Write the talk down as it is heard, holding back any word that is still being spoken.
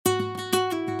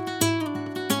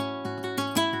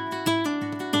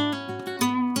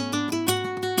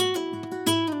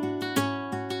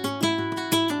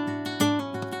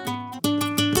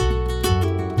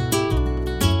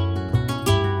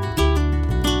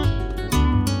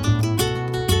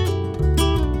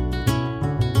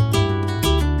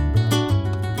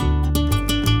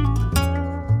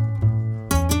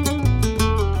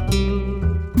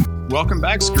Welcome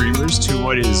back, Screamers, to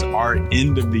what is our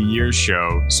end of the year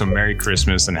show. So Merry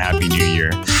Christmas and Happy New Year,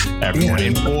 everyone.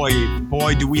 Yeah. And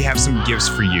boy, do we have some gifts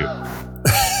for you.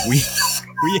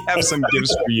 We have some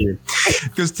gifts for you.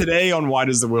 Because today on Why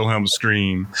Does the Wilhelm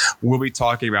Scream, we'll be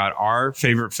talking about our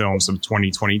favorite films of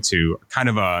 2022, kind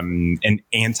of an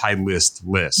anti-list,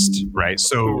 right?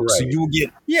 So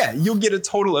you'll get a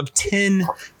total of 10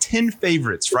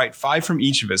 favorites, right? 5 from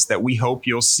each of us that we hope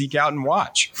you'll seek out and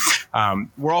watch.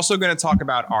 We're also going to talk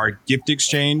about our gift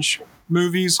exchange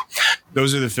movies.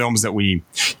 Those are the films that we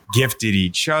gifted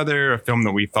each other, a film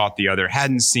that we thought the other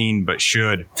hadn't seen but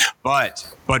should. But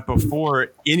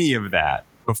before any of that,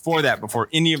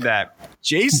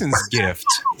 Jason's gift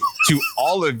to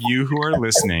all of you who are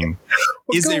listening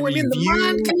is a review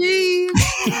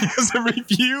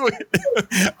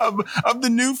of the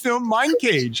new film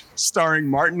Mindcage, starring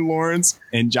Martin Lawrence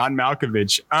and John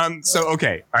Malkovich. All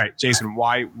right, Jason,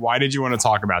 why did you want to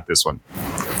talk about this one?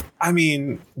 I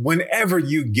mean, whenever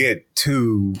you get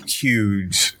 2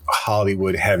 huge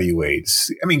Hollywood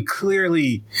heavyweights, I mean,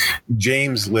 clearly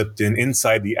James Lipton,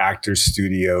 inside the actor's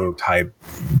studio type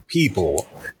people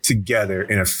together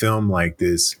in a film like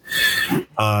this,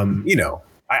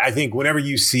 I think whenever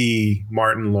you see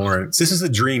Martin Lawrence, this is a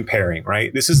dream pairing,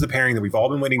 right? This is the pairing that we've all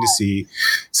been waiting to see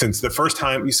since the first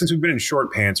time, since we've been in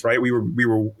short pants, right? We were,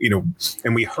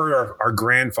 and we heard our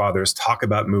grandfathers talk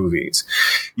about movies.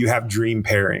 You have dream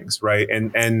pairings, right?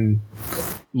 And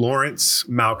Lawrence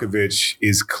Malkovich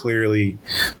is clearly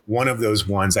one of those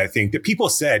ones, I think, that people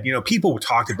said, people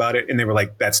talked about it and they were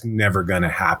like, that's never going to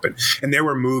happen. And there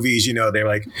were movies, they were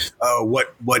like, oh,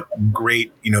 what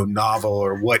great, novel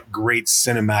or what great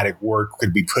cinematic work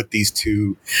could we put these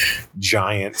 2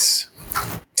 giants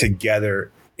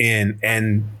together in,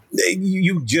 and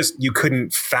you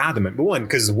couldn't fathom it. But one,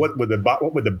 because what would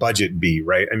the budget be,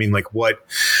 right? I mean, like what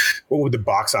would the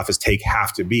box office take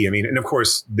have to be? I mean, and of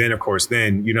course, then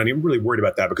you're not even really worried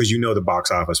about that because the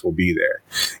box office will be there.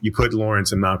 You put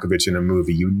Lawrence and Malkovich in a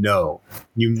movie,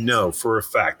 for a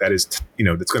fact that is,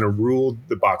 that's going to rule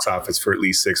the box office for at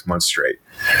least 6 months straight.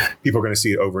 People are going to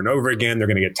see it over and over again. They're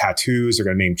going to get tattoos. They're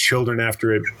going to name children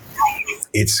after it.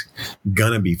 It's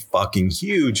going to be fucking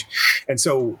huge. And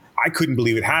so I couldn't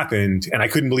believe it happened. And I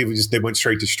couldn't believe they went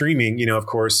straight to streaming, of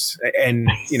course. And,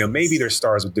 maybe their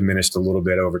stars have diminished a little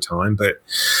bit over time. But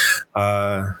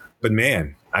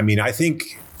man, I mean, I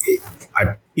think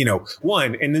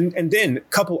one, and then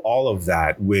couple all of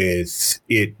that with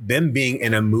them being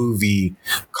in a movie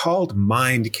called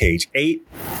Mindcage. 8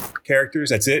 characters,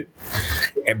 that's it.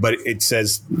 But it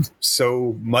says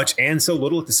so much and so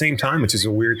little at the same time, which is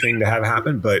a weird thing to have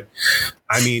happen. But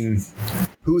I mean,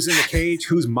 who's in the cage?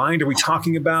 Whose mind are we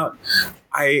talking about?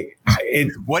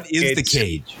 What is the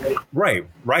cage? Right,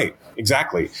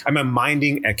 exactly. I'm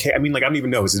minding a cage. I mean, like, I don't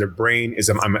even know. Is it a brain?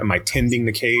 Am I tending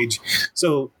the cage?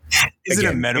 So is it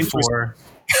a metaphor?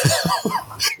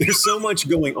 There's so much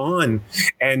going on,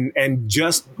 and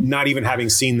just not even having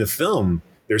seen the film,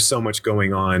 there's so much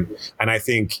going on. And I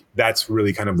think that's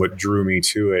really kind of what drew me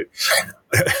to it.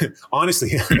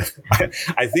 Honestly,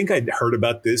 I think I'd heard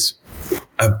about this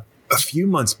a few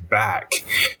months back.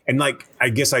 And I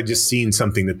guess I just seen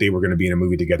something that they were going to be in a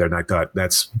movie together. And I thought,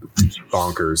 that's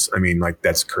bonkers. I mean,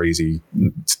 that's crazy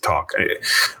talk.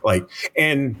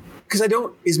 Because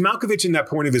is Malkovich in that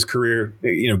point of his career,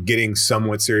 getting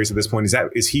somewhat serious at this point?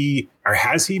 Has he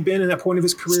been in that point of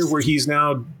his career where he's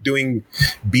now doing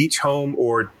beach home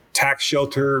or tax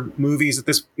shelter movies at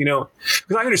this, because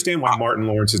I understand why Martin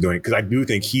Lawrence is doing it, because I do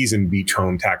think he's in beach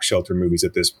home tax shelter movies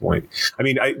at this point. I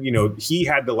mean, he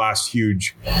had the last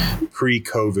huge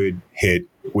pre-COVID hit,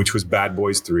 which was Bad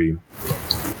Boys 3.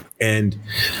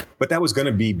 But that was going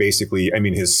to be basically,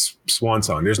 his swan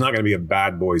song. There's not going to be a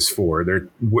Bad Boys 4.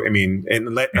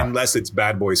 Unless it's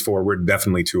Bad Boys 4, we're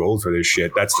definitely too old for this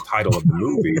shit. That's the title of the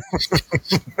movie.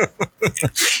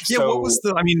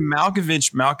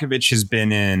 Malkovich has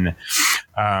been in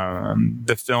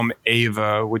the film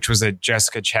Ava, which was a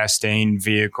Jessica Chastain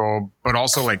vehicle, but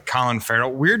also like Colin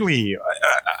Farrell. Weirdly,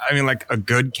 a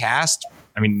good cast.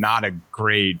 Not a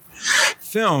great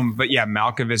film, but yeah,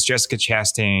 Malkovich, Jessica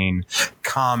Chastain,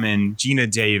 Common, Gina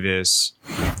Davis,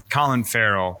 Colin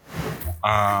Farrell.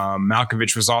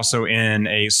 Malkovich was also in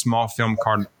a small film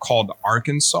called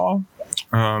Arkansas,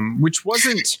 which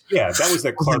wasn't. Yeah, that was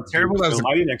that Clark terrible. That was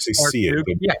I didn't actually see it.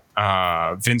 But.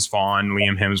 Yeah, Vince Vaughn,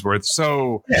 Liam Hemsworth.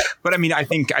 So, yeah. But I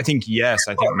think yes,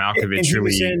 I think Malkovich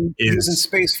really is. He was in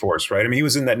Space Force, right? He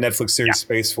was in that Netflix series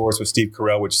Space Force with Steve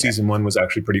Carell, which season 1 was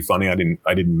actually pretty funny. I didn't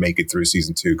make it through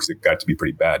season 2 because it got to be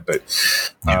pretty bad, but.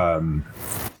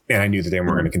 and I knew that they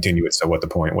weren't going to continue it. So what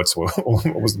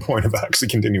was the point of actually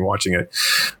continue watching it?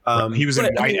 He was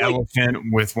in White Elephant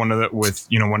with one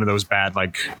of those bad,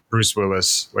 like Bruce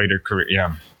Willis later career.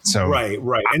 Yeah. So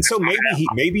right. And so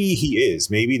maybe he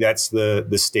is. Maybe that's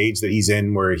the stage that he's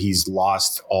in where he's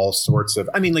lost all sorts of,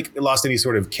 lost any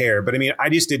sort of care. But I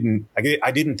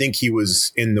didn't think he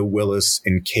was in the Willis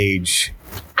and Cage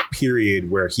period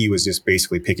where he was just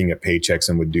basically picking up paychecks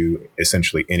and would do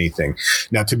essentially anything.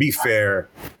 Now, to be fair,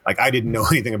 like I didn't know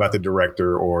anything about the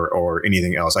director or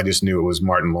anything else. I just knew it was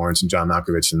Martin Lawrence and John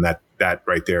Malkovich, and that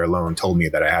right there alone told me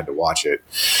that I had to watch it.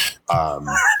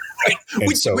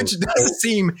 Which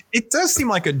does seem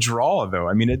like a draw, though.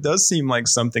 I mean, it does seem like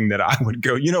something that I would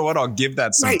go, you know what, I'll give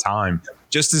that some time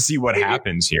just to see what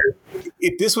happens here.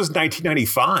 If this was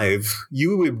 1995,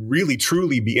 you would really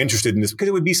truly be interested in this because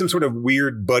it would be some sort of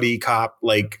weird buddy cop,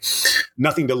 like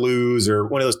Nothing to Lose, or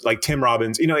one of those like Tim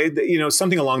Robbins,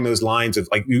 something along those lines of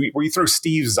like where you throw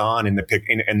Steve Zahn in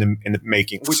the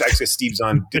making. Which actually Steve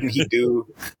Zahn didn't he do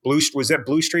was that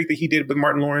Blue Streak that he did with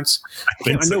Martin Lawrence?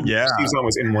 I know Steve Zahn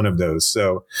was in one of those.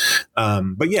 So,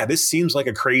 but yeah, this seems like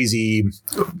a crazy,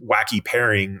 wacky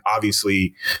pairing.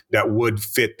 Obviously, that would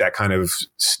fit that kind of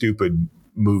stupid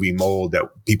movie mold that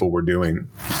people were doing,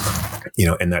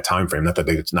 in that time frame. Not that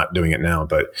they're not doing it now,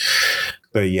 but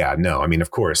yeah, no. I mean,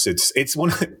 of course, it's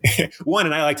one,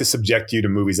 and I like to subject you to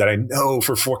movies that I know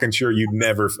for fucking sure you'd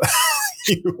never.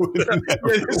 This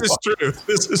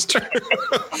is true.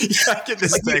 Yeah, I get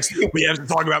this text. We have to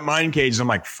talk about Mindcage. I'm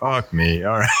like, fuck me.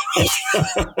 All right.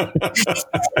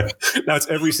 Now it's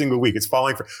every single week. It's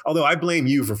Falling for. Although I blame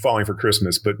you for Falling for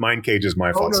Christmas, but Mindcage is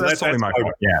my fault. No, that's totally my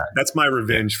fault. Yeah, that's my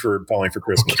revenge for Falling for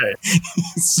Christmas. Okay.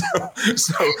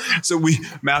 So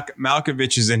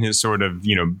Malkovich is in his sort of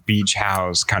beach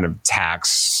house kind of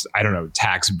tax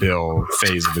bill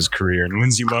phase of his career, and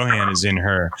Lindsay Lohan is in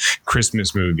her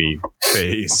Christmas movie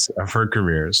phase of her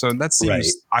career. So that seems right.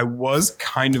 I was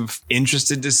kind of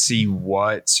interested to see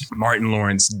what Martin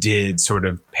Lawrence did sort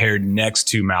of paired next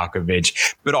to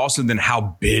Malkovich, but also then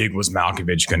how big was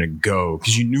Malkovich going to go?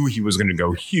 Because you knew he was going to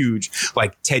go huge,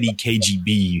 like Teddy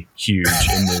KGB huge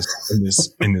in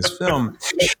this film.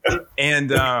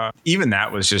 And even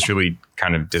that was just really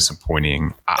kind of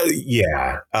disappointing.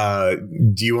 Yeah.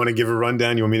 Do you want to give a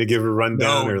rundown? You want me to give a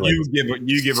rundown? No,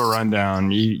 you give a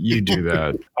rundown. You do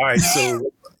that. All right. So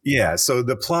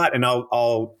the plot, and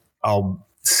I'll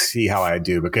see how I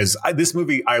do, because this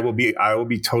movie, I will be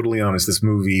totally honest. This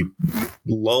movie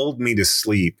lulled me to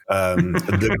sleep.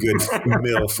 The good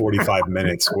middle 45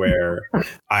 minutes where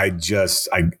I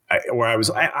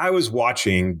was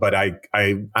watching, but I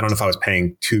don't know if I was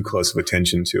paying too close of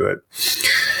attention to it.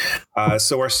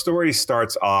 So our story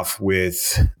starts off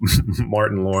with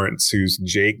Martin Lawrence, who's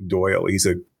Jake Doyle. He's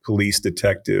a police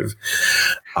detective.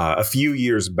 A few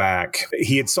years back,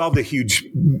 he had solved a huge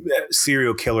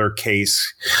serial killer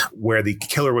case where the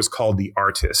killer was called the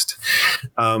Artist.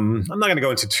 I'm not going to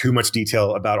go into too much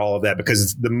detail about all of that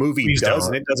because the movie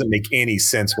and it doesn't make any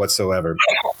sense whatsoever.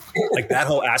 Like that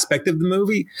whole aspect of the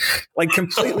movie, like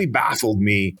completely baffled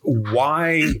me.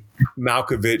 Why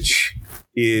Malkovich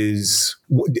is,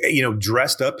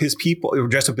 dressed up his people,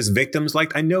 dressed up his victims.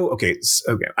 Like I know, okay.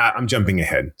 I'm jumping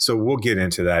ahead. So we'll get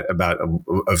into that about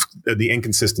of the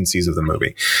inconsistencies of the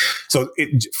movie. So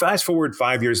fast forward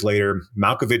 5 years later,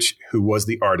 Malkovich, who was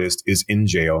the Artist, is in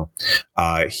jail.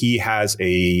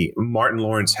 Martin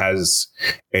Lawrence has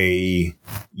a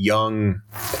young,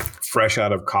 fresh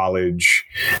out of college.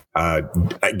 I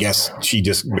guess she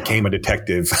just became a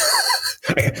detective.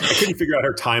 I couldn't figure out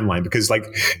her timeline because like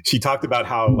she talked about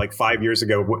how like 5 years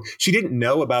ago she didn't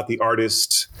know about the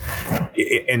Artist,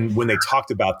 and when they talked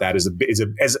about that as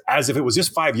if it was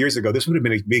just 5 years ago, this would have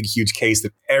been a big huge case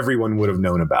that everyone would have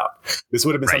known about. This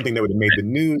would have been something that would have made the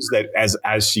news, that as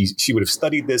she would have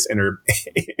studied this in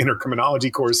her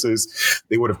criminology courses,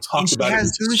 they would have talked about it.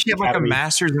 Doesn't she have like a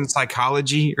master's in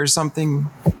psychology or something?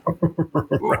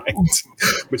 Right.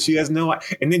 But she has no,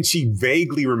 and then she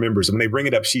vaguely remembers. When they bring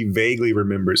it up, she vaguely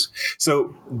remembers.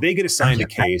 So they get assigned a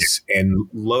case, and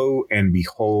lo and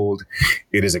behold,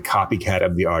 it is a copycat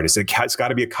of the Artist. It's got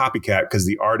to be a copycat because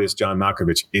the Artist, John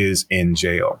Malkovich, is in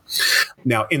jail.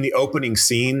 Now, in the opening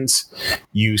scenes,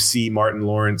 you see Martin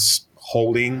Lawrence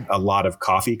holding a lot of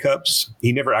coffee cups.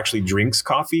 He never actually drinks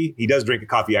coffee. He does drink a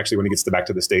coffee actually when he gets back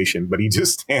to the station, but he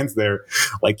just stands there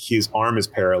like his arm is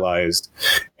paralyzed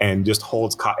and just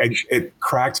holds coffee. It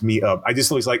cracked me up. I just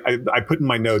was like, I put in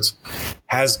my notes,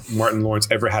 has Martin Lawrence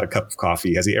ever had a cup of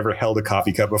coffee? Has he ever held a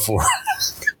coffee cup before?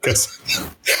 Because,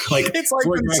 like, it's like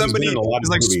when somebody is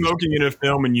like smoking in a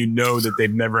film and you know that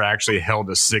they've never actually held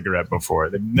a cigarette before.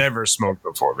 They've never smoked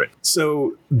before.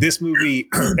 So this movie,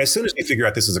 as soon as we figure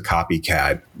out this is a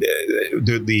copycat,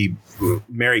 the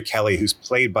Mary Kelly, who's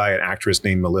played by an actress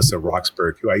named Melissa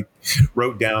Roxburgh, who I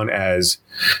wrote down as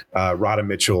Radha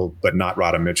Mitchell, but not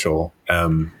Radha Mitchell.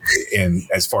 And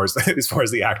as far as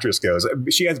the actress goes,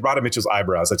 she has Radha Mitchell's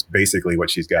eyebrows. That's basically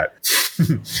what she's got.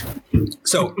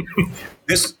 So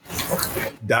this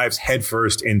dives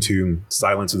headfirst into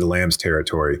Silence of the Lambs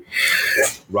territory.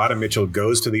 Radha Mitchell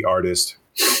goes to the artist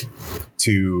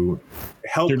to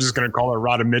help. You're just going to call her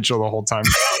Radha Mitchell the whole time.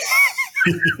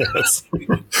 Yes.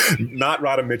 Not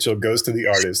Radha Mitchell goes to the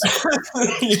artist.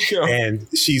 And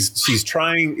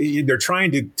they're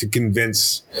trying to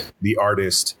convince the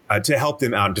artist to help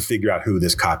them out to figure out who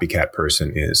this copycat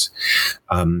person is.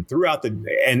 Throughout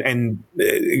and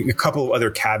a couple of other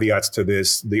caveats to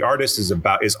this, the artist is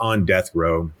on death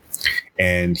row.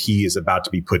 And he is about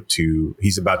to be put to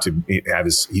be put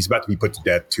to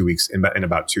death in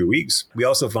about 2 weeks. We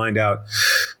also find out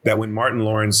that when Martin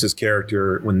Lawrence's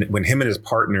character, when him and his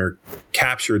partner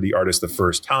captured the artist the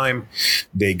first time,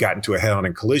 they got into a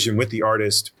head-on collision with the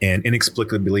artist, and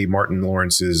inexplicably Martin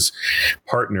Lawrence's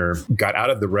partner got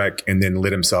out of the wreck and then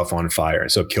lit himself on fire,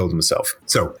 so killed himself.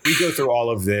 So we go through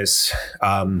all of this.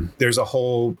 There's a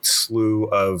whole slew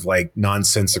of like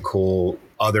nonsensical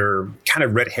other kind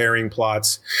of red herring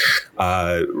plots.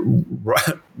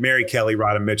 Mary Kelly,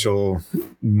 Radha Mitchell,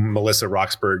 Melissa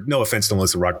Roxburgh. No offense to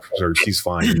Melissa Roxburgh. She's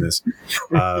fine in this.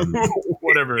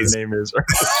 Whatever her name is.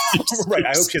 Right.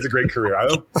 I hope she has a great career. I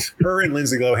hope her and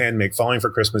Lindsay Lohan make Falling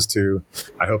for Christmas too.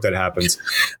 I hope that happens.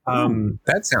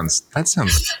 That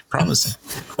sounds promising.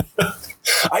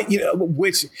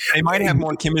 Which they might have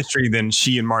more chemistry than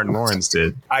she and Martin Lawrence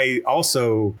did. I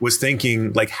also was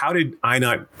thinking, like, how did I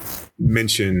not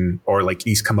mention or like at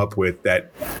least come up with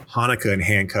that Hanukkah in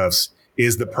Handcuffs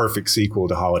is the perfect sequel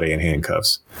to Holiday in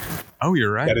Handcuffs? Oh,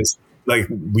 you're right. That is like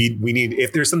we need,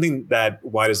 if there's something that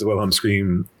Why Does the Wilhelm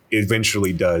Scream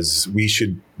eventually does, we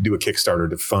should do a Kickstarter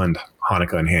to fund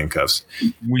Hanukkah in Handcuffs.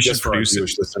 We should produce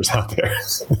Jewish listeners out there.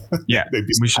 Yeah,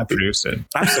 we should produce it.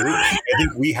 Absolutely. I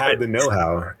think we have the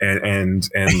know-how and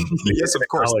yes, of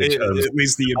course. At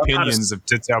least the opinions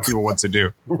to tell people what to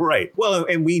do. Right. Well,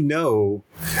 and we know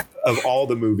of all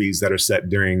the movies that are set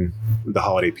during the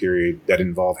holiday period that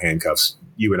involve handcuffs.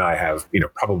 You and I have,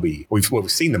 probably we've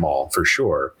seen them all for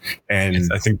sure, and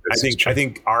yes, I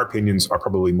think our opinions are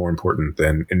probably more important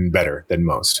and better than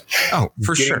most. Oh,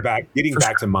 for sure. Getting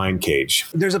back to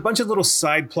Mindcage, there's a bunch of little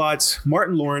side plots.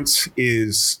 Martin Lawrence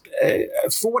is,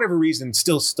 for whatever reason,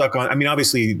 still stuck on. I mean,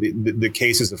 obviously the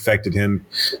case has affected him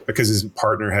because his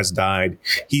partner has died.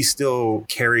 He still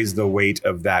carries the weight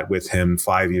of that with him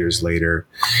 5 years later.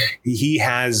 He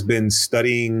has been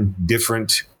studying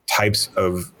different types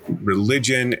of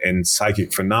religion and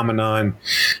psychic phenomenon.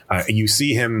 You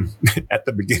see him at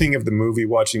the beginning of the movie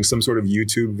watching some sort of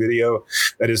YouTube video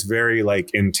that is very like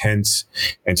intense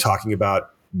and talking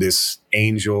about this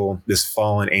angel, this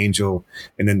fallen angel.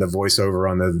 And then the voiceover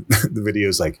on the video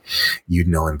is like, you'd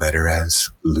know him better as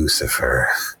Lucifer.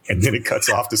 And then it cuts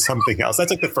off to something else.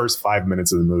 That's like the first 5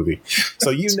 minutes of the movie.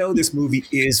 So this movie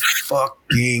is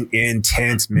fucking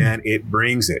intense, man. It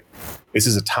brings it. This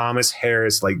is a Thomas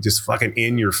Harris, like just fucking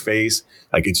in your face.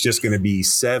 Like it's just going to be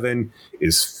 7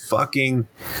 is fucking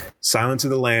Silence of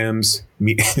the Lambs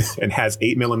and has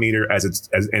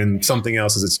 8mm and something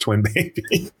else as its twin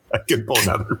baby. I can pull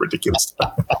another ridiculous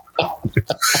stuff.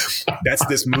 That's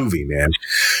this movie, man.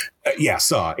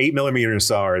 Saw 8mm and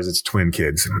Saw as its twin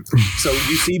kids. So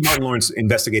you see Martin Lawrence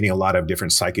investigating a lot of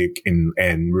different psychic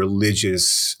and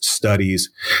religious studies.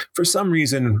 For some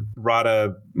reason,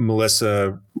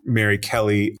 Melissa Mary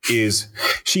Kelly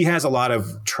she has a lot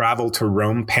of travel to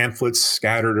Rome pamphlets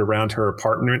scattered around her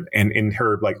apartment and in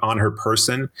her, like on her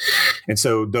person. And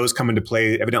so those come into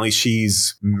play. Evidently,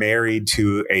 she's married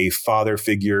to a father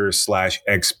figure /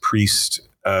 ex-priest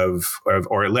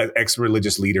or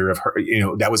ex-religious leader of her,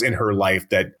 that was in her life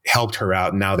that helped her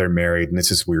out. And now they're married, and it's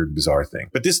this weird, bizarre thing.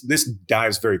 But this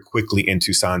dives very quickly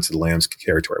into Silence of the Lambs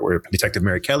territory, where Detective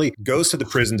Mary Kelly goes to the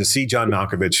prison to see John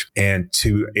Malkovich and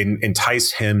to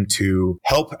entice him to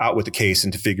help out with the case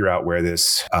and to figure out where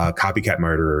this copycat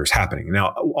murderer is happening.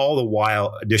 Now, all the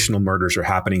while, additional murders are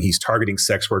happening. He's targeting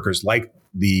sex workers like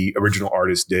the original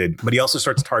artist did, but he also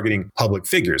starts targeting public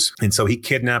figures. And so he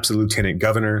kidnaps the lieutenant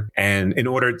governor. And in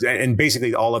order, and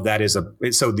basically all of that is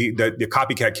so the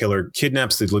copycat killer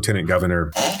kidnaps the lieutenant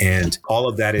governor, and all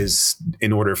of that is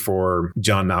in order for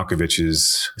John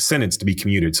Malkovich's sentence to be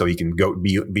commuted, so he can go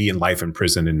be in life in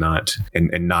prison and not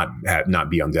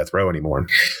be on death row anymore.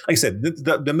 Like I said,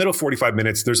 the middle 45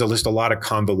 minutes, there's just a lot of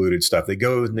convoluted stuff. They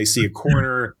go and they see a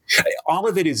coroner. All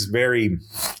of it is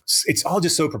it's all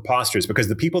just so preposterous because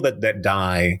the people that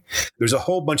die, there's a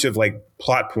whole bunch of like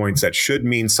plot points that should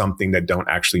mean something that don't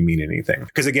actually mean anything.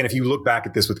 Because again, if you look back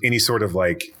at this with any sort of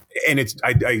like, and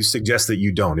I suggest that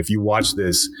you don't. If you watch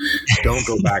this, don't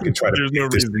go back and try to. There's no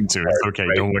reason to. It's okay.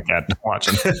 Right? Don't look at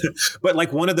watching. But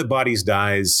like one of the bodies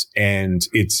dies, and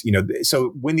it's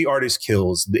so when the artist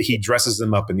kills, he dresses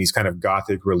them up in these kind of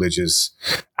gothic religious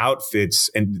outfits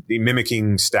and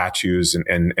mimicking statues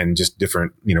and just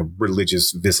different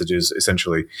religious visages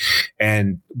essentially.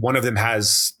 And one of them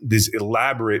has these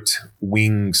elaborate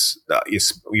wings,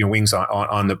 wings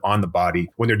on the body.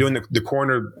 When they're doing the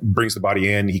coroner brings the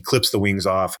body in, he clips the wings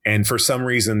off, and for some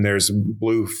reason there's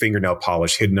blue fingernail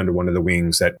polish hidden under one of the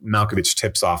wings that Malkovich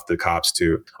tips off the cops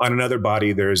to. On another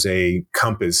body, there's a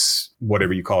compass,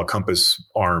 whatever you call a compass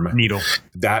arm needle.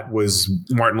 That was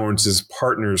Martin Lawrence's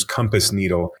partner's compass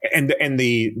needle, and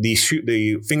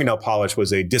the fingernail polish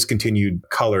was a discontinued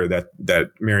color that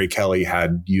Mary Kelly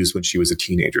had used when she was a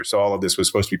teenager. So all of this was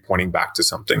supposed to be pointing back to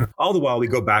something. All the while we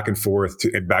go back and forth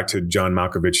back to John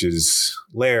Malkovich's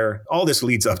lair. All this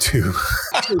leads up to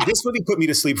this movie put me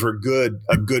to sleep for a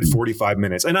good 45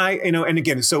 minutes. And and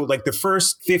again, so like the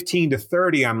first 15 to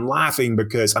 30, I'm laughing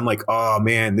because I'm like, oh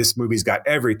man, this movie's got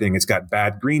everything. It's got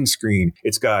bad green screen.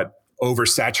 It's got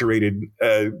oversaturated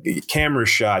camera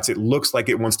shots. It looks like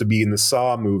it wants to be in the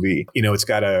Saw movie. It's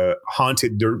got a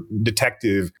haunted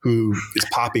detective who is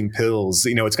popping pills.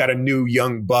 It's got a new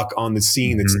young buck on the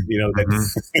scene that's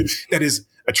that is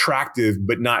attractive,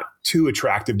 but not too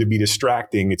attractive to be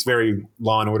distracting. It's very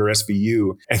Law and Order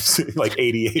SVU, and like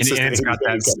 88. And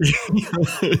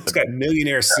it's got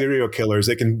millionaire serial killers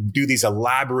that can do these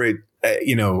elaborate,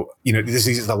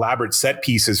 these elaborate set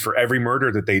pieces for every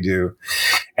murder that they do.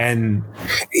 And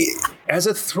as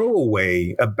a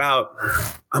throwaway, about,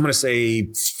 I'm going to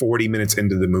say 40 minutes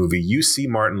into the movie, you see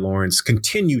Martin Lawrence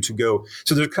continue to go.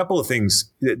 So there's a couple of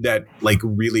things that like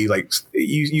really like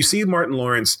you see Martin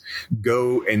Lawrence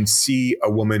go and see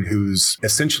a woman who's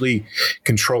essentially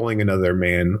controlling another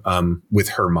man with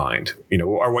her mind,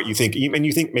 or what you think, and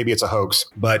you think maybe it's a hoax,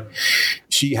 but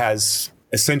she has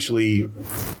essentially,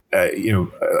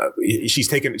 she's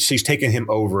taken him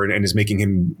over and is making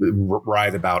him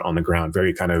writhe about on the ground,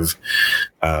 very kind of,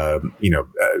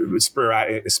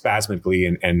 spasmically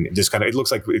and just kind of, it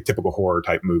looks like a typical horror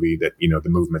type movie that, the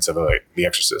movements of The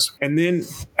Exorcist. And then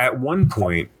at one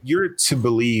point, you're to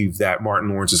believe that Martin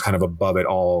Lawrence is kind of above it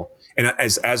all. And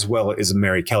as well as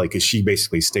Mary Kelly, because she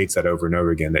basically states that over and over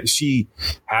again, that she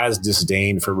has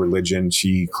disdain for religion.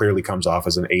 She clearly comes off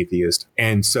as an atheist.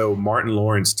 And so Martin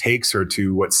Lawrence takes her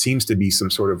to what seems to be some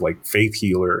sort of like faith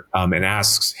healer and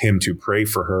asks him to pray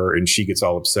for her. And she gets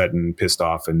all upset and pissed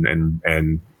off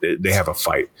and they have a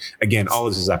fight. Again, all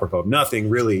of this is apropos of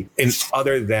nothing really, and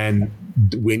other than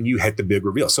when you hit the big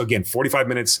reveal. So again, 45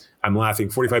 minutes, I'm laughing,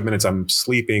 45 minutes, I'm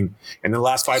sleeping. And the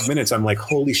last 5 minutes, I'm like,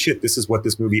 holy shit, this is what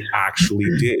this movie actually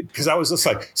did. Because I was just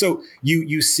like, so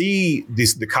you see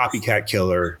the copycat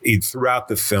killer throughout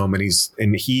the film,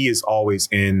 and he is always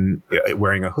in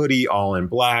wearing a hoodie, all in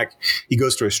black. He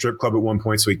goes to a strip club at one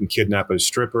point so he can kidnap a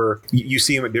stripper. You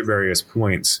see him at various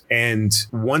points. And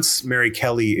once Mary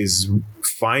Kelly is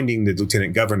finding the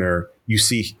lieutenant governor, you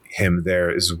see him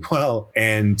there as well.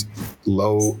 And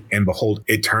lo and behold,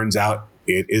 it turns out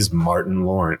it is Martin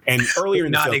Lawrence. And earlier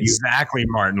in the film,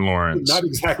 Martin Lawrence. Not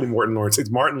exactly Martin Lawrence.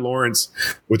 It's Martin Lawrence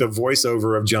with a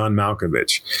voiceover of John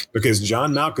Malkovich, because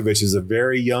John Malkovich is a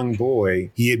very young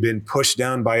boy. He had been pushed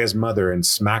down by his mother and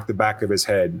smacked the back of his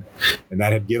head. And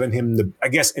that had given him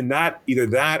this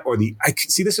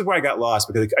is where I got lost,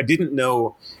 because I didn't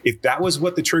know if that was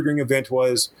what the triggering event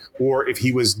was, or if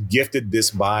he was gifted this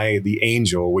by the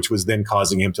angel, which was then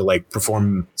causing him to like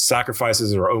perform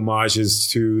sacrifices or homages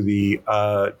to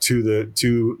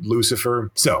to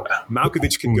Lucifer. So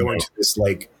Malkovich can go into this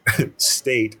like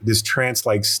state, this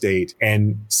trance-like state.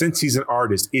 And since he's an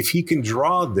artist, if he can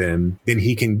draw them, then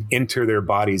he can enter their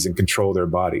bodies and control their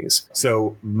bodies.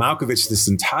 So Malkovich this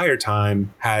entire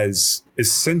time has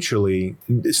essentially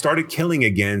started killing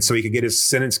again so he could get his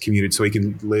sentence commuted so he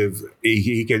can live.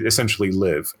 He could essentially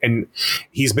live. And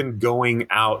he's been going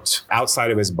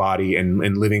outside of his body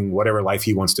and living whatever life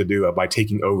he wants to do by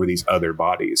taking over these other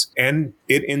bodies. And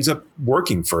it ends up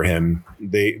working for him.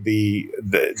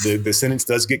 The sentence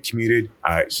does get commuted.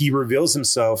 He reveals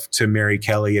himself to Mary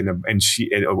Kelly and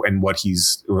what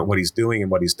he's doing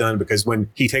and what he's done, because when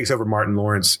he takes over Martin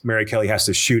Lawrence, Mary Kelly has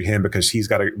to shoot him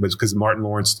because Martin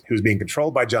Lawrence, who's being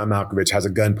controlled by John Malkovich, has a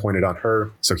gun pointed on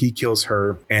her. So he kills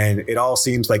her, and it all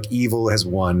seems like evil has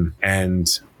won, and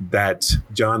that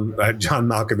John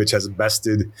Malkovich has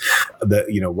bested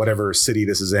whatever city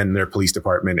this is in, their police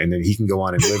department, and then he can go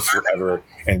on and live forever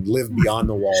and live beyond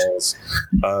the walls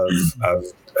of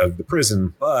the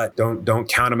prison. But don't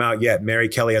count him out yet. Mary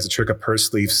Kelly has a trick up her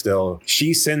sleeve still.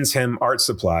 She sends him art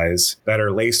supplies that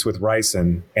are laced with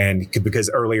ricin, and because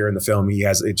earlier in the film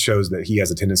it shows that he has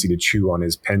a tendency to chew on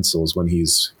his pencils when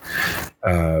he's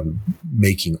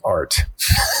making art.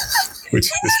 Which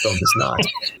this film is not.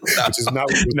 Which is not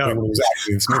what he was doing when he was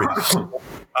acting in this movie.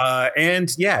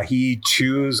 And yeah, he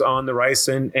chews on the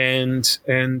ricin, and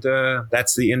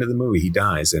that's the end of the movie. He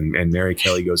dies, and Mary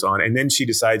Kelly goes on, and then she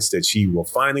decides that she will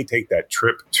finally take that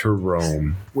trip to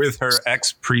Rome with her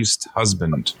ex-priest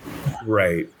husband.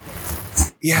 Right.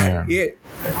 Yeah.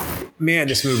 Man,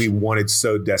 this movie wanted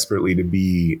so desperately to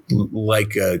be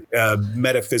like a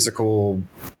metaphysical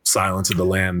Silence of the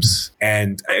Lambs.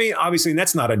 And I mean, obviously,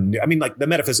 that's not like the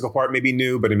metaphysical part may be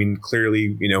new, but I mean,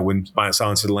 clearly, when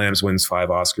Silence of the Lambs wins 5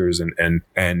 Oscars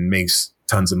and makes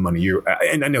tons of money,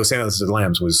 and I know Silence of the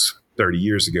Lambs was 30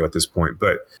 years ago at this point,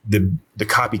 but the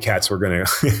copycats were going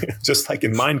to, just like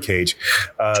in Mindcage,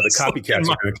 the copycats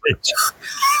are going to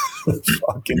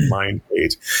fucking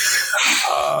Mindcage.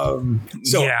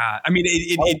 Yeah, I mean,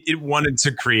 it wanted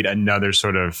to create another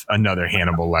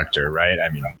Hannibal Lecter, right? I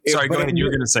mean, sorry, go ahead. You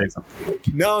were going to say something.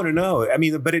 No. I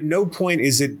mean, but at no point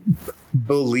is it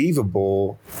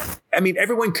believable. I mean,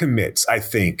 everyone commits, I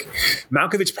think.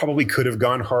 Malkovich probably could have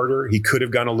gone harder. He could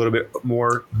have gone a little bit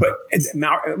more, but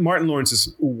Martin Lawrence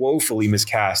is woefully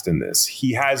miscast in this.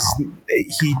 He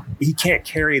can't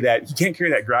carry that. He can't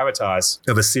carry that gravitas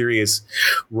of a serious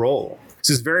role. This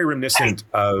is very reminiscent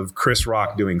of Chris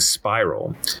Rock doing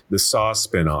Spiral, the Saw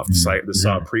spinoff, the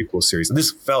Saw prequel series. And this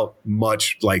felt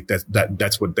much like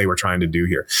that's what they were trying to do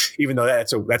here, even though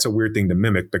that's a weird thing to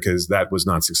mimic because that was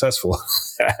not successful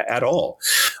at all.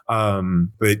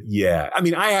 But yeah, I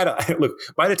mean, look,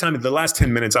 by the time of the last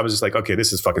 10 minutes, I was just like, okay,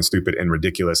 this is fucking stupid and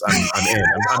ridiculous. I'm in.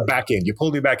 I'm back in. You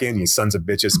pulled me back in, you sons of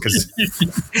bitches. Because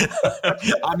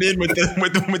I'm in with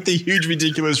the huge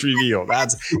ridiculous reveal.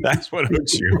 That's what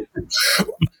hooks you.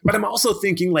 But I'm also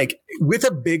thinking, like, with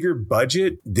a bigger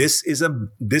budget, and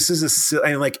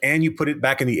you put it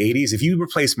back in the 80s. If you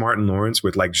replace Martin Lawrence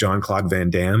with like Jean-Claude Van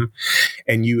Damme,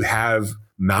 and you have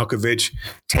Malkovich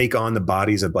take on the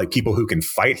bodies of like people who can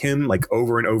fight him like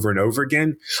over and over and over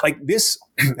again, like this.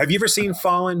 Have you ever seen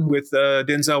Fallen with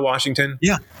Denzel Washington?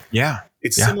 Yeah.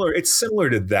 It's similar. It's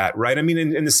similar to that, right? I mean,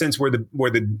 in the sense where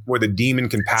the demon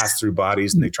can pass through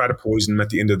bodies, and they try to poison them at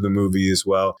the end of the movie as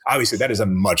well. Obviously, that is a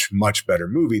much better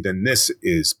movie than this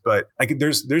is. But like,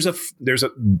 this is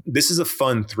a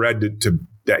fun thread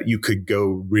that you could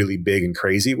go really big and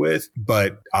crazy with.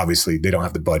 But obviously, they don't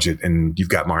have the budget, and you've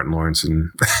got Martin Lawrence, and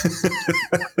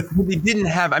well, they didn't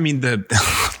have. I mean,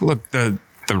 the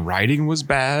writing was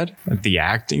bad. The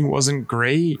acting wasn't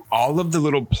great. All of the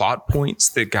little plot points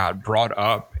that got brought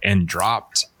up and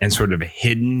dropped and sort of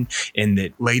hidden and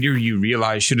that later you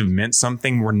realize should have meant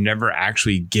something were never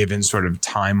actually given sort of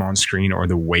time on screen or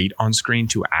the weight on screen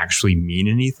to actually mean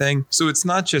anything. So it's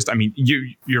not just, I mean,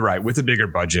 you're right. With a bigger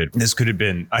budget, this could have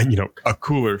been, a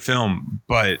cooler film,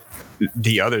 but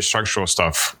the other structural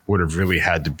stuff would have really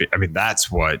had to be, I mean, that's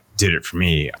what did it for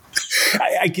me.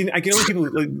 I can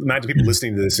only imagine people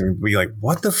listening to this and be like,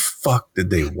 what the fuck did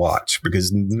they watch?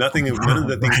 Because none of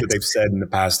the things that they've said in the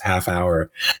past half hour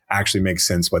actually makes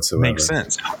sense whatsoever. Makes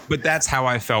sense. But that's how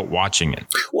I felt watching it.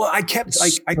 Well, I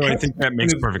think that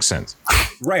makes perfect sense.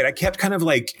 Right. I kept kind of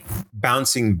like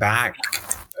bouncing back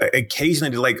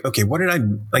occasionally to like, okay, what did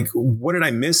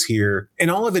I miss here? And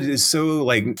all of it is so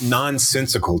like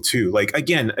nonsensical too. Like,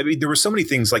 again, I mean, there were so many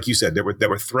things, like you said, that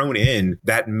were thrown in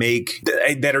that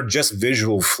are just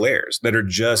visual flares, that are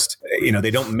just,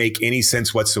 they don't make any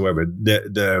sense whatsoever.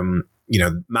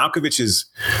 Malkovich's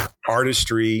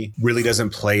artistry really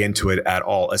doesn't play into it at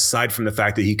all, aside from the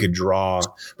fact that he could draw.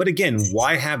 But again,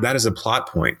 why have that as a plot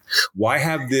point? Why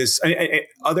have this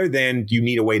other than you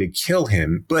need a way to kill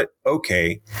him? But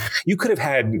okay, you could have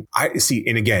had,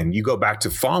 and again, you go back to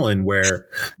Fallen, where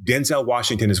Denzel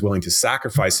Washington is willing to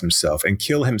sacrifice himself and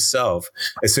kill himself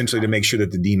essentially to make sure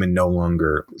that the demon no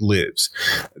longer lives.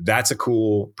 That's a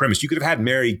cool premise. You could have had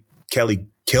Mary Kelly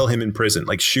kill him in prison,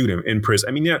 like shoot him in prison.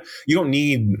 I mean, you don't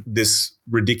need this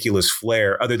ridiculous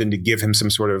flair other than to give him some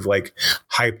sort of like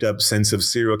hyped up sense of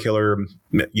serial killer,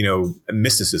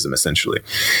 mysticism essentially.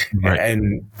 Right.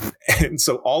 And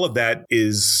so all of that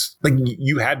is like,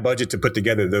 you had budget to put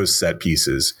together those set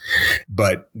pieces,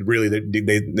 but really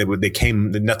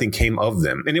nothing came of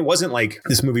them. And it wasn't like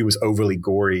this movie was overly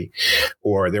gory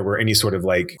or there were any sort of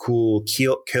like cool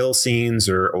kill scenes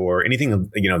or anything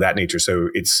of, that nature. So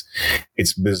it's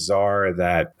bizarre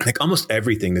that like almost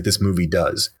everything that this movie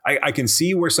does, I can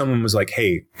see where someone was like,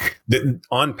 hey,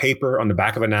 on paper, on the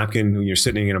back of a napkin, when you're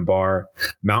sitting in a bar,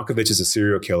 Malkovich is a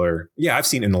serial killer. Yeah, I've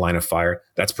seen In the Line of Fire.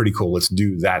 That's pretty cool. Let's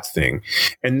do that thing.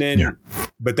 And then,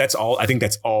 but that's all, I think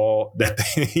that's all that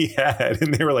he had.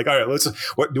 And they were like, all right,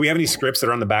 what do we have any scripts that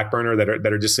are on the back burner that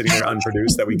are just sitting there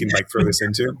unproduced that we can like throw this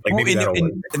into? Like maybe that'll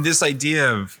work. And this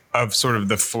idea of sort of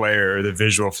the flair, the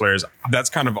visual flares, that's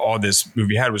kind of all this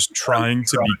movie had, was trying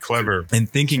to be clever and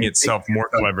thinking itself more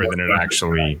clever than it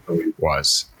actually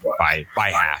was by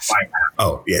half.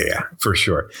 Oh yeah, for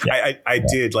sure. Yeah. I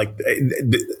did like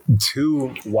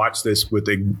to watch this with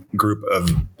a group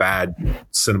of bad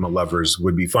cinema lovers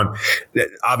would be fun.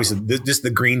 Obviously, just the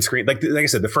green screen, like I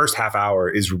said, the first half hour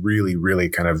is really, really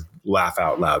kind of laugh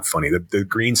out loud funny. The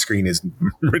green screen is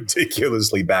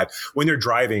ridiculously bad when they're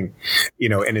driving,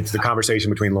 and it's the conversation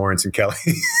between Lawrence and Kelly.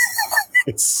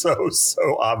 It's so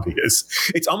obvious.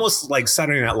 It's almost like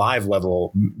Saturday Night Live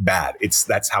level bad.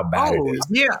 That's how bad it is.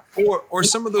 Yeah. Or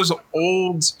some of those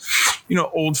old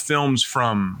films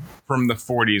from the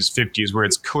 40s, 50s, where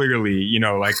it's clearly,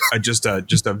 like just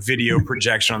a video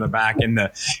projection on the back and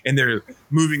they're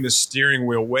moving the steering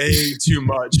wheel way too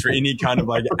much for any kind of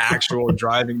like actual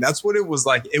driving. That's what it was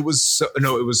like. It was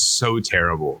so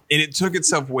terrible. And it took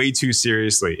itself way too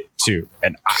seriously too.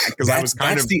 And that's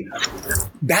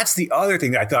the other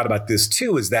thing that I thought about this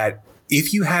too, is that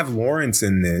if you have Lawrence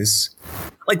in this,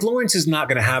 like Lawrence is not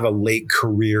going to have a late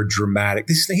career dramatic.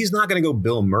 He's not going to go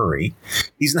Bill Murray.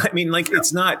 He's not. I mean, like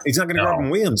he's not going to Robin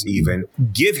Williams. Even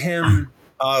give him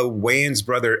a Wayans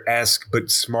brother-esque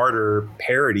but smarter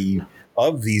parody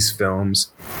of these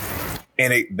films,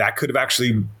 and that could have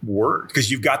actually worked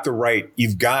because you've got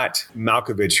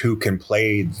Malkovich who can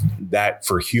play that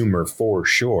for humor for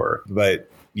sure, but.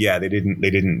 Yeah, they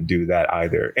didn't do that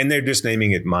either. And they're just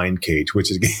naming it Mindcage, which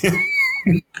is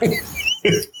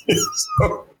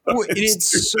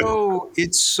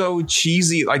it's so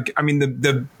cheesy. Like, I mean,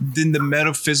 the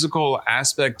metaphysical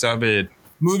aspect of it,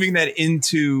 moving that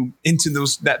into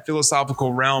that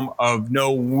philosophical realm of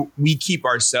we keep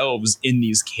ourselves in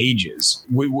these cages.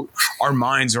 Our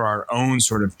minds are our own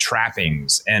sort of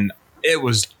trappings. And it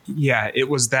was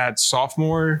that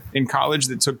sophomore in college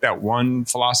that took that one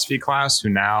philosophy class who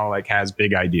now like has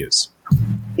big ideas.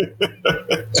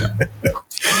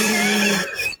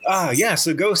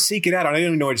 So go seek it out. I don't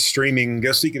even know it's streaming.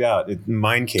 Go seek it out.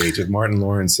 Mindcage with Martin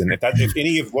Lawrence. And if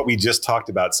any of what we just talked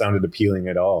about sounded appealing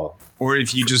at all. Or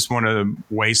if you just want to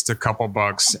waste a couple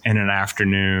bucks in an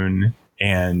afternoon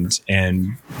and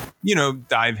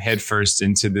dive headfirst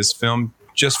into this film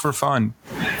just for fun.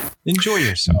 Enjoy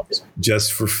yourselves.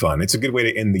 Just for fun. It's a good way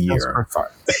to end the year. Just for fun.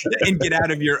 And get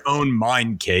out of your own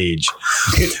mind cage.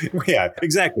 Yeah,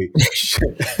 exactly.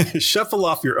 Shuffle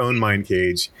off your own mind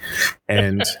cage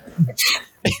and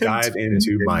dive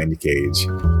into Mindcage.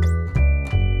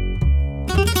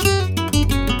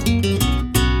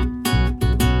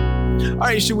 All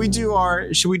right, should we do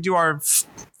our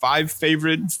 5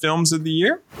 favorite films of the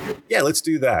year? Yeah, let's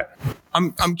do that.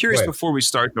 I'm curious before we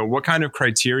start though, what kind of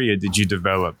criteria did you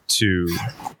develop to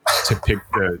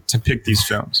pick these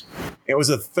films? It was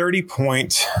a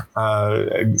 30-point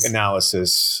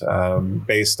analysis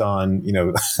based on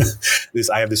this.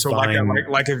 I have this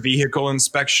like a vehicle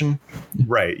inspection,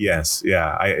 right? Yes,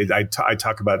 yeah. I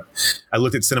talk about. I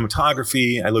looked at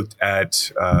cinematography. I looked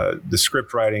at the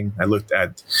script writing. I looked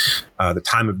at the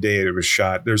time of day it was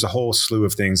shot. There's a whole slew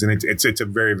of things, and it's a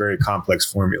very, very complex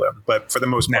formula. But for the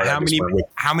most part,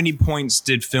 how many points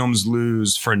did films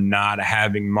lose for not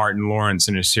having Martin Lawrence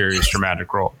in a serious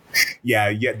dramatic role?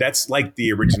 Yeah, that's like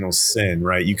the original sin,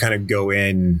 right? You kind of go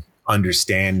in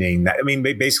understanding that. I mean,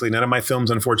 basically, none of my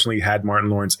films, unfortunately, had Martin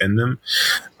Lawrence in them.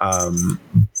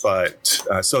 but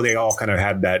so they all kind of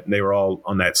had that. They were all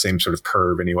on that same sort of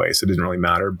curve anyway, so it didn't really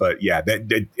matter. But yeah,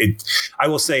 I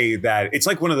will say that it's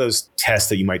like one of those tests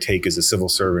that you might take as a civil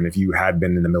servant if you had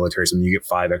been in the military. So you get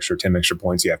 5 extra, 10 extra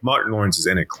points. Yeah, if Martin Lawrence is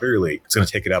in it, clearly it's going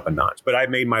to take it up a notch. But I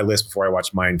made my list before I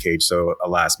watched Mindcage, so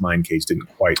alas, Mindcage didn't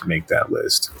quite make that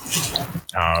list.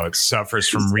 Oh, it suffers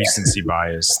from recency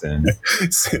bias then.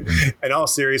 In all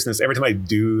seriousness, every time I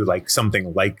do like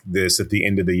something like this at the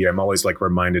end of the year, I'm always like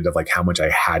reminded of like how much I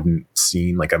hadn't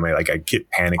seen. Like I get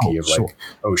panicky like,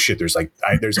 oh shit, there's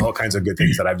there's all kinds of good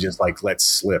things that I've just like let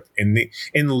slip in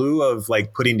lieu of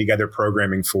like putting together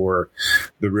programming for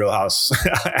the Real House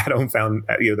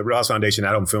the Real House Foundation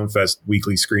at Home Film Fest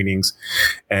weekly screenings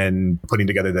and putting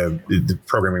together the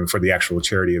programming for the actual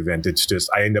charity event. It's just,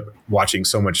 I end up watching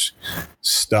so much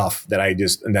stuff that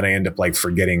and then I end up like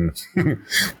forgetting,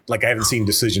 like I haven't seen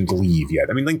Decision to Leave yet.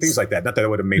 I mean, like things like that. Not that I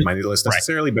would have made my list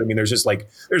necessarily, but I mean, there's just like,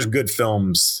 there's good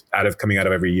films coming out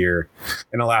of every year.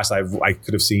 And alas, I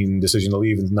could have seen Decision to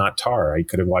Leave and not Tar. I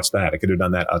could have watched that. I could have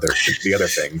done the other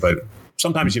thing, but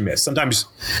sometimes you miss. Sometimes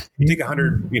you take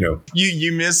 100,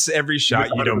 you miss every shot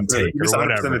you don't take or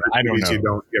whatever. I don't know. You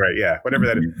don't, right. Yeah. Whatever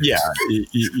that is. Yeah.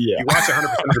 You watch 100%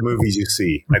 of the movies you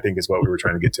see, I think is what we were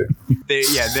trying to get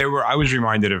to. I was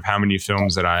reminded of how many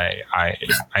films that I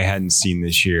hadn't seen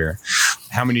this year,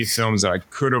 how many films that I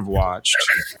could have watched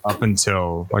up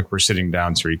until like we're sitting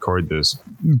down to record this,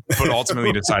 but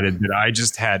ultimately decided that I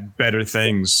just had better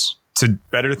things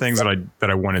that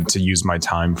I wanted to use my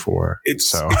time for.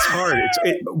 It's hard.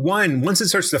 Once it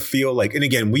starts to feel like, and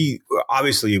again, we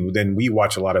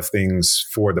watch a lot of things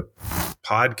for the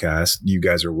podcast. You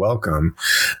guys are welcome.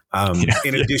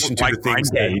 In addition to the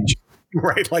things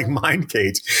right, like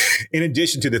Mindcage, in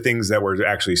addition to the things that we're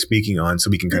actually speaking on, so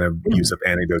we can kind of use up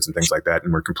anecdotes and things like that,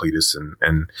 and we're completists.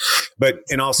 But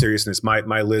in all seriousness,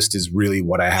 my list is really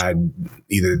what I had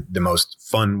either the most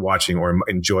fun watching or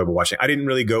enjoyable watching. I didn't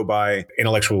really go by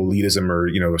intellectual elitism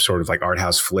or sort of like art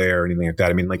house flair or anything like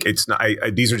that. I mean, like it's not.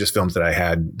 These are just films that I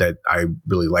had that I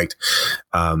really liked,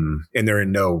 and they're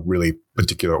in no really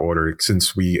particular order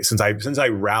since I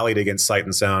rallied against Sight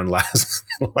and Sound last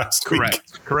week.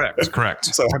 Correct.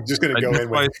 So I'm just going to go in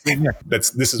with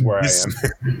this is where I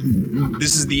am.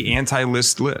 This is the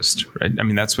anti-list list, right? I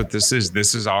mean, that's what this is.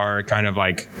 This is our kind of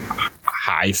like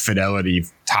high fidelity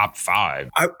top 5.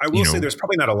 I will say there's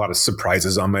probably not a lot of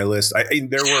surprises on my list. I'm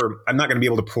not going to be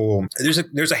able to pull.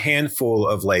 There's a handful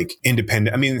of like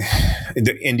independent. I mean,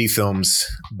 the indie films,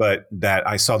 but that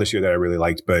I saw this year that I really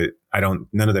liked, but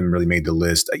none of them really made the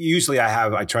list. Usually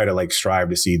I try to like strive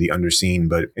to see the underseen,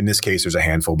 but in this case, there's a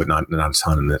handful, but not a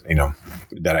ton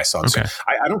that I saw. Okay. So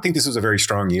I don't think this was a very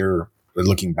strong year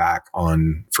looking back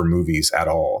for movies at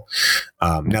all.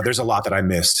 Now there's a lot that I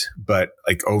missed, but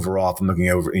like overall, if I'm looking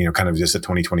over, kind of just at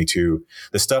 2022,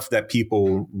 the stuff that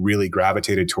people really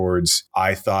gravitated towards,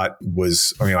 I think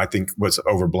was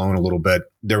overblown a little bit.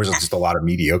 There was just a lot of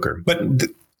mediocre, but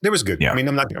there was good. Yeah. I mean,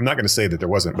 I'm not going to say that there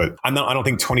wasn't, but I don't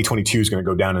think 2022 is going to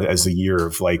go down as the year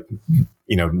of like,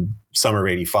 summer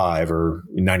of 85 or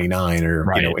 99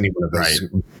 or, any one of those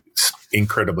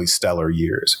incredibly stellar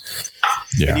years.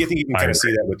 Yeah. And I think you can kind of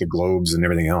see that with the Globes and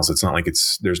everything else. It's not like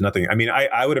there's nothing. I mean,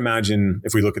 I would imagine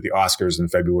if we look at the Oscars in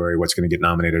February, what's going to get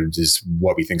nominated is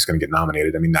what we think is going to get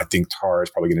nominated. I mean, I think Tar is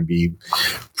probably going to be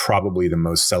the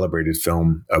most celebrated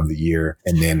film of the year.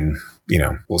 And then,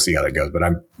 we'll see how that goes. But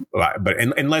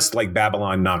unless like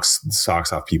Babylon knocks the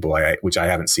socks off people, which I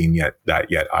haven't seen yet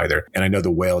either. And I know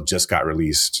The Whale just got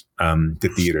released to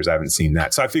theaters. I haven't seen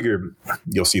that. So I figure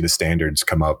you'll see the standards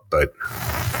come up, but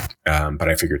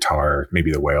I figure Tar,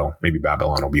 maybe The Whale, maybe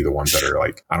Babylon will be the ones that are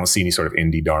like, I don't see any sort of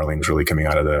indie darlings really coming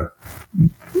out of the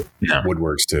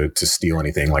woodworks to steal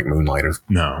anything like Moonlight.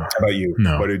 No. How about you?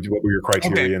 No. What were your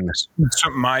criteria? Okay. So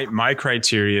my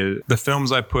criteria, the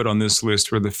films I put on this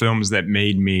list were the films that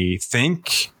made me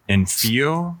think and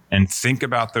feel and think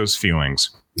about those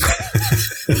feelings.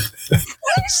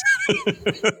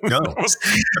 No, that's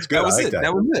good. That was it.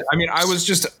 That was it. I mean, I was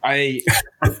just I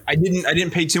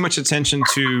didn't pay too much attention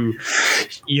to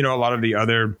a lot of the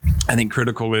other, I think,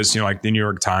 critical lists, like the New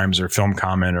York Times or Film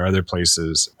Comment or other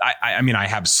places. I mean, I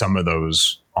have some of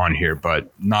those on here,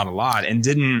 but not a lot, and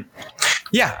didn't.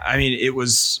 Yeah, I mean, it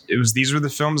was. These were the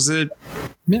films that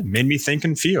made me think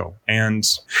and feel. And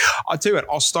I'll tell you what.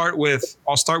 I'll start with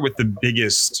the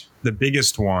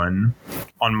biggest one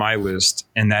on my list,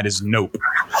 and that is Nope,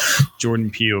 Jordan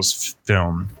Peele's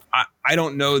film. I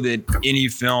don't know that any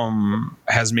film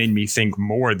has made me think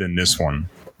more than this one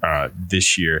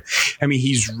this year. I mean,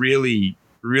 he's really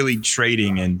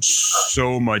trading in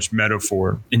so much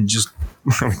metaphor and just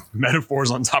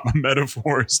metaphors on top of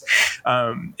metaphors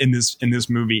in this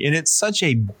movie, and it's such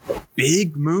a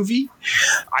big movie.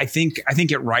 I think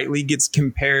it rightly gets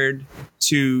compared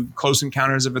to Close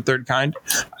Encounters of a Third Kind.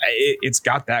 It's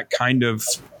got that kind of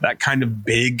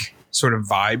big sort of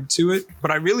vibe to it.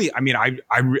 But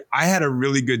I had a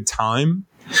really good time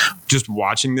just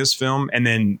watching this film, and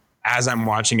then as I'm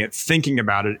watching it, thinking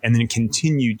about it, and then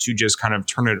continue to just kind of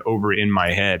turn it over in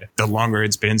my head the longer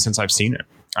it's been since I've seen it.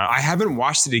 I haven't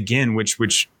watched it again,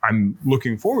 which I'm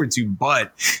looking forward to,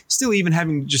 but still, even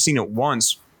having just seen it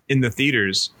once in the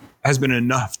theaters has been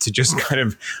enough to just kind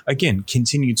of, again,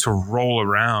 continue to roll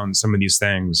around some of these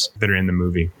things that are in the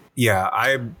movie. Yeah,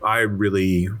 I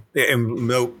really, and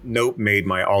Nope made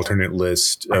my alternate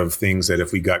list of things that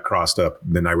if we got crossed up,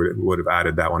 then I would have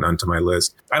added that one onto my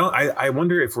list. I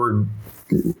wonder if we're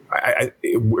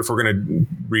going to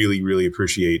really, really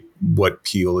appreciate what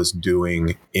Peele is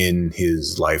doing in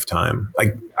his lifetime.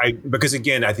 Because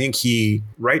again, I think he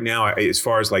right now, as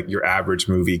far as like your average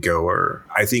movie goer,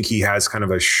 I think he has kind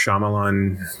of a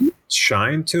Shyamalan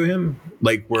shine to him,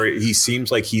 like where he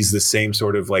seems like he's the same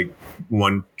sort of like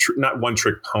not one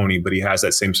trick pony, but he has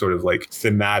that same sort of like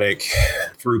thematic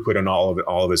throughput on all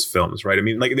of his films, right? I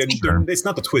mean, like it's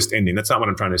not the twist ending. That's not what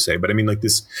I'm trying to say. But I mean, like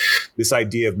this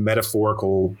idea of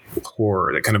metaphorical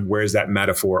horror that kind of wears that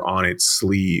metaphor on its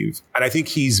sleeve. And I think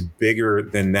he's bigger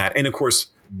than that. And of course,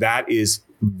 that is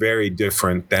very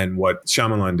different than what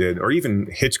Shyamalan did, or even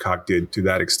Hitchcock did to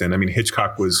that extent. I mean,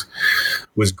 Hitchcock was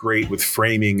great with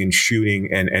framing and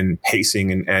shooting and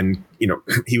pacing, and you know,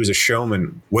 he was a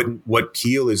showman. What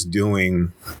Peele is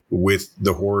doing with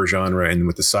the horror genre and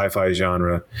with the sci-fi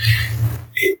genre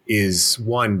is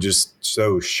one, just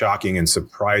so shocking and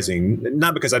surprising.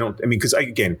 Not because because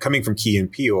again, coming from Key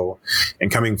and Peele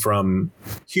and coming from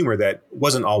humor that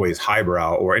wasn't always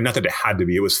highbrow, and not that it had to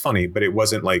be, it was funny, but it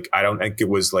wasn't like, I don't think it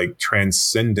was like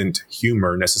transcendent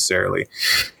humor necessarily.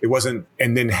 It wasn't,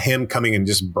 and then him coming and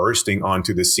just bursting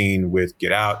onto the scene with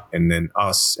Get Out, and then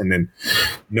Us, and then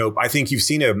Nope. I think you've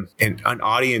seen an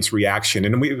audience reaction,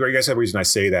 and I guess the reason I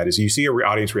say that is you see an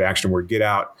audience reaction where Get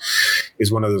Out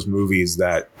is one of those movies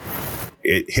that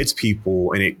it hits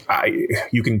people, and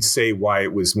you can say why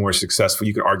it was more successful.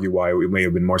 You can argue why it may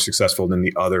have been more successful than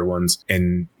the other ones.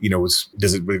 And, you know, is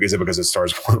it because it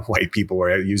stars white people, or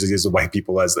it uses the white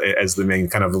people as the main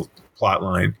kind of plot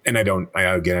line? And I'm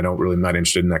not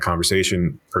interested in that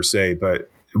conversation per se, but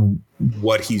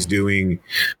what he's doing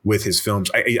with his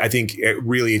films, I think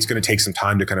it's going to take some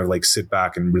time to kind of like sit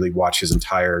back and really watch his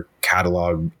entire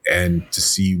catalog and to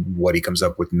see what he comes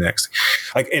up with next.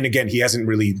 And again, he hasn't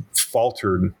really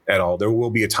faltered at all. There will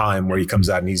be a time where he comes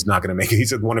out and he's not going to make it. He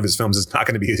said one of his films is not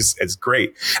going to be as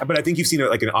great. But I think you've seen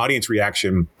like an audience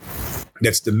reaction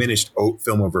that's diminished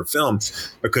film over film,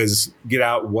 because Get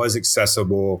Out was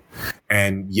accessible,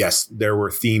 and yes, there were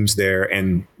themes there,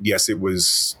 and yes, it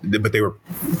was, but they were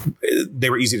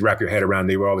easy to wrap your head around.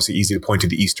 They were obviously easy to point to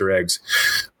the Easter eggs.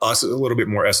 Us is a little bit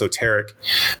more esoteric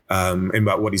and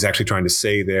about what he's actually trying to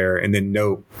say there. And then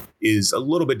Nope is a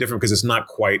little bit different because it's not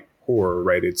quite horror,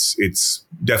 right? It's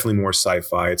definitely more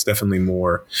sci-fi. It's definitely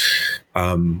more.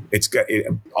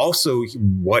 Also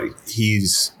what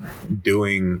he's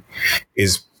doing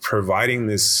is providing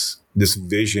this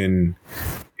vision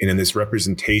and this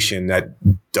representation that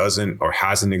doesn't or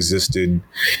hasn't existed,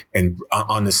 and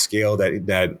on the scale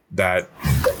that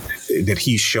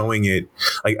he's showing it.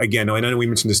 Like, again, I know we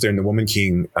mentioned this there in the Woman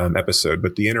King episode,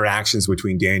 but the interactions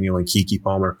between Daniel and Keke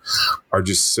Palmer are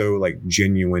just so like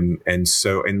genuine and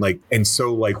so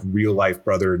like real life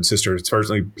brother and sister,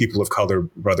 especially people of color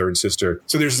brother and sister.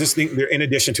 So there's this thing there, in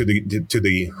addition to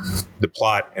the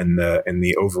plot and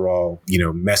the overall, you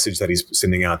know, message that he's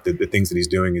sending out, the things that he's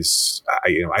doing is,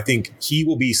 I think he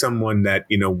will be someone that,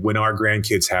 you know, when our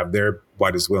grandkids have their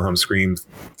Why Does Wilhelm Scream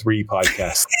 3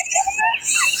 podcast.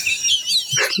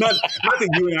 Not that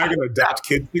you and I are going to adopt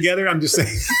kids together. I'm just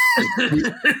saying.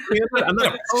 I'm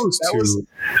not opposed to.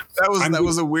 That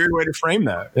was a weird way to frame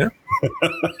that. Yeah.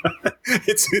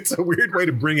 It's a weird way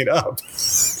to bring it up.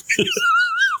 So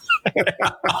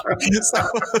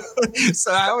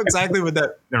how exactly would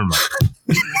that? Never mind.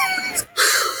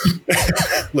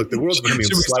 Look, the world's going to be.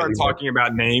 Should we start talking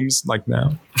about names like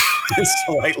now?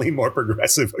 Slightly more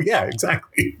progressive. Yeah,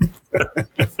 exactly.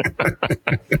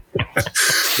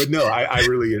 But no, I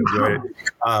really enjoyed it.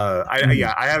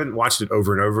 I haven't watched it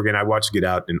over and over again. I watched Get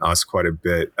Out and Us quite a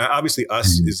bit. Obviously,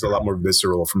 Us is a lot more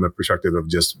visceral from the perspective of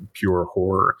just pure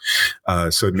horror.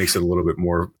 So it makes it a little bit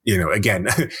more, again,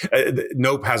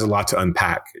 Nope has a lot to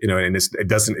unpack, and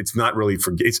it's not really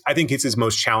I think it's his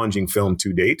most challenging film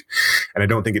to date. And I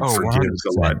don't think it forgives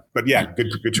a lot, but yeah,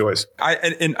 good choice.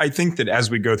 I think that as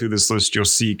we go through this list, you'll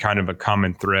see kind of a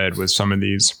common thread with some of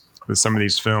these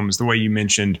films, the way you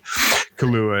mentioned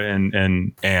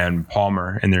Kaluuya and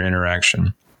Palmer and their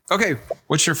interaction. Okay,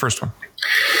 what's your first one?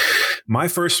 My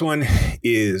first one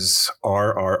is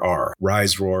RRR,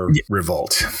 Rise, Roar,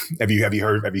 Revolt. Have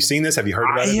you seen this? Have you heard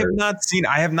about it?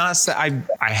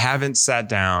 I haven't sat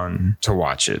down to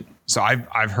watch it. So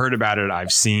I've heard about it.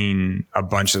 I've seen a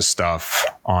bunch of stuff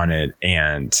on it,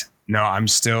 and no, I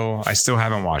still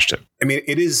haven't watched it. I mean,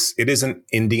 it is an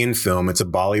Indian film. It's a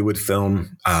Bollywood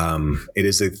film. It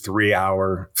is a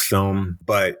 3-hour film,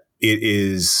 but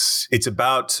it's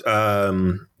about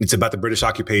the British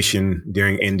occupation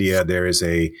during India. There is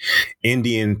a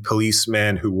Indian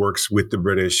policeman who works with the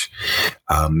British.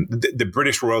 The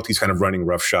British royalty is kind of running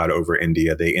roughshod over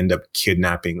India. They end up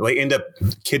kidnapping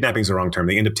is the wrong term.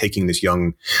 They end up taking this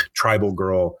young tribal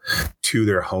girl to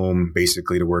their home,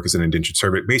 basically to work as an indentured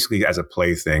servant, basically as a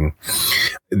plaything.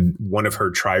 One of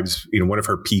her tribes, one of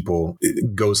her people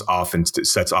goes off and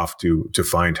sets off to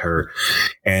find her.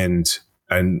 And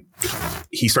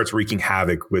he starts wreaking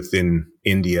havoc within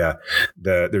India.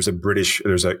 There's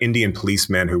an Indian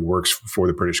policeman who works for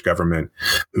the British government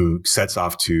who sets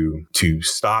off to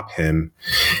stop him.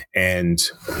 And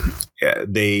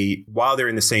while they're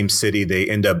in the same city, they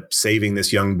end up saving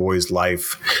this young boy's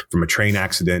life from a train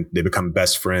accident. They become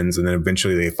best friends. And then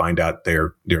eventually they find out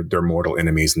they're mortal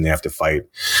enemies and they have to fight.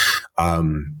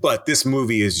 But this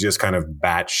movie is just kind of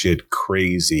batshit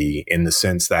crazy in the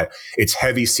sense that it's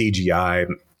heavy CGI.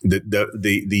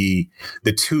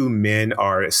 The two men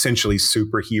are essentially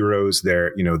superheroes.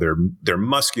 They're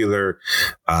muscular,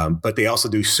 but they also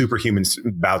do superhuman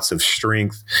bouts of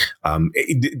strength.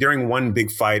 During one big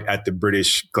fight at the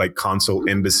British consul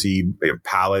embassy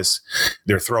palace,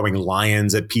 they're throwing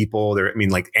lions at people.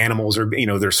 Animals are.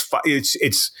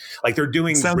 It's like they're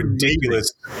doing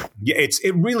ridiculous. Yeah,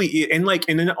 it really and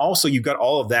then also you've got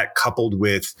all of that coupled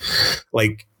with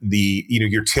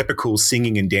your typical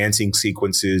singing and dancing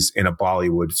sequences in a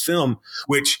Bollywood film,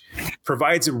 which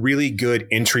provides a really good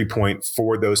entry point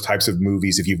for those types of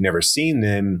movies. If you've never seen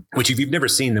them,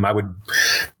 I would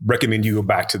recommend you go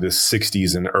back to the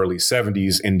 60s and early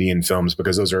 70s Indian films,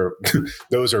 because those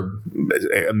are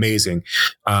amazing.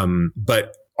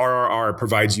 But RRR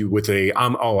provides you with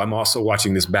I'm also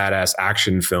watching this badass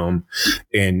action film,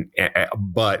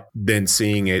 but then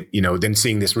seeing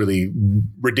this really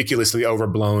ridiculously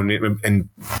overblown and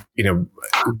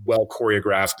well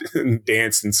choreographed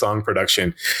dance and song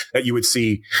production that you would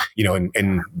see,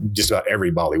 in just about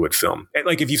every Bollywood film.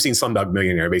 Like if you've seen Slumdog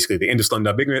Millionaire, basically the end of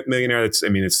Slumdog Millionaire, it's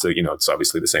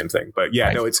obviously the same thing. But yeah,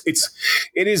 right. No, it's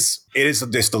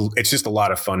just a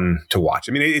lot of fun to watch.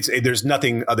 I mean, there's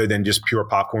nothing other than just pure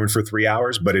popcorn for 3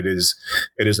 hours, but it is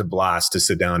a blast to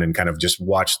sit down and kind of just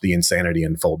watch the insanity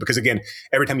unfold. Because again,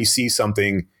 every time you see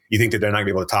something, you think that they're not going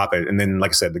to be able to top it, and then,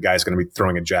 like I said, the guy's going to be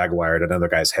throwing a jaguar at another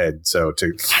guy's head. So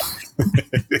it's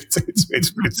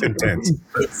intense.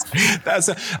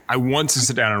 I want to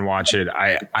sit down and watch it.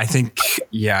 I think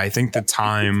the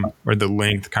time or the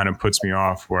length kind of puts me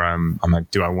off. Where I'm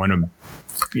like, do I want to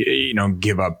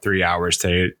give up 3 hours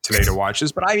today to watch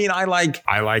this? But I mean, I like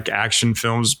action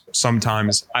films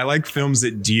sometimes. I like films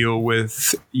that deal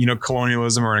with,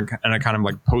 colonialism or in a kind of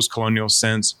like post-colonial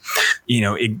sense,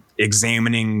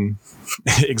 examining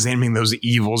those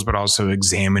evils, but also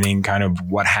examining kind of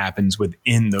what happens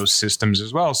within those systems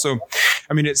as well. So,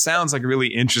 I mean, it sounds like really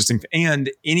interesting.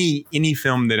 And any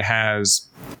film that has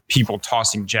people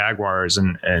tossing jaguars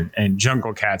and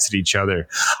jungle cats at each other,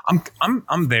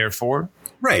 I'm there for.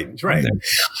 Right. Yeah.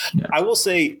 I will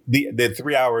say the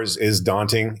 3 hours is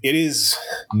daunting. It is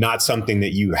not something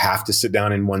that you have to sit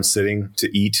down in one sitting to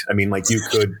eat. I mean, like you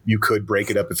could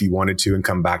break it up if you wanted to and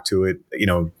come back to it,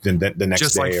 the next day.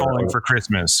 Just like Falling for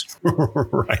Christmas.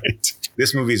 Right.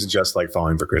 This movie is just like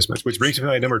Falling for Christmas, which brings me to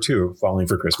my number 2, Falling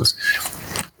for Christmas.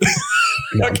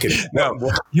 No, I'm kidding. No,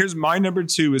 here's my number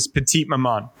 2 is Petite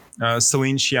Maman.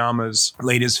 Celine Sciamma's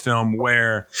latest film,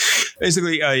 where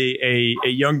basically a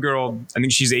young girl, I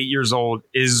think she's 8 years old,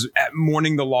 is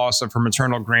mourning the loss of her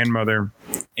maternal grandmother,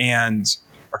 and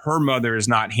her mother is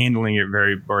not handling it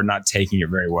not taking it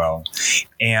very well.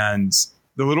 And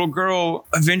the little girl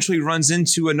eventually runs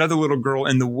into another little girl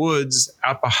in the woods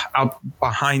out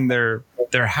behind their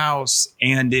at their house,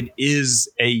 and it is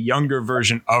a younger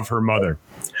version of her mother.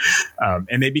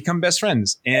 And they become best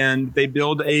friends, and they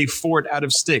build a fort out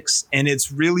of sticks. And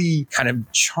it's really kind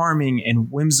of charming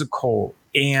and whimsical.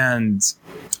 And,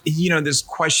 this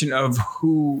question of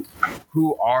who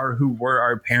were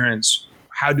our parents?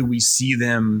 How do we see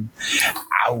them?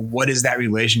 What is that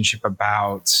relationship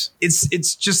about?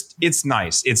 It's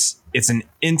nice. It's an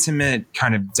intimate,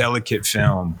 kind of delicate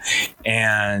film,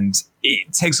 and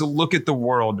it takes a look at the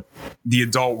world, the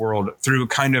adult world, through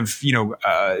kind of,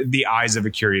 the eyes of a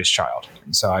curious child.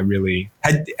 And so I really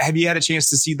have you had a chance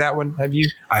to see that one? Have you?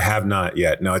 I have not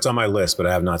yet. No, it's on my list, but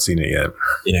I have not seen it yet.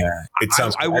 Yeah. It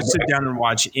sounds I will sit down and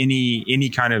watch any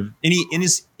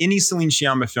Celine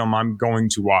Sciamma film I'm going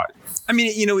to watch. I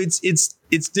mean,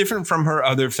 it's different from her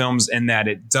other films in that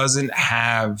it doesn't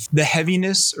have the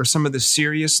heaviness or some of the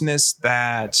seriousness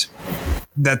that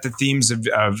the themes of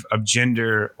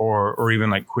gender or even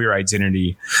like queer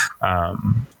identity,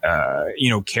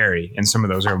 carry in some of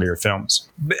those earlier films.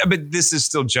 But this is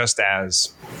still just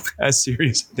as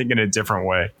serious, I think, in a different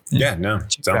way. Yeah, no,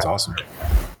 sounds awesome.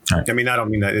 Right. I mean, I don't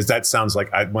mean that. That sounds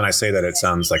like when I say that, it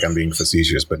sounds like I'm being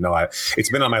facetious. But no, it's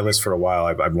been on my list for a while.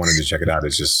 I've wanted to check it out. I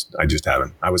just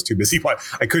haven't. I was too busy.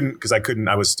 I couldn't.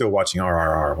 I was still watching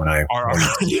RRR when I.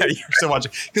 Yeah, you're still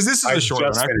watching because this is a short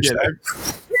one.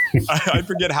 I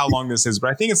forget how long this is, but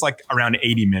I think it's like around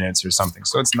 80 minutes or something.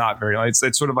 So it's not very long. It's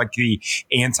sort of like the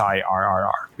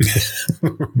anti-RRR.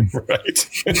 Right.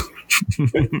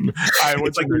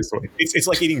 It's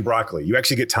like eating broccoli. You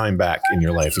actually get time back in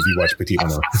your life if you watch Petit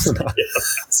Maman.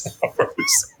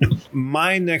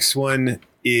 My next one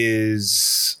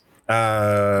is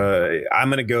I'm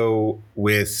going to go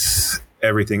with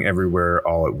Everything Everywhere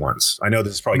All at Once. I know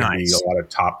this is probably going to be a lot of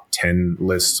top 10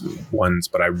 list ones,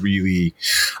 but I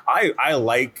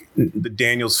like the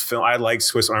Daniels film. I like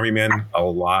Swiss Army Man a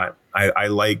lot. I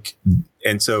like,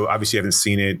 and so obviously I haven't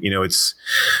seen it. It's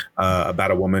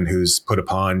about a woman who's put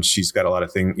upon. She's got a lot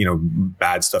of things,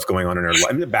 bad stuff going on in her life.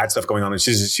 I mean, bad stuff going on. And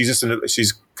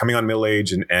she's coming on middle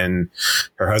age, and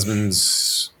her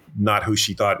husband's not who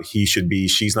she thought he should be.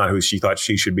 She's not who she thought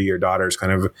she should be. Her daughter's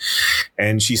kind of,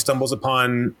 and she stumbles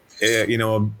upon,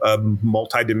 a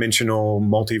multi-dimensional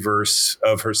multiverse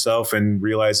of herself, and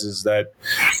realizes that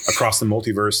across the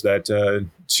multiverse that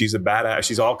she's a badass.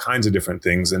 She's all kinds of different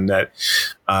things, and that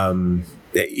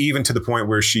even to the point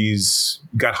where she's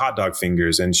got hot dog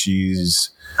fingers, and she's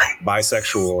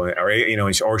bisexual,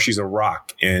 or she's a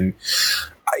rock. And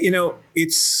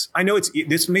this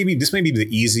may be the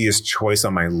easiest choice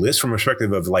on my list from a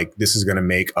perspective of like, this is going to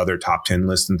make other top 10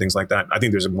 lists and things like that. I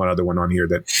think there's one other one on here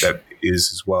that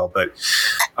is as well. But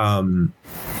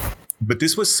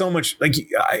this was so much like,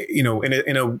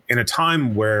 in a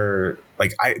time where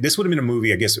like this would have been a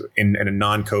movie, I guess, in a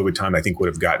non-COVID time, I think would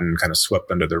have gotten kind of swept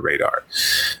under the radar.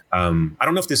 I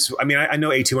don't know if this, I know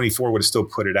A24 would have still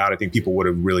put it out. I think people would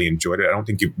have really enjoyed it. I don't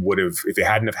think it would have, if it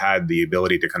hadn't have had the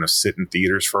ability to kind of sit in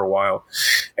theaters for a while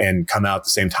and come out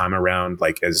the same time around,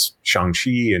 like as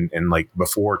Shang-Chi and like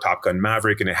before Top Gun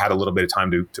Maverick. And it had a little bit of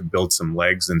time to build some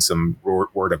legs and some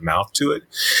word of mouth to it.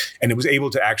 And it was able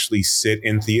to actually sit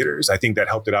in theaters. I think that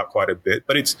helped it out quite a bit,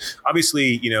 but it's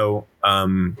obviously,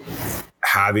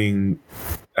 having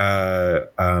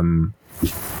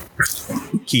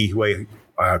Ke Huy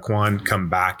Quan come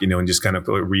back, and just kind of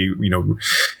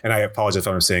and I apologize if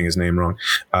I'm saying his name wrong.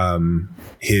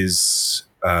 His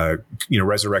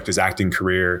resurrect his acting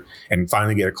career and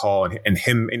finally get a call, and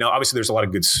him, obviously there's a lot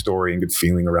of good story and good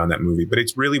feeling around that movie, but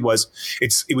it was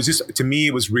just, to me,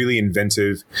 it was really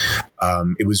inventive.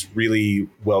 It was really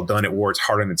well done. It wore its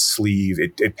heart on its sleeve.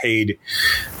 It paid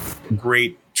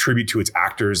great tribute to its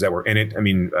actors that were in it.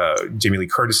 Jamie Lee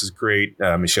Curtis is great.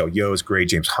 Michelle Yeoh is great.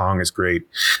 James Hong is great.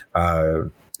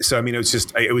 So,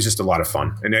 it was just a lot of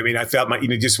fun. And I felt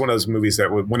just one of those movies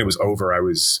that when it was over, I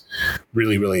was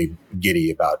really, really giddy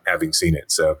about having seen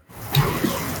it. So.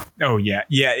 Oh, yeah.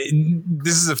 Yeah.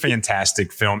 This is a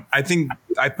fantastic film. I think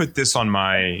I put this on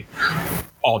my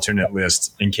alternate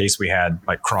list in case we had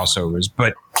like crossovers,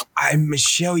 but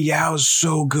Michelle Yeoh is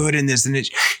so good in this. And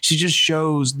she just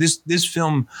shows this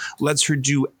film lets her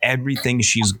do everything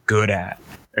she's good at.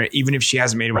 Even if she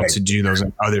hasn't been able to do those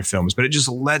in other films, but it just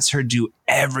lets her do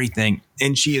everything.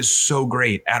 And she is so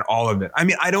great at all of it.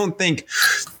 I don't think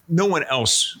no one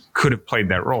else could have played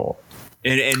that role.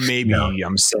 And maybe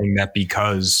I'm saying that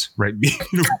because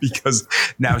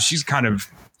now she's kind of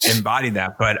embodied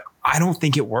that, but I don't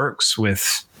think it works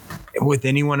with with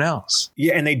anyone else.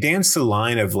 Yeah, and they dance the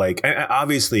line of like,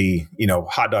 obviously,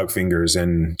 hot dog fingers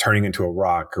and turning into a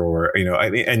rock, or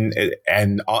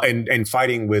and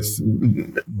fighting with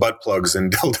butt plugs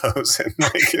and dildos, and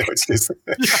like, it's just,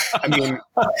 I mean,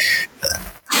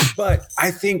 but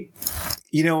I think,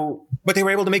 but they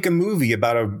were able to make a movie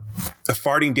about a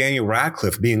farting Daniel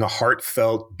Radcliffe being a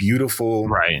heartfelt, beautiful,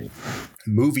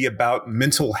 movie about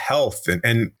mental health,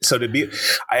 and so to be,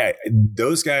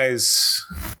 those guys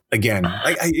again,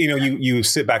 you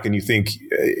sit back and you think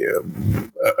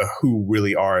who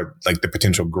really are like the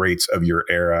potential greats of your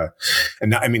era,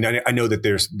 and I mean I know that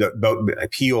there's both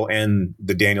Peele and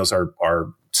the Daniels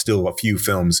are still a few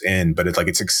films in, but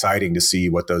it's exciting to see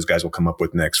what those guys will come up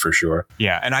with next for sure.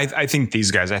 Yeah, and I think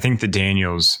these guys, I think the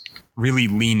Daniels really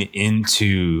lean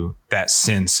into that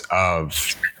sense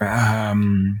of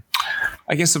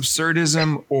I guess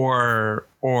absurdism or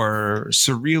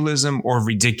surrealism or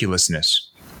ridiculousness.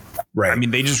 Right. I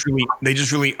mean, they just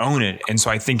really own it. And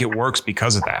so I think it works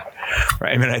because of that.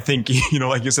 Right. I mean, I think,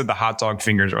 like you said, the hot dog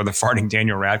fingers or the farting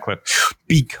Daniel Radcliffe,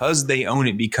 because they own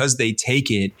it, because they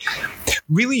take it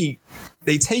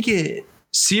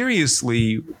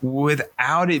seriously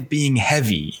without it being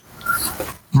heavy.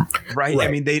 Right. I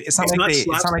mean, it's not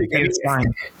like they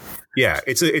assign. Yeah,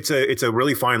 it's a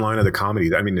really fine line of the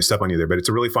comedy. I mean, to step on you there, but it's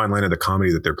a really fine line of the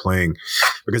comedy that they're playing,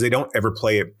 because they don't ever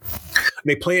play it.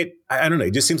 They play it. I don't know.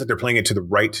 It just seems like they're playing it to the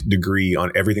right degree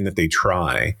on everything that they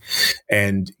try.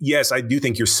 And yes, I do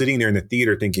think you're sitting there in the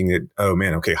theater thinking that, oh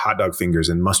man, okay, hot dog fingers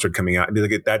and mustard coming out.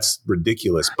 That's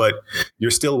ridiculous, but you're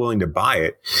still willing to buy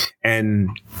it. And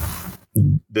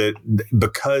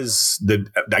because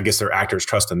I guess their actors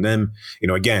trust in them.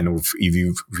 Again, if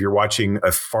you're watching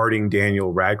a farting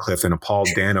Daniel Radcliffe and a Paul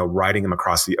Dano riding him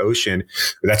across the ocean,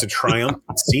 that's a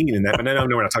triumphant scene in that. And I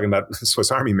know we're not talking about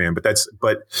Swiss Army Man, but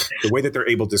the way that they're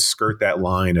able to skirt that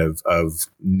line of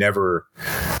never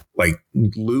like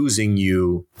losing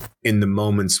you in the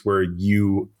moments where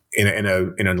you, in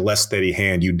a less steady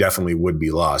hand, you definitely would be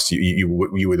lost. You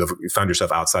would have found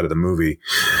yourself outside of the movie.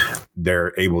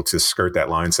 They're able to skirt that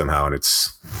line somehow, and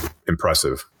it's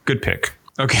impressive. Good pick.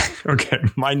 Okay.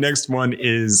 My next one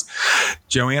is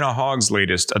Joanna Hogg's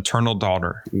latest, Eternal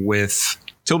Daughter, with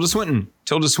Tilda Swinton.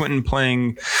 Tilda Swinton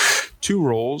playing two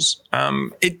roles.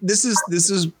 This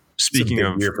is speaking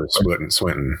of year for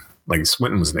Swinton. Like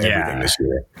Swinton was in everything this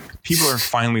year. People are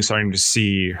finally starting to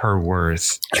see her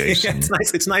worth. Jason. It's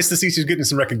nice. It's nice to see she's getting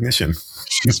some recognition.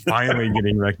 She's finally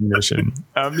getting recognition.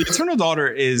 The Eternal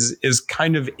Daughter is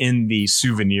kind of in the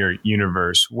Souvenir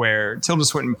universe, where Tilda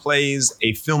Swinton plays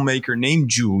a filmmaker named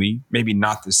Julie. Maybe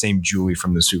not the same Julie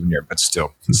from the Souvenir, but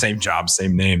still same job,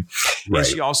 same name. Right.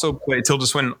 And Tilda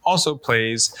Swinton also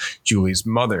plays Julie's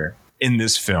mother in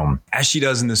this film, as she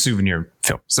does in the Souvenir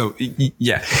film. So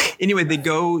yeah. Anyway, they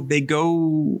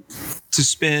go to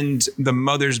spend the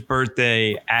mother's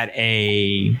birthday at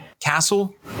a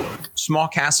small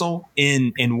castle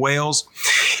in Wales.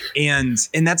 And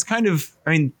that's kind of,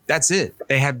 that's it.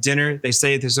 They have dinner. They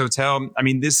stay at this hotel.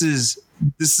 This is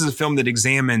a film that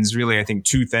examines really, I think,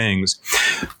 two things: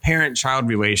 parent-child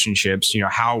relationships,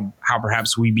 how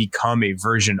perhaps we become a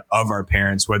version of our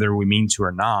parents, whether we mean to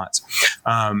or not,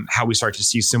 how we start to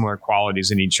see similar qualities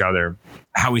in each other,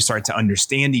 how we start to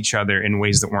understand each other in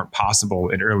ways that weren't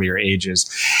possible at earlier ages.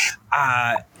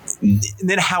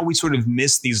 Then how we sort of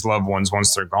miss these loved ones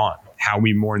once they're gone, how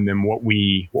we mourn them, what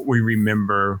we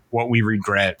remember, what we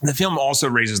regret. The film also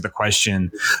raises the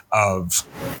question of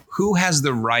who has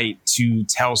the right to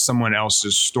tell someone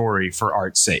else's story for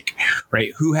art's sake,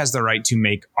 right? Who has the right to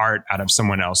make art out of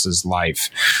someone else's life?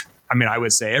 I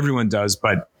would say everyone does,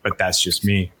 but that's just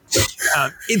me.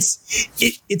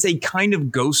 It's a kind of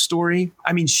ghost story.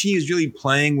 She is really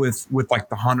playing with like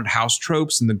the haunted house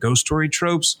tropes and the ghost story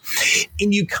tropes.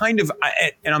 And you kind of,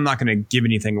 and I'm not going to give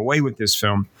anything away with this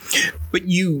film, but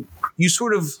you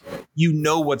sort of,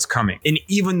 what's coming. And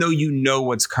even though you know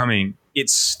what's coming,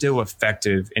 it's still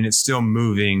effective and it's still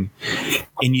moving,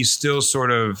 and you still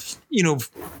sort of,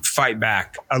 fight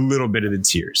back a little bit of the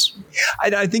tears.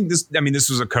 I think this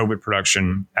was a COVID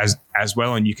production as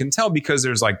well. And you can tell because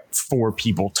there's like 4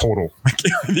 people total, I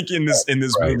think in this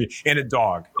right. movie, and a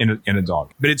dog,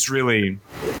 but it's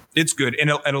good. And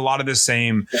a lot of the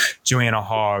same Joanna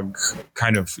Hogg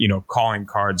kind of, calling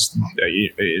cards,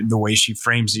 the way she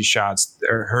frames these shots,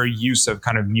 her use of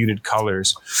kind of muted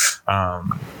colors,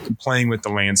 playing with the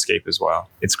landscape as well.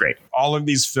 It's great. All of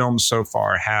these films so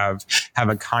far have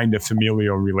a kind of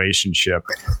familial relationship,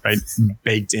 right,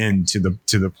 baked into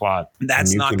the plot.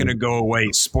 That's not going to go away.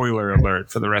 Spoiler alert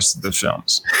for the rest of the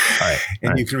films. All right.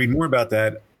 And you can read more about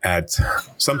that at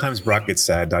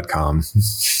sometimesbrockgetsad.com.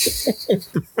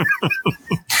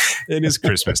 It is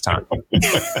Christmas time.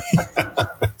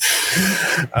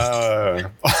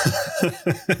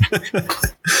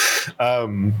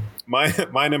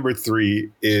 My number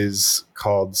 3 is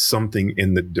called Something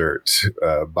in the Dirt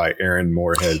by Aaron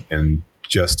Moorhead and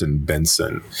Justin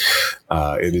Benson.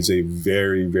 It is a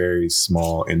very, very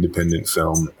small independent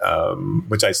film,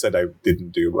 which I said I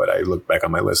didn't do, but I looked back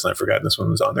on my list and I forgot this one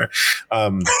was on there.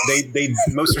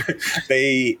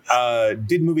 They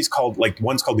did movies called, like,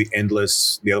 one's called The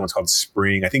Endless, the other one's called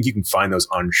Spring. I think you can find those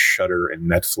on Shudder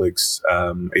and Netflix.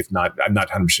 If not, I'm not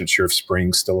 100% sure if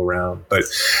Spring's still around, but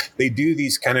they do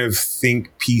these kind of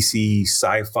think PC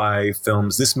sci-fi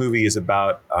films. This movie is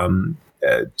about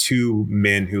two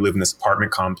men who live in this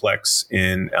apartment complex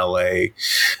in LA.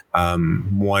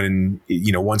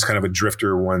 One's kind of a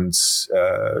drifter. One's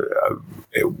a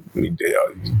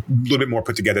little bit more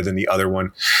put together than the other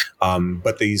one.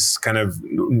 But these kind of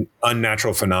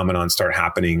unnatural phenomenon start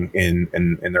happening in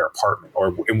their apartment,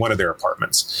 or in one of their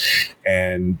apartments.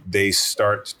 And they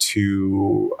start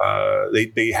to,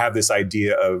 they have this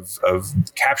idea of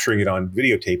capturing it on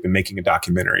videotape and making a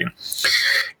documentary.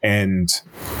 And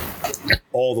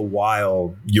all the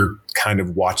while you're kind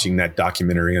of watching that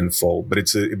documentary unfold, but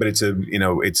it's a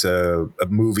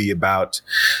movie about,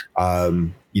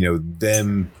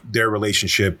 their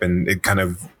relationship, and it kind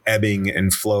of ebbing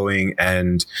and flowing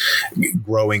and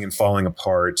growing and falling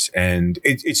apart. And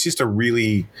it's just a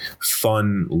really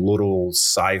fun little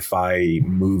sci-fi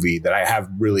movie that I have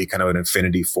really kind of an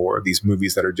affinity for. These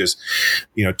movies that are just,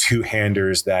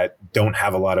 two-handers that don't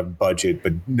have a lot of budget,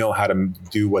 but know how to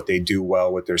do what they do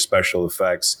well with their special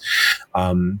effects.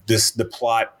 The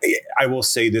plot, I will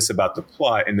say this about the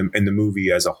plot and the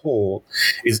movie as a whole,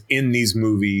 is in these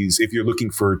movies, if you're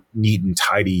looking for neat and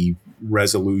tidy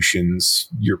resolutions,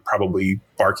 you're probably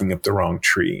barking up the wrong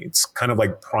tree. It's kind of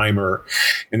like Primer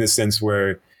in the sense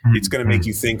where it's going to make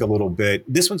you think a little bit.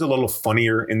 This one's a little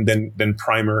funnier than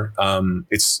Primer.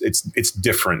 It's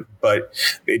different, but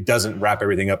it doesn't wrap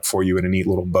everything up for you in a neat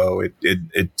little bow. It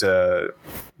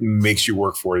makes you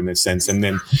work for it in a sense. And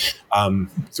then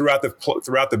throughout the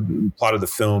plot of the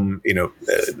film,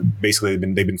 basically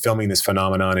they've been filming this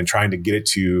phenomenon and trying to get it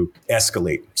to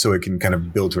escalate so it can kind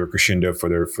of build to a crescendo for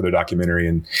their documentary,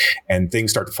 and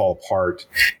things start to fall apart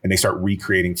and they start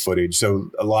recreating footage. So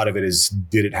a lot of it is,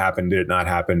 did it happen? Did it not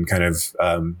happen? Kind of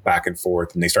back and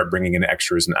forth, and they start bringing in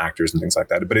extras and actors and things like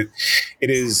that. But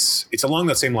it's along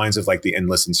the same lines of like The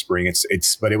Endless and Spring.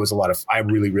 But it was a lot of, I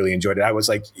really, really enjoyed it. I was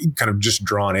like kind of just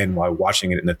drawn in while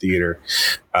watching it in the theater,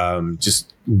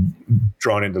 just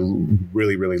drawn into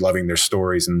really, really loving their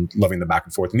stories and loving the back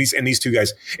and forth. And these two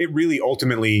guys, it really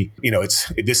ultimately,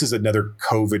 this is another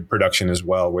COVID production as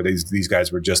well, where these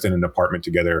guys were just in an apartment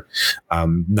together,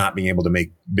 not being able to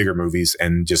make bigger movies,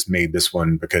 and just made this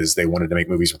one because they wanted to make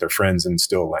movies with their friends and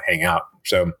still hang out.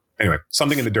 So anyway,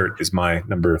 Something in the Dirt is my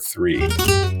number 3.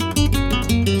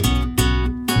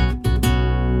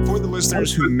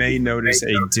 Listeners who may notice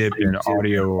a dip in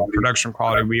audio production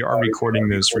quality, we are recording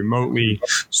this remotely,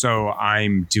 so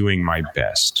I'm doing my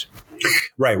best.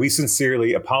 Right. We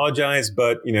sincerely apologize,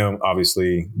 but,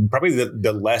 obviously, probably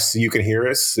the less you can hear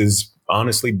us is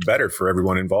honestly better for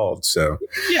everyone involved. So,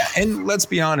 yeah. And let's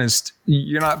be honest,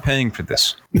 you're not paying for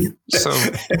this. So,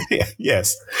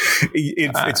 yes,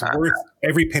 it's worth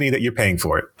every penny that you're paying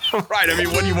for it. Right. I mean,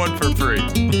 what do you want for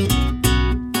free?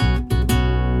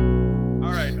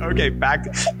 Okay, back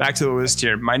to the list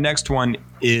here. My next one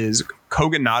is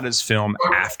Kogonada's film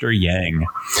After Yang,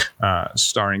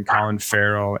 starring Colin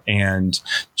Farrell and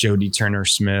Jodie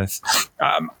Turner-Smith.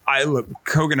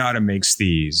 Kogonada makes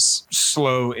these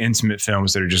slow, intimate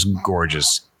films that are just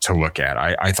gorgeous to look at.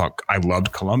 I thought I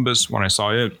loved Columbus when I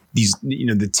saw it. These,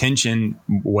 the tension,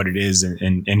 what it is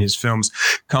in his films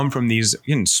come from these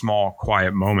small,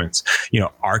 quiet moments.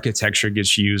 Architecture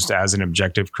gets used as an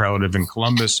objective correlative in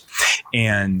Columbus,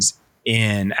 and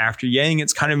in After Yang,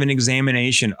 it's kind of an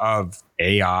examination of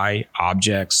AI,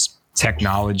 objects,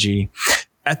 technology.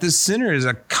 At the center is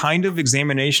a kind of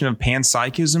examination of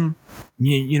panpsychism,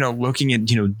 looking at,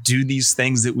 do these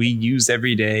things that we use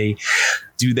every day,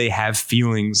 do they have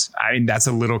feelings? I mean, that's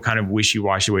a little kind of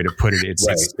wishy-washy way to put it.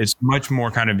 It's much more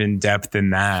kind of in depth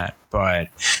than that. But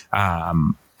I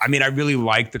really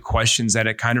like the questions that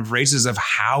it kind of raises of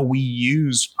how we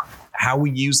use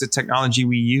the technology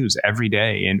we use every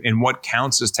day, and what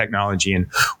counts as technology, and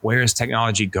where is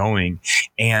technology going.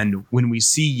 And when we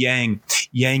see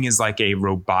Yang is like a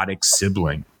robotic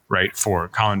sibling, right, for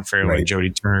Colin Farrell and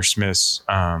Jodie Turner-Smith's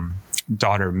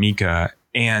daughter, Mika.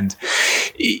 And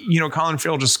Colin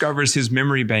Farrell discovers his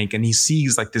memory bank and he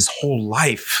sees like this whole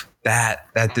life that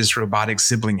this robotic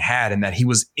sibling had, and that he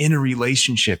was in a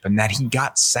relationship, and that he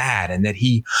got sad, and that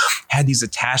he had these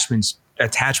attachments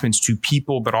to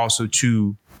people, but also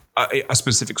to a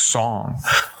specific song.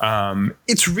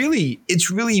 It's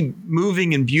really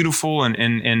moving and beautiful,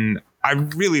 and I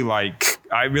really like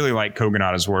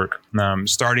Kogonada's work,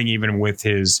 starting even with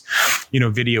his,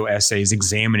 video essays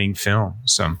examining film.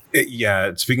 So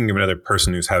speaking of another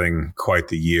person who's having quite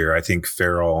the year, I think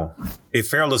if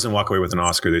Farrell doesn't walk away with an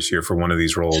Oscar this year for one of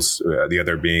these roles, the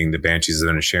other being The Banshees of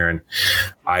Inisherin,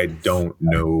 I don't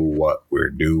know what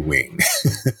we're doing.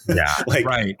 Yeah,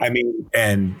 right. I mean,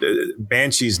 and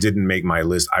Banshees didn't make my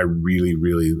list. I really,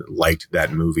 really liked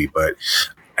that movie,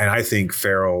 and I think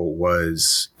Farrell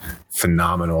was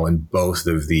phenomenal in both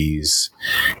of these.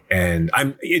 And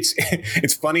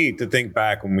it's funny to think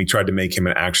back when we tried to make him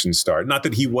an action star. Not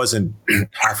that he wasn't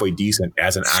halfway decent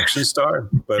as an action star,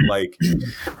 but like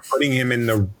putting him in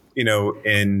the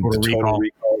Total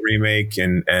Recall remake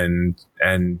and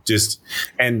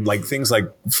like things like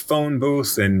Phone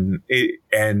Booth and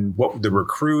what The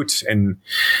Recruit, and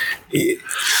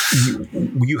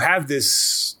you have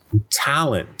this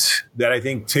talent that I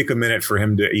think take a minute for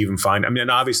him to even find. I mean,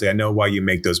 obviously I know why you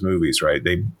make those movies, right?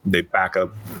 They back a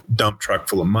dump truck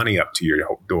full of money up to your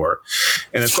door.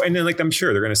 And then like, I'm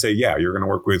sure they're going to say, yeah, you're going to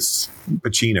work with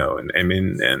Pacino and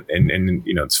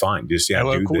it's fine. Just, yeah.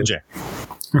 Hello, Cool J.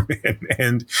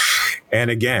 and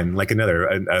again, like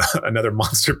another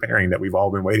monster pairing that we've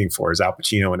all been waiting for is Al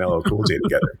Pacino and LL Cool J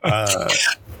together. I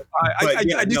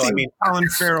do think Colin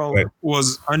Farrell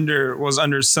was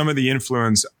under some of the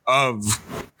influence of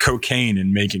cocaine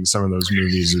in making some of those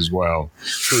movies as well.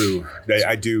 True.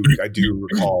 I do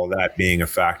recall that being a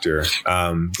factor.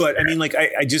 But I mean, like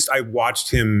I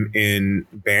watched him in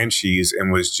Banshees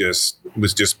and was just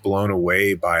blown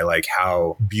away by like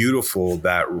how beautiful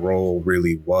that role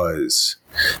really was.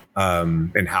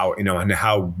 And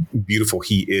how beautiful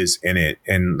he is in it,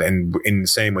 and the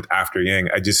same with After Yang.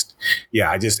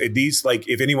 These, like,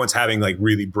 if anyone's having like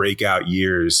really breakout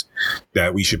years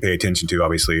that we should pay attention to,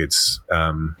 obviously it's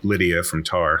Lydia from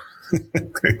Tar.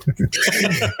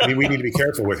 I mean, we need to be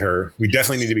careful with her. We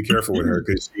definitely need to be careful with her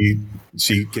because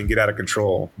she can get out of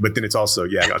control. But then it's also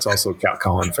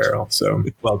Colin Farrell. So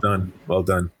well done.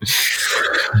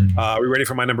 Are we ready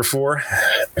for my number 4?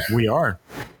 We are.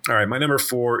 All right, my number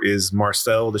 4 is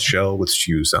Marcel the Shell with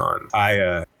Shoes On.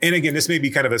 And again, this may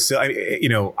be kind of obviously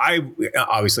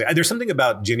there's something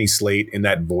about Jenny Slate in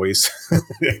that voice,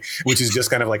 which is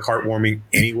just kind of like heartwarming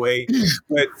anyway.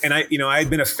 But I had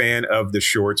been a fan of the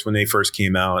shorts when they first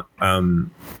came out.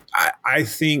 I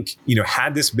think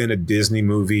had this been a Disney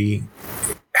movie,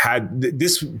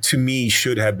 this to me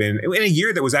should have been in a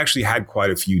year that was actually had quite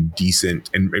a few decent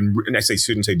and I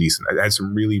shouldn't say decent. I had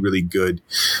some really, really good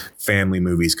family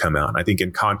movies come out. I think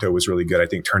Encanto was really good. I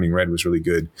think Turning Red was really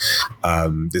good.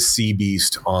 The Sea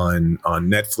Beast on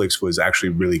Netflix was actually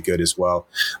really good as well.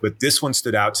 But this one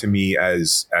stood out to me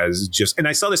as just, and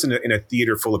I saw this in a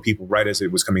theater full of people right as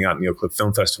it was coming out in the Oak Cliff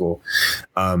Film Festival.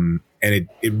 And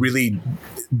it really,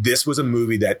 this was a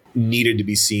movie that needed to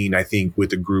be seen, I think,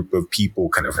 with a group of people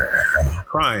kind of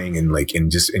crying and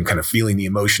kind of feeling the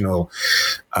emotional,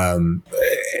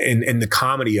 and the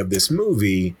comedy of this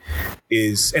movie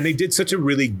is, and they did such a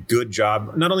really good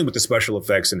job, not only with the special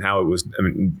effects and how it was,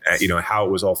 how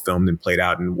it was all filmed and played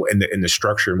out and the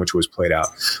structure in which it was played out,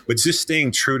 but just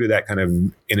staying true to that kind of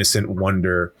innocent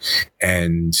wonder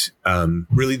and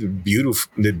really the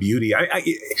beauty.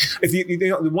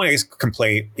 The one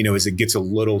complaint, is it gets a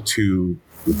little too,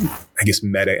 I guess,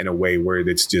 meta in a way where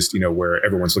it's just, where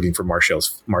everyone's looking for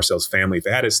Marcel's family. If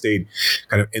it had stayed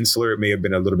kind of insular, it may have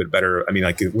been a little bit better. I mean,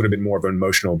 like it would have been more of an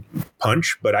emotional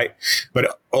punch, but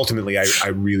ultimately I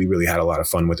really, really had a lot of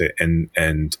fun with it.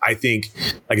 And I think,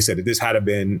 like I said, if this had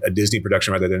been a Disney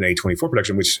production rather than a 24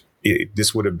 production, which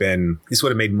this would have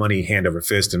made money hand over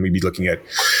fist. And we'd be looking at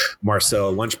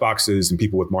Marcel lunchboxes and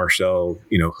people with Marcel,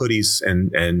 hoodies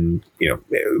and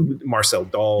Marcel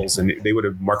dolls, and they would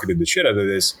have marketed the shit out of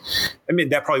this. I mean,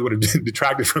 that probably would have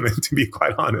detracted from it, to be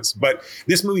quite honest. But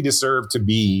this movie deserved to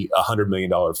be $100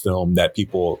 million film that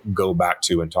people go back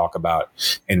to and talk about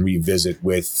and revisit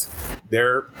with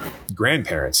their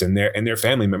grandparents and their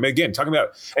family members. Again, talking about,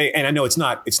 and I know it's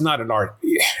not an art.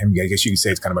 I mean, I guess you could say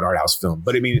it's kind of an art house film,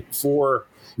 but I mean, for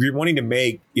you're wanting to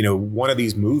make, one of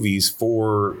these movies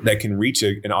that can reach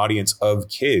an audience of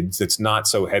kids that's not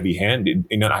so heavy handed,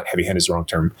 and not heavy handed is the wrong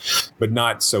term, but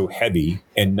not so heavy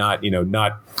and not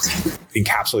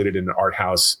encapsulated in an art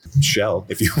house shell,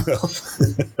 if you will.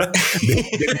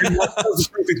 The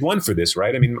perfect one for this,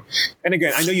 right? I mean, and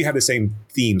again, I know you have the same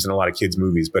themes in a lot of kids'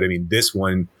 movies, but I mean, this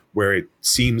one where it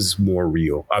seems more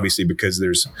real, obviously, because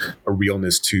there's a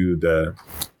realness to the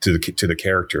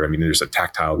character. I mean, there's a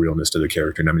tactile realness to the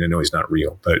character. And I mean, I know he's not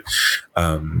real, but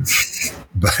I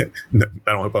don't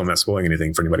hope I'm not spoiling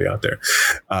anything for anybody out there,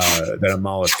 that a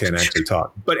mollusk can actually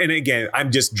talk. And again,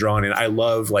 I'm just drawn in. I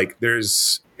love, like,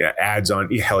 there's ads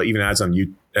on, hell, even ads on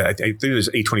YouTube. I think there's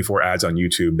A24 ads on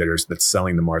YouTube that's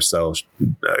selling the Marcel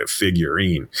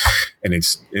figurine, and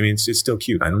it's still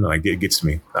cute. I don't know. It gets to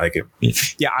me. I like it.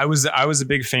 Yeah, I was a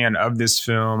big fan of this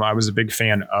film. I was a big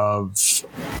fan of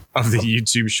the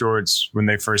YouTube shorts when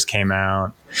they first came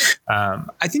out.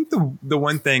 I think the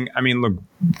one thing, I mean, look,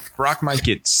 Brock might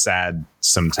get sad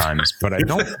sometimes, but I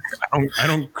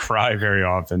don't cry very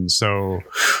often. So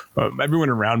everyone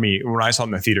around me, when I saw it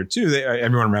in the theater too,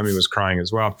 everyone around me was crying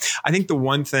as well. I think the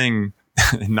one thing,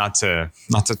 not to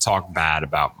talk bad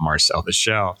about Marcel the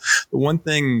Shell, the one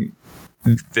thing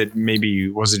that maybe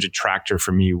was a detractor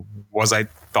for me was I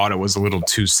thought it was a little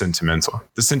too sentimental.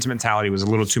 The sentimentality was a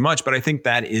little too much, but I think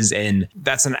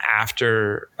that's an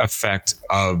after effect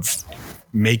of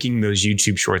making those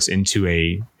YouTube shorts into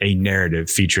a narrative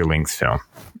feature length film.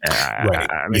 Right.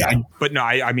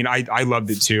 I loved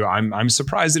it too. I'm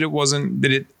surprised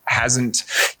that it hasn't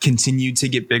continued to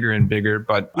get bigger and bigger,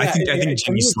 but I think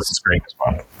Jimmy Swift is great as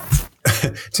well.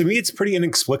 To me, it's pretty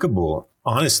inexplicable,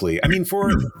 honestly. I mean,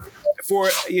 for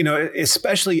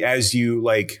especially as you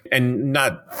like, and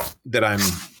not that I'm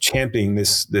championing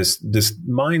this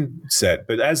mindset,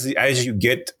 but as you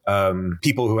get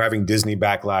people who are having Disney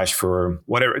backlash for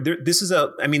whatever, this is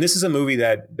a movie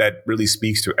that really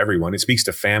speaks to everyone. It speaks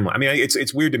to family. I mean,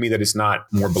 it's weird to me that it's not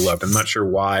more beloved. I'm not sure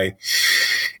why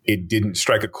it didn't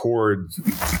strike a chord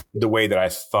the way that I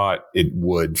thought it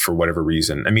would, for whatever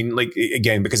reason. I mean, like,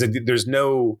 again, because there's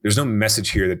no message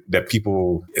here that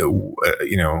people,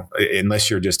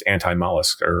 unless you're just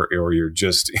anti-mollusk or you're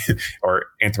just or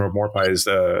anthropomorphized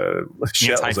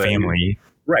shells. Anti-family.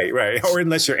 Right. Or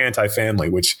unless you're anti-family,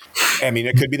 which, I mean,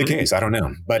 it could be the case. I don't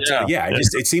know. But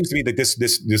it seems to me that this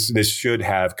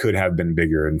could have been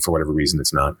bigger, and for whatever reason,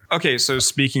 it's not. Okay. So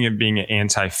speaking of being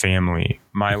anti-family,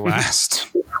 my last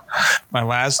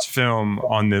film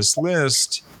on this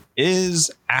list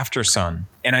is After Sun.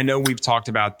 And I know we've talked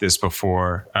about this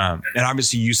before. And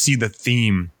obviously you see the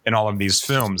theme in all of these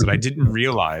films that I didn't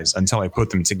realize until I put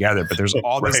them together. But there's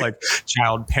all this like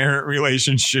child-parent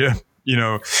relationship,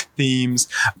 themes,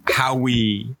 how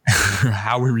we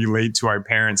relate to our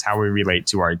parents, how we relate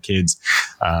to our kids,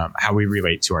 how we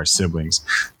relate to our siblings.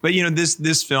 But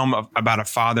this film about a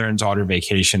father and daughter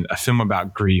vacation, a film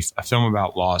about grief, a film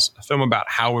about loss, a film about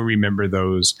how we remember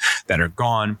those that are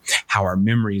gone, how our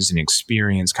memories and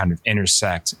experience kind of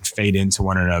intersect and fade into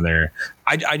one another.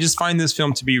 I just find this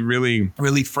film to be really,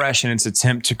 really fresh in its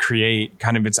attempt to create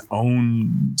kind of its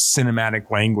own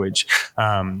cinematic language.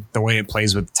 The way it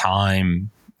plays with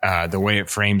time, the way it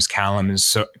frames Callum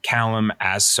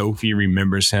as Sophie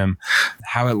remembers him,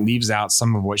 how it leaves out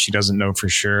some of what she doesn't know for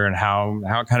sure, and how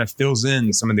it kind of fills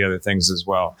in some of the other things as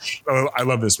well. I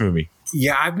love this movie.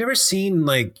 Yeah, I've never seen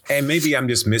and maybe I'm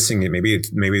just missing it. Maybe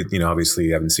obviously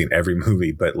I haven't seen every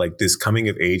movie, but like this coming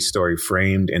of age story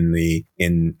framed in the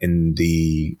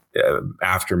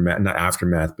aftermath, not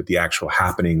aftermath, but the actual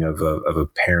happening of a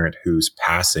parent who's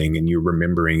passing, and you're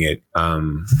remembering it.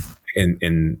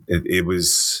 And it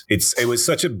was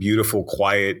such a beautiful,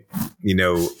 quiet,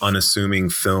 unassuming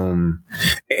film.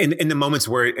 In the moments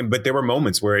but there were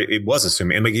moments where it was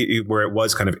assuming, and where it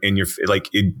was kind of in your, like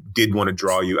it did want to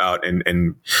draw you out and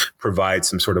provide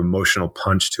some sort of emotional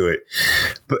punch to it.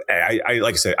 But I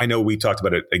like I said, I know we talked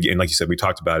about it again, like you said, we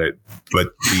talked about it, but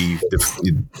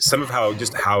some of how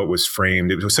it was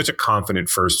framed, it was such a confident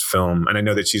first film. And I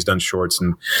know that she's done shorts,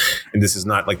 and this is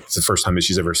not like it's the first time that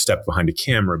she's ever stepped behind a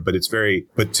camera, but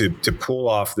to pull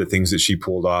off the things that she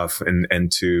pulled off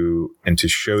and to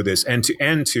show this and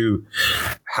to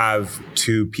have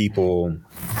two people,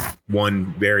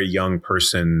 one very young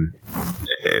person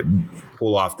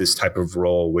pull off this type of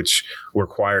role, which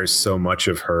requires so much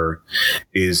of her,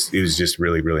 is just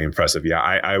really, really impressive. Yeah,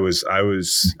 I was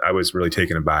really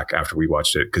taken aback after we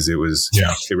watched it, because it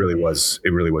really was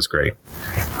great.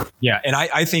 Yeah, and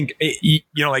I think,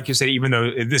 like you said, even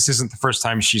though this isn't the first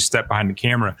time she stepped behind the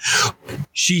camera,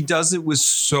 she does it with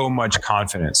so much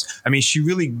confidence. I mean, she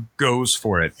really goes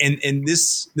for it, and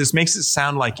this makes it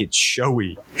sound like it's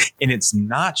showy, and it's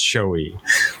not showy.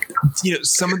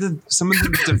 Some of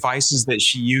the devices that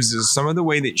she uses, some of the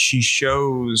way that she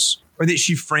shows or that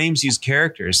she frames these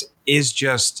characters is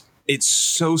just, it's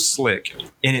so slick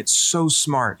and it's so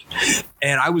smart.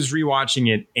 And I was rewatching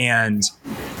it, and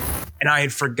I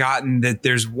had forgotten that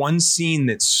there's one scene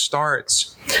that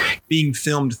starts being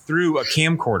filmed through a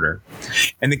camcorder,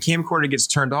 and the camcorder gets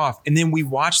turned off. And then we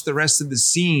watch the rest of the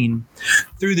scene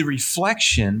through the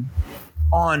reflection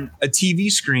on a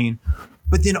TV screen,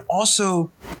 but then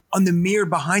also on the mirror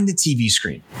behind the TV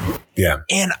screen. Yeah.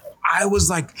 And I was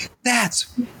like,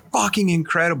 that's fucking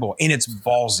incredible. And it's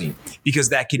ballsy, because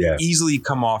that could easily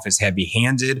come off as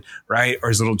heavy-handed, right? Or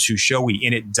as a little too showy,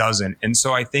 and it doesn't. And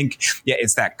so I think,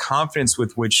 it's that confidence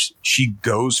with which she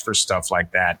goes for stuff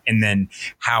like that, and then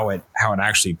how it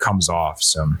actually comes off.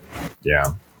 So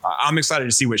yeah, I'm excited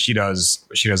to see what she does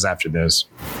after this.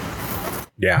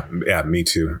 Yeah, me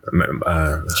too.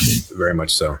 Very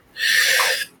much so.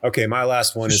 Okay, my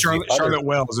last one is Charlotte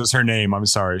Wells is her name. I'm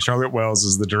sorry. Charlotte Wells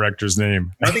is the director's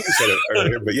name. I think you said it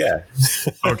earlier, but yeah.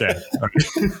 Okay.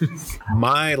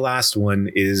 My last one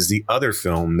is the other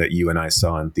film that you and I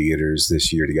saw in theaters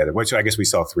this year together, which I guess we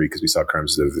saw 3, because we saw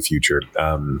Crimes of the Future.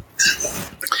 And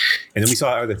then we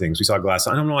saw other things. We saw Glass.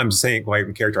 I don't know. I'm saying why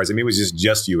I'm characterizing. Maybe it was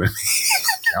just you and me.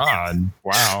 God,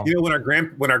 wow. When our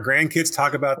grandkids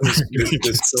talk about this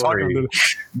story,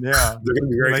 they're going to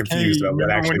be very confused about what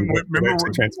actually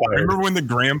transpired. Remember when the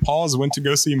grandpas went to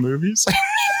go see movies?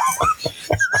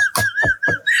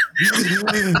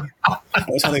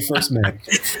 That's how they first met.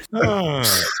 I'm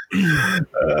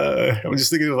just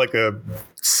thinking of like a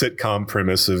sitcom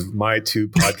premise of my two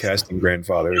podcasting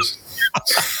grandfathers.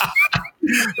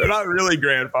 They're not really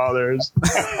grandfathers.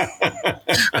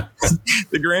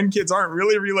 The grandkids aren't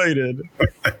really related,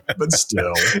 but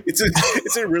still.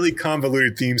 It's a really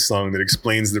convoluted theme song that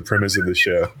explains the premise of the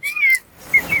show.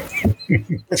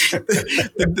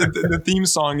 The theme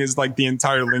song is like the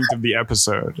entire length of the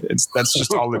episode. That's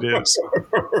just all it is.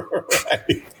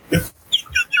 Right.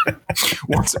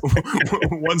 Once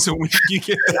a week you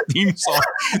get the theme song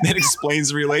that explains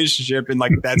the relationship, and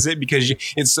like that's it, because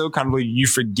it's so convoluted you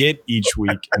forget each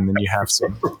week, and then you have to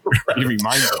be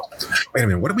reminded. Wait a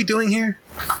minute, what are we doing here?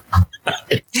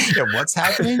 Yeah, what's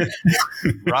happening?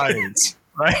 Right.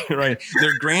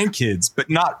 They're grandkids,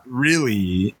 but not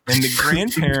really, and the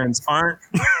grandparents aren't.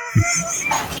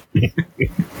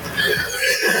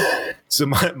 So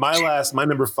my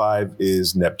number 5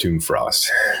 is Neptune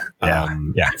Frost.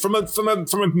 Yeah. From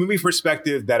a movie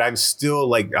perspective, that I'm still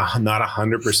like not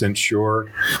 100%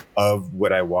 sure of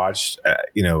what I watched.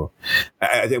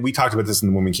 We talked about this in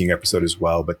the Woman King episode as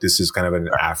well, but this is kind of an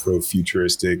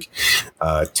Afro-futuristic,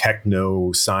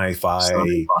 techno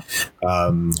sci-fi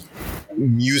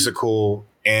musical.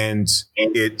 And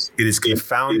it is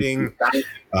confounding.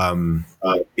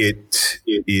 It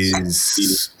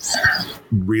is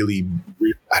really,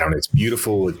 I don't know. It's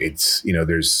beautiful. It's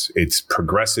it's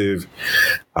progressive,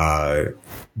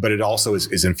 but it also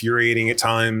is infuriating at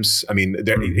times. I mean,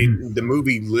 the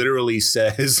movie literally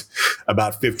says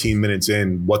about 15 minutes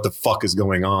in, "What the fuck is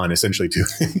going on?" Essentially, do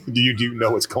you know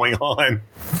what's going on?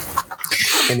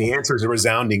 And the answer is a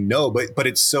resounding no, but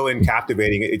it's so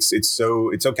captivating. It's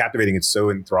so captivating. It's so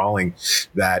enthralling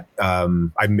that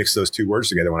I mixed those two words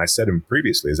together when I said them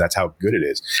previously. That's how good it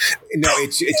is. No,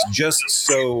 it's just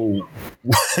so.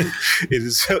 It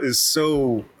is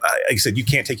so. Like I said, you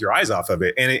can't take your eyes off of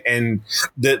it. And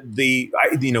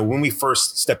when we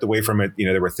first stepped away from it,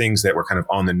 there were things that were kind of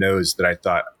on the nose that I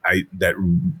thought that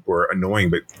were annoying.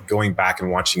 But going back and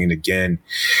watching it again,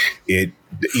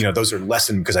 those are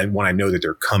lessened because I know that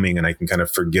they're coming and I can kind of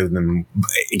forgive them.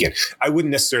 Again, I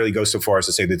wouldn't necessarily go so far as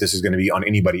to say that this is going to be on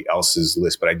anybody else's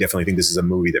list, but I definitely think this is a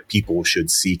movie that people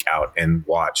should seek out and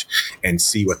watch and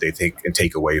see what they think and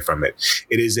take away from it.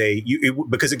 It is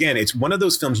because again, it's one of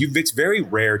those films. It's very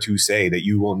rare to say that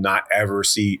you will not ever,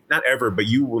 but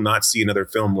you will not see another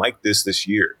film like this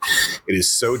year. It is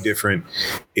so different.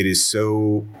 It is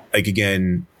so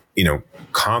again.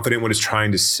 confident what it's trying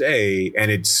to say.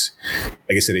 And it's,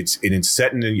 like I said, it's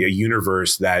set in a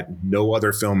universe that no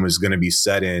other film is going to be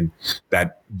set in.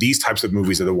 That these types of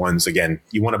movies are the ones, again,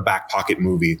 you want a back pocket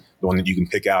movie, the one that you can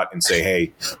pick out and say,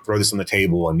 hey, throw this on the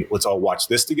table and let's all watch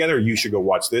this together. You should go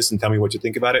watch this and tell me what you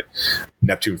think about it.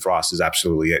 Neptune Frost is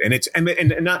absolutely it. And it's, and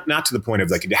not to the point of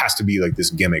like, it has to be like this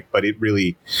gimmick, but it's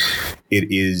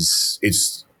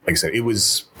like I said, it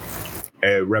was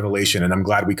a revelation, and I'm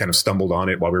glad we kind of stumbled on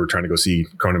it while we were trying to go see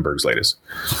Cronenberg's latest.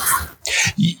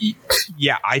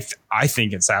 Yeah, I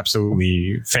think it's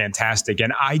absolutely fantastic.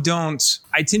 And I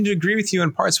tend to agree with you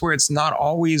in parts where it's not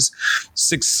always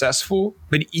successful,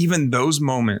 but even those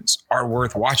moments are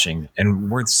worth watching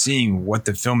and worth seeing what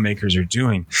the filmmakers are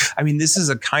doing. I mean, it's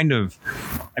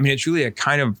really a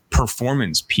kind of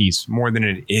performance piece more than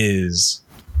it is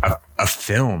a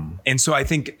film. And so I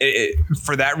think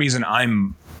for that reason,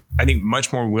 I think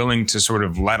much more willing to sort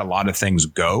of let a lot of things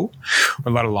go,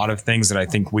 or let a lot of things that I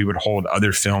think we would hold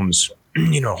other films,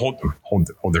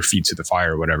 hold their feet to the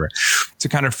fire or whatever, to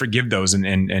kind of forgive those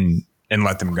and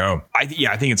let them go. I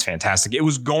think it's fantastic. It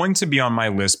was going to be on my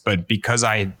list, but because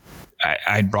I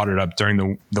brought it up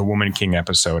during the Woman King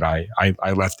episode, I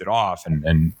left it off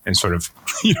and sort of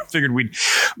figured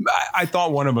I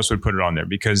thought one of us would put it on there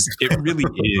because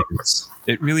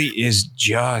it really is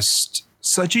just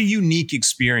such a unique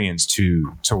experience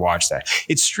to watch that.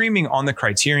 It's streaming on the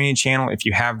Criterion channel. If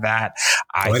you have that,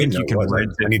 I think you can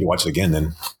rent it. I need to watch it again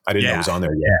then. I didn't know it was on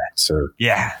there yet. So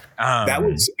yeah. That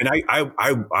was, and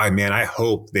I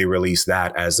hope they release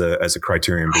that as a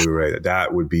Criterion Blu-ray.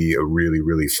 That would be a really,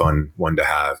 really fun one to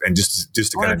have. And just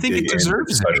to kind of dig in the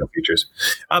special features.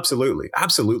 Absolutely.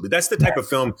 That's the type of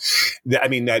film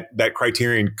that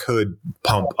Criterion could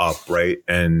pump up, right?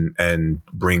 And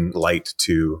bring light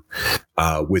to,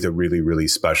 with a really, really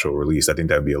special release. I think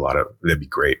that'd be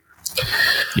great.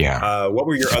 Yeah. What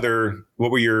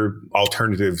were your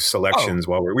alternative selections?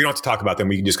 We don't have to talk about them.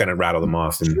 We can just kind of rattle them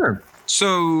off. Sure. So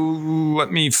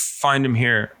let me find them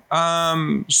here.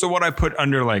 So what I put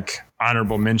under like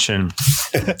honorable mention,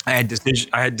 I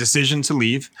had Decision to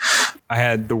Leave. I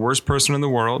had The Worst Person in the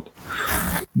World,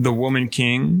 The Woman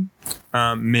King,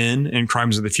 Men, and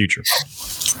Crimes of the Future.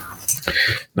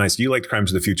 Nice. You liked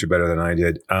Crimes of the Future better than I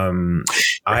did.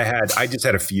 I just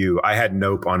had a few. I had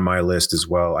Nope on my list as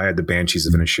well. I had The Banshees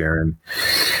of Inisherin,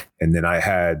 and then I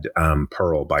had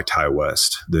Pearl by Ty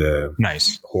West, the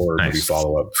horror movie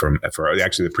follow up for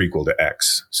actually the prequel to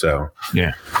X. So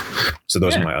yeah. So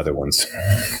those are my other ones.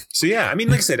 So yeah, I mean,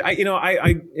 like I said,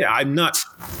 I'm not.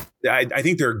 I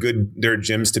think there are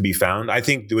gems to be found. I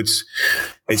think it's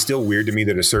still weird to me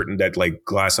that like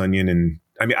Glass Onion and.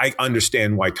 I mean, I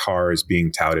understand why Tar is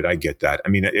being touted. I get that. I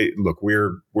mean, look,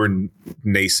 we're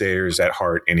naysayers at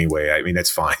heart anyway. I mean, that's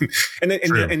fine. And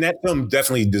that film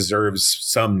definitely deserves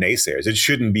some naysayers. It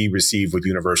shouldn't be received with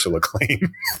universal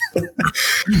acclaim.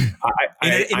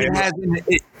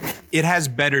 It has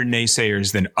better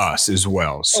naysayers than us as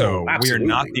well. So we are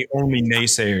not the only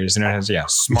naysayers, and it has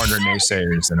smarter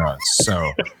naysayers than us.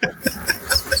 So.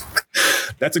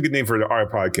 That's a good name for our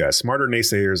podcast. Smarter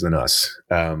naysayers than us.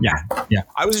 Yeah.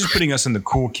 I was just putting us in the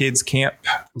cool kids camp.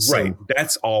 Right.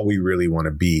 That's all we really want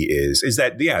to be is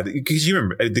that, because you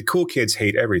remember the cool kids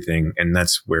hate everything, and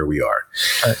that's where we are.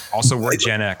 Also, we're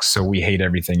Gen X, so we hate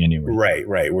everything anyway.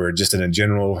 Right. We're just in a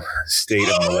general state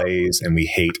of malaise, and we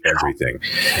hate everything.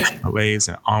 Malaise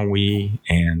and ennui.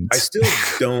 And I still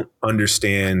don't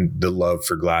understand the love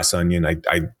for Glass Onion.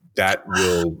 That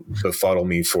will befuddle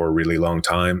me for a really long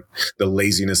time. The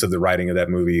laziness of the writing of that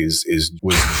movie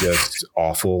was just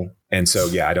awful. And so,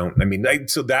 if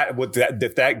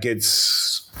that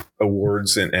gets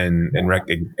awards and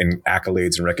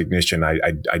accolades and recognition,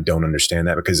 I don't understand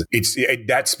that, because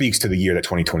that speaks to the year that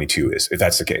 2022 is. If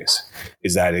that's the case,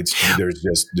 is that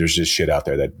there's just shit out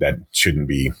there that shouldn't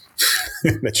be,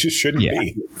 that just shouldn't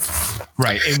be.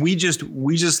 Right. And we just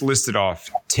listed off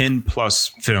 10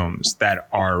 plus films that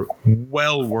are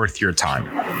well worth your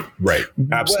time. Right.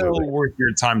 Absolutely. Well worth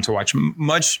your time to watch.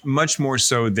 Much more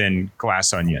so than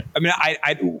Glass Onion. I mean,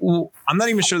 I'm not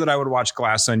even sure that I would watch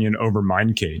Glass Onion over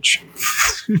Mindcage.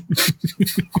 No,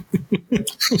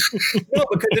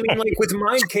 because I mean, like with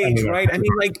Mindcage, right? I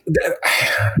mean, like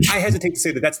I hesitate to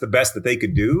say that that's the best that they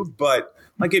could do, but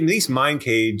like at least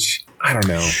Mindcage, I don't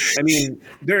know. I mean,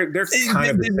 they're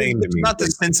kind of the same to me. It's not the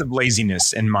sense of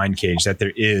laziness in Mindcage that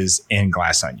there is in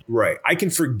Glass Onion. Right. I can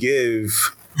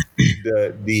forgive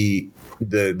the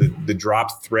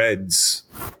dropped threads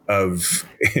of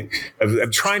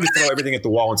trying to throw everything at the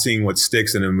wall and seeing what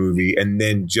sticks in a movie, and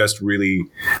then just really,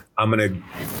 I'm going to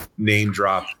name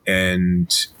drop and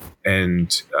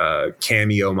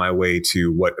cameo my way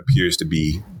to what appears to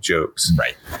be jokes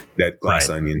that Glass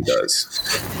Onion does.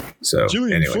 So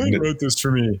Julian Flynn wrote this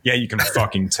for me. Yeah, you can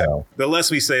fucking tell. The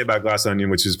less we say about Glass Onion,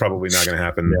 which is probably not going to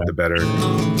happen, the better.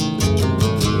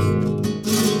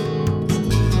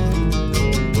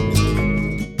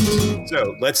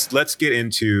 So let's get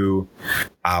into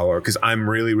because I'm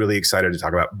really, really excited to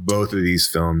talk about both of these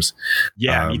films.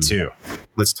 Yeah, me too.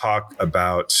 Let's talk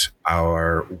about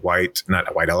our not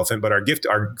a white elephant, but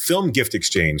our film gift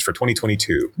exchange for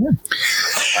 2022.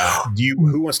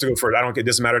 Who wants to go first? It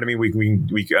doesn't matter to me. We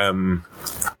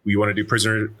want to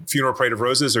do Funeral Parade of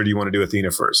Roses, or do you want to do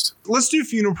Athena first? Let's do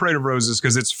Funeral Parade of Roses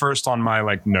because it's first on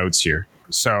my notes here.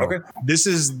 So this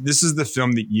is the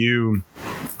film that you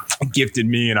gifted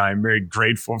me, and I'm very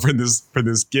grateful for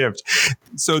this gift.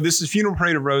 So this is Funeral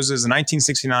Parade of Roses, a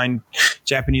 1969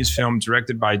 Japanese film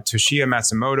directed by Toshiya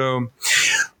Matsumoto.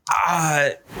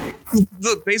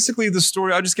 Look, basically the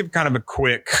story, I'll just give kind of a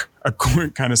quick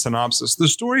kind of synopsis. The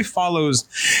story follows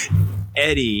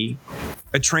Eddie,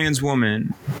 a trans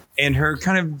woman, and her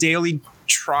kind of daily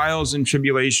trials and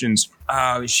tribulations.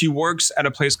 She works at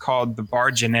a place called the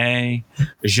Bar Genet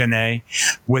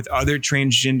with other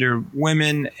transgender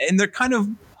women, and they're kind of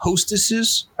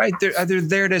hostesses, right? They're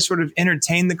there to sort of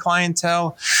entertain the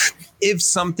clientele. If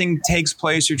something takes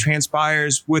place or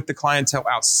transpires with the clientele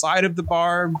outside of the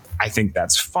bar, I think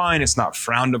that's fine. It's not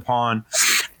frowned upon.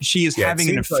 She is having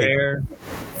an affair.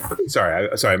 Sorry,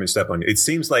 I misstepped on you. It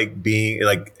seems like being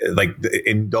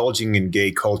indulging in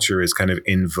gay culture is kind of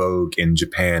in vogue in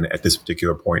Japan at this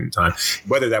particular point in time.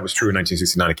 Whether that was true in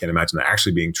 1969, I can't imagine that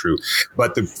actually being true.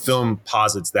 But the film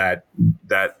posits that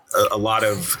a lot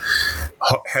of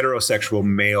heterosexual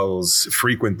males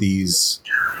frequent these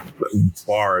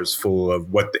bars full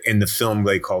of what in the film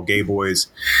they call gay boys.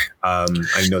 I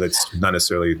know that's not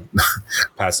necessarily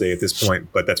passe at this point,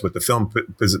 but that's what the film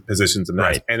positions them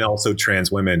as, and also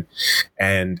trans women.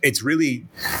 And it's really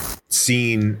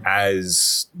seen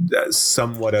as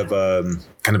somewhat of a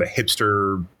kind of a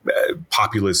hipster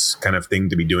populist kind of thing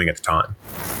to be doing at the time.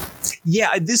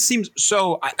 Yeah, this seems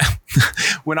so.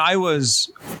 When I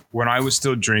was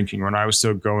still drinking, when I was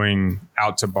still going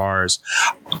out to bars,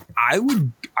 I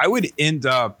would end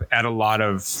up at a lot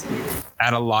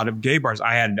of gay bars.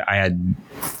 I had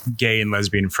gay and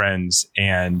lesbian friends,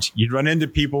 and you'd run into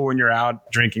people when you're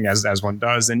out drinking, as one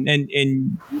does,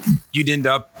 and you'd end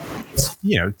up,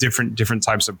 different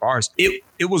types of bars.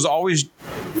 It was always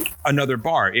another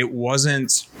bar. It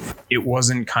wasn't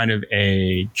kind of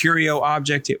a curio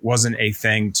object. It wasn't a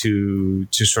thing to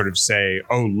sort of say,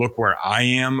 oh, look where I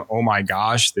am. Oh my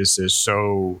gosh, this is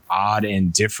so odd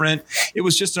and different. It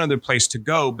was just another place to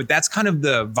go. But that's kind of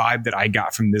the vibe that I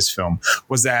got from this film,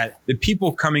 was that the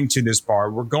people coming to this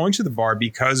bar were going to the bar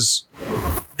because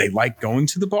they like going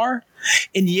to the bar.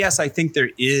 And yes, I think there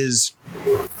is,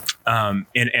 and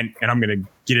I'm going to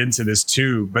get into this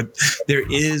too, but there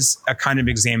is a kind of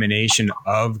examination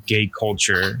of gay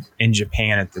culture in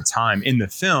Japan at the time in the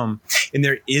film. And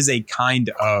there's a kind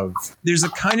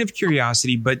of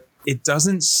curiosity, but it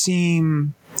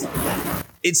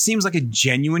seems like a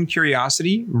genuine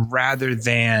curiosity rather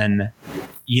than,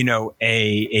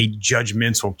 a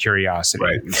judgmental curiosity.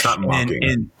 Right. It's not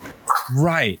mocking.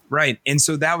 Right. And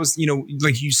so that was,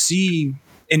 you see,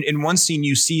 in one scene,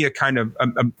 you see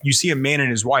you see a man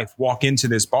and his wife walk into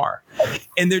this bar,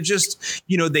 and they're just,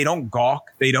 they don't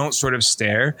gawk. They don't sort of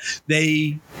stare.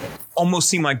 They almost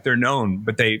seem like they're known,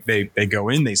 but they go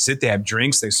in, they sit, they have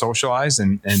drinks, they socialize.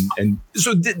 And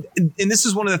this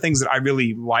is one of the things that I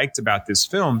really liked about this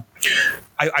film.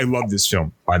 I love this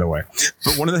film, by the way.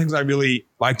 But one of the things I really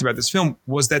liked about this film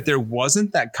was that there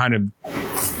wasn't that kind of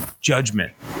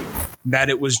judgment, that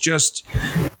it was just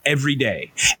every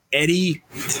day. Eddie,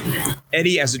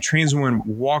 as a trans woman,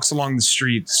 walks along the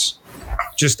streets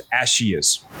just as she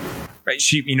is, right?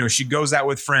 She goes out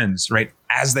with friends, right,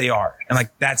 as they are, and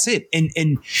that's it. And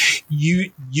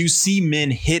you see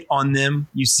men hit on them,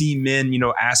 you see men,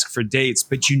 ask for dates,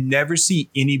 but you never see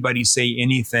anybody say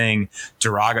anything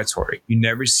derogatory. You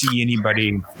never see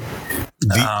anybody.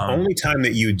 The only time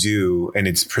that you do, and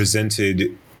it's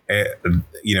presented, in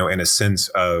a sense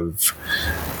of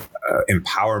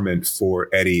empowerment for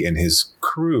Eddie and his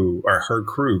crew, or her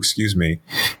crew, excuse me,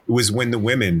 was when the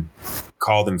women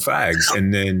call them fags,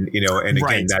 and then and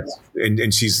again that's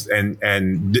and she's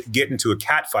and get into a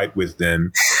cat fight with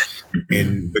them,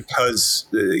 and because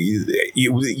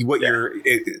what you're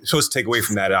supposed to take away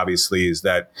from that, obviously, is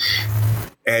that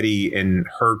Eddie and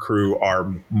her crew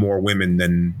are more women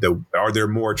than they're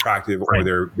more attractive, or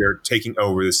they're taking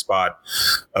over the spot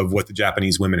of what the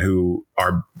Japanese women who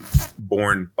are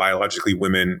born biologically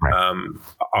women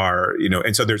are,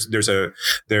 and so there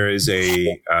is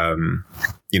a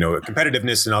a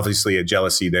competitiveness and obviously a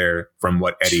jealousy there from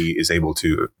what Eddie is able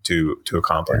to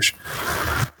accomplish.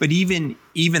 But even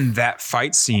that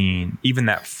fight scene, even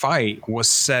that fight was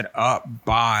set up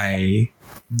by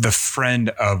the friend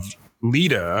of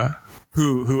Lita,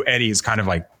 who Eddie is kind of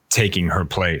like taking her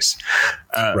place.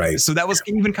 Right. So that was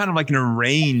even kind of like an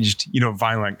arranged,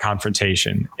 violent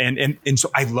confrontation. And so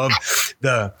I love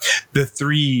the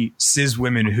three cis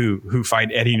women who fight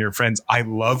Eddie and her friends. I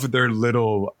love their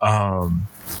little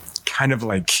kind of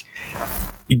like,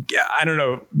 I don't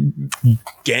know,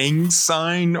 gang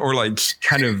sign or like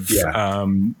kind of,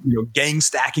 gang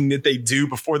stacking that they do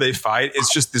before they fight.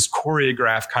 It's just this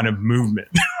choreographed kind of movement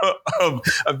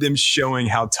of them showing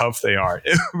how tough they are.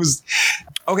 It was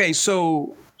okay.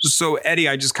 So Eddie,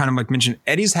 I just kind of like mentioned,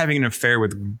 Eddie's having an affair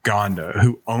with Gonda,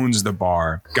 who owns the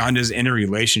bar. Gonda's in a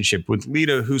relationship with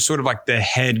Lita, who's sort of like the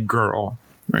head girl,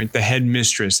 right? The head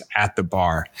mistress at the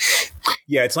bar.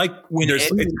 Yeah, it's like it's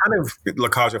kind of La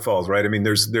Cage Falls, right? I mean,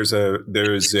 there's a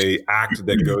act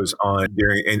that goes on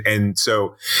during, and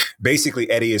so basically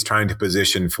Eddie is trying to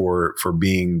position for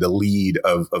being the lead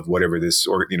of whatever this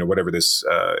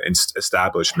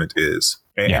establishment is,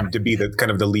 and to be the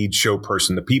kind of the lead show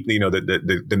person, the people,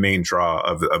 the main draw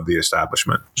of the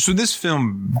establishment. So this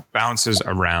film bounces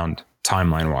around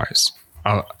timeline wise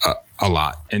a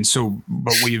lot. And so,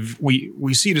 but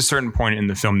we see at a certain point in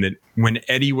the film that when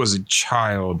Eddie was a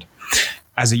child,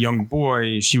 as a young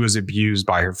boy, she was abused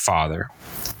by her father.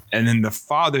 And then the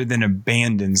father then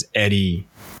abandons Eddie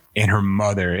and her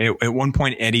mother. At one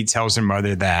point, Eddie tells her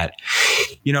mother that,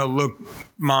 look,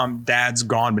 Mom, Dad's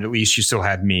gone, but at least you still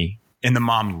have me. And the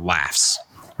mom laughs.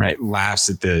 Right, laughs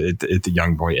at the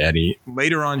young boy Eddie.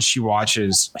 Later on, she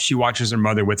watches her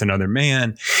mother with another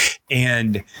man,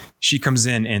 and she comes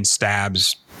in and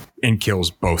stabs and kills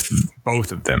both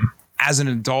of them. As an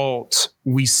adult,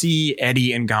 we see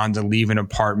Eddie and Gonda leave an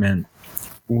apartment.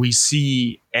 We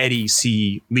see Eddie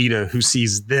see Lita, who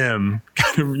sees them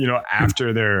kind of,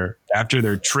 after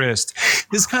their tryst.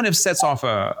 This kind of sets off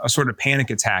a sort of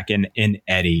panic attack in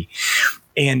Eddie.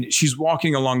 And she's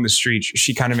walking along the street.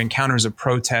 She kind of encounters a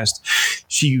protest.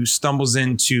 She stumbles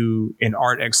into an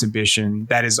art exhibition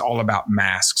that is all about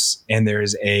masks. And there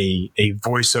is a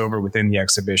voiceover within the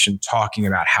exhibition talking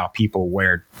about how people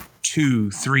wear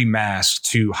 2-3 masks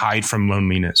to hide from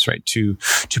loneliness, right? To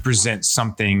present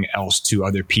something else to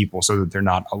other people so that they're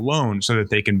not alone, so that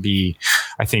they can be,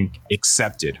 I think,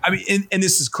 accepted. I mean, and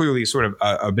this is clearly sort of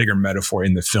a bigger metaphor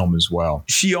in the film as well.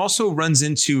 She also runs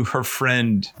into her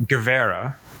friend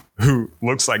Guevara, who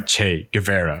looks like Che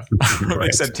Guevara, right.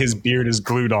 Except his beard is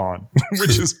glued on,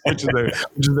 which is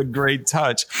a great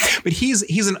touch. But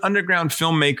he's an underground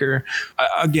filmmaker,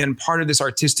 again, part of this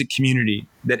artistic community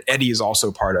that Eddie is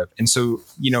also part of. And so,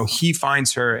 he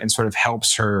finds her and sort of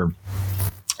helps her,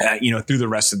 through the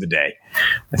rest of the day,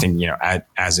 I think,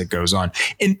 as it goes on.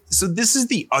 And so this is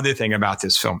the other thing about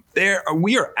this film.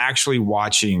 We are actually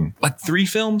watching like 3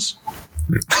 films.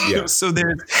 Yeah. So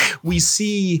we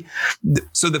see,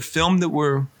 the film that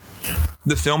we're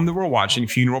watching,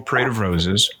 Funeral Parade of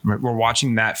Roses, we're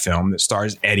watching that film that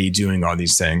stars Eddie doing all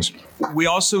these things. We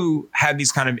also have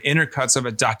these kind of intercuts of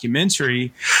a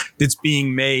documentary that's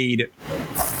being made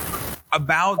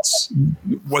about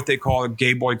what they call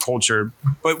gay boy culture,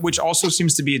 but which also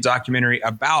seems to be a documentary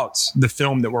about the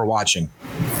film that we're watching.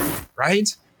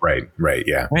 Right? Right.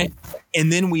 Yeah. Right.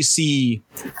 And then we see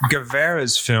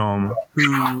Guevara's film,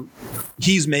 who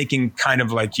he's making kind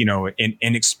of like, an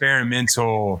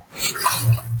experimental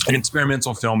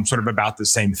film sort of about the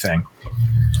same thing.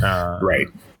 Right.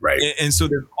 And so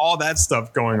there's all that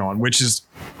stuff going on, which is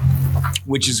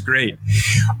great.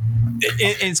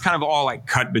 It's kind of all like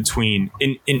cut between.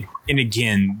 And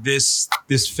again, this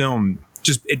film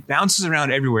just, it bounces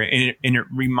around everywhere. And it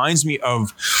reminds me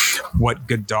of what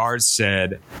Godard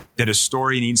said, that a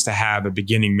story needs to have a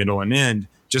beginning, middle, and end,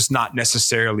 just not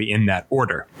necessarily in that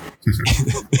order.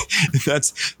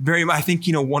 That's very, I think,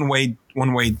 one way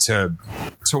to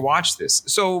watch this.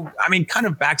 So, I mean, kind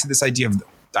of back to this idea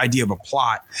of a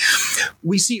plot.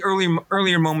 We see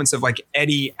earlier moments of like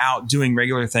Eddie out doing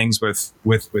regular things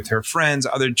with her friends,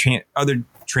 other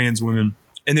trans women.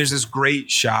 And there's this great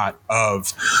shot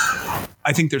of,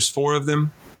 I think there's 4 of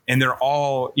them, and they're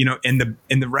all, in the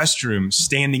restroom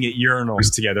standing at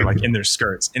urinals together, like in their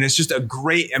skirts. And it's just a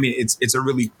great, I mean, it's a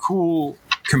really cool,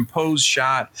 composed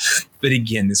shot. But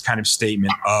again, this kind of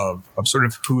statement of sort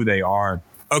of who they are.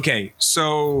 Okay,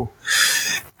 so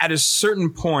at a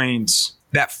certain point,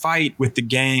 that fight with the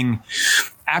gang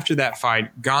after that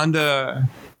fight, Ganda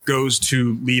goes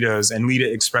to Lita's, and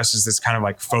Lita expresses this kind of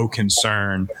like faux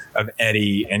concern of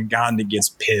Eddie, and Ganda gets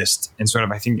pissed and sort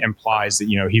of, I think, implies that,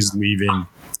 he's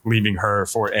leaving her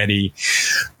for Eddie.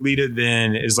 Lita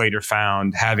then is later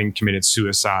found having committed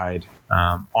suicide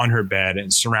on her bed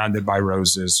and surrounded by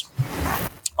roses.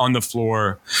 On the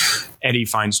floor, Eddie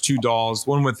finds 2 dolls,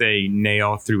 one with a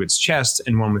nail through its chest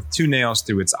and one with 2 nails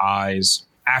through its eyes.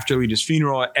 After Lita's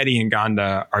funeral, Eddie and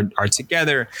Ganda are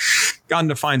together.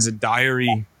 Ganda finds a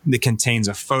diary that contains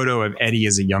a photo of Eddie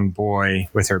as a young boy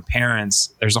with her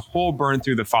parents. There's a hole burned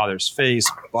through the father's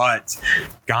face, but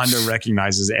Ganda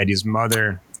recognizes Eddie's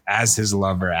mother as his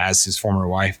lover, as his former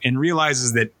wife, and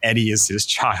realizes that Eddie is his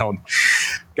child.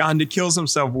 Ganda kills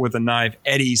himself with a knife.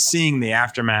 Eddie, seeing the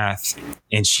aftermath,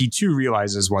 and she too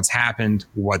realizes what's happened,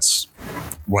 what's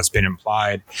been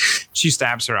implied. She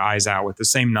stabs her eyes out with the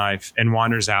same knife and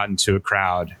wanders out into a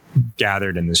crowd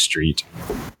gathered in the street.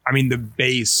 I mean, the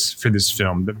base for this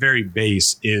film, the very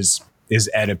base is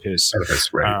Oedipus.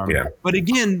 Oedipus, right? Yeah. But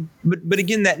again,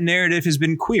 that narrative has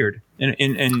been queered, and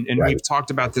right. We've talked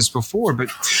about this before. But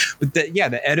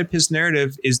the Oedipus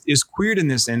narrative is queered in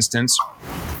this instance,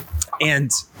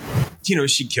 and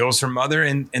she kills her mother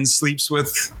and sleeps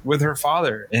with her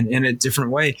father in a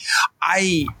different way.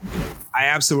 I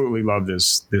absolutely love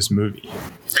this movie.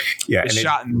 Yeah, it's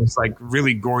shot in this like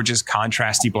really gorgeous,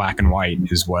 contrasty black and white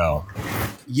as well.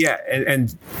 Yeah,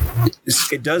 and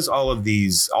it does all of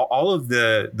these, all of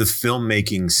the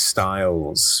filmmaking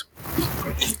styles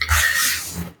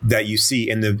that you see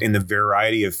in the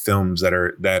variety of films that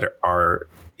are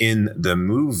in the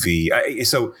movie.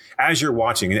 So as you're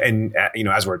watching, and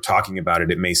as we're talking about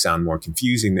it, it may sound more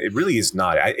confusing. It really is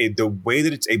not. The way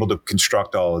that it's able to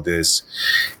construct all of this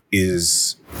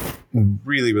is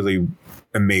really, really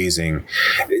amazing.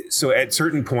 So at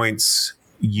certain points,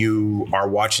 you are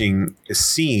watching a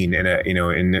scene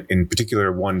in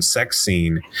particular one sex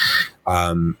scene,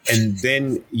 and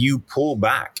then you pull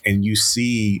back and you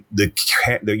see the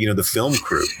film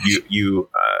crew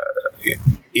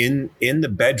in the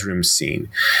bedroom scene,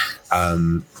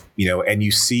 and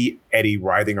you see Eddie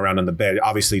writhing around on the bed,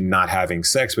 obviously not having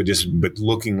sex, but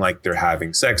looking like they're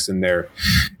having sex in there,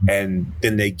 and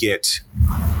then they get.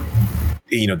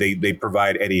 They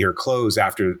provide Eddie her clothes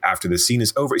after the scene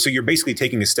is over. So you're basically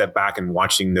taking a step back and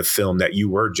watching the film that you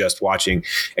were just watching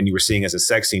and you were seeing as a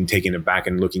sex scene, taking it back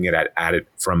and looking at it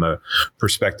from a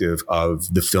perspective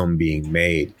of the film being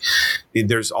made.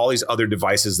 There's all these other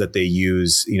devices that they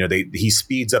use. He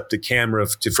speeds up the camera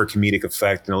for comedic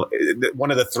effect. And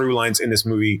one of the through lines in this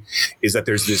movie is that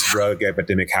there's this drug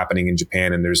epidemic happening in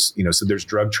Japan, and there's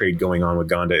drug trade going on with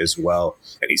Ganda as well,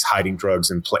 and he's hiding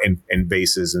drugs in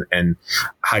vases and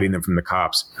hiding them from the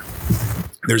cops.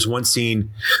 There's one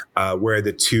scene where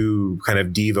the two kind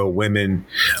of diva women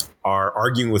are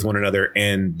arguing with one another,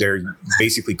 and they're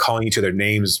basically calling each other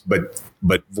names, but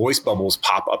voice bubbles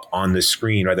pop up on the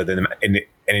screen rather than, and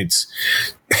it's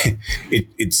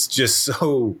just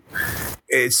so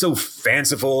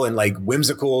fanciful and like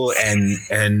whimsical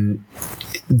and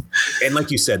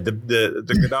like you said,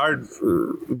 the Godard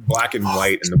black and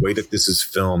white and the way that this is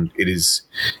filmed, it is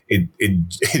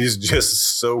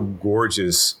just so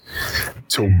gorgeous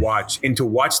to watch, and to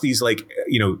watch these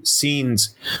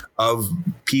scenes of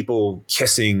people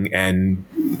kissing and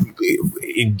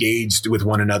engaged with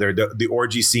one another. The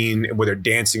orgy scene where they're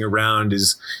dancing around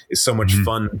is so much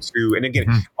fun too. And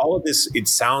again, all of this, it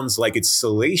sounds like it's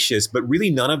salacious, but really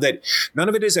none of it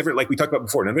is ever, like we talked about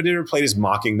before, none of it ever played as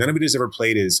mocking. None of it is ever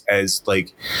played as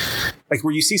like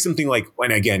where you see something like,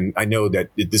 and again, I know that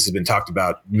this has been talked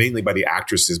about mainly by the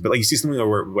actresses, but like you see something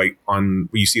where where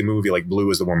you see a movie like Blue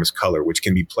is the Warmest Color, which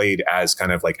can be played as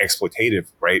kind of like exploitative,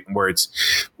 right? Where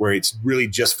it's really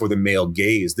just for the male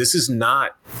gaze. This is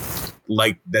not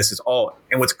like this is all.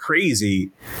 And what's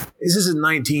crazy is this is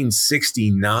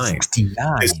 1969.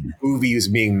 This movie is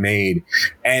being made,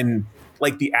 and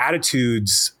like the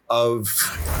attitudes of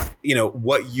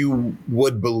what you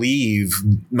would believe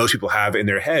most people have in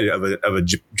their head of a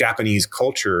Japanese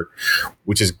culture,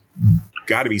 which has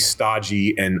got to be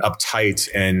stodgy and uptight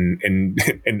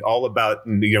and all about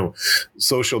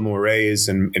social mores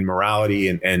and morality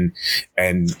and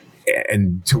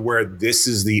to where this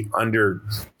is the not an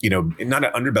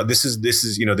underbelly. This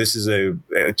is a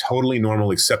totally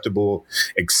normal, accepted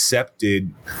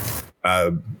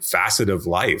facet of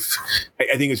life.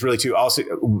 I think it's really too also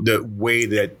the way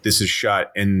that this is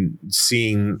shot, and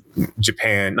seeing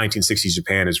Japan, 1960s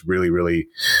Japan, is really, really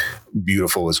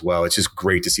beautiful as well. It's just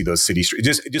great to see those city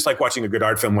streets, just like watching a good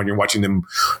art film when you're watching them,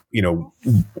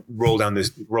 roll down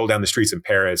the streets in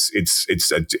Paris. It's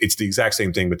the exact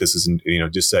same thing, but this is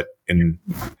just set in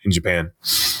Japan.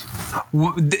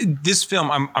 Well, this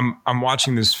film, I'm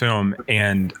watching this film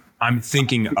and I'm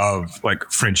thinking of like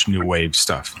French New Wave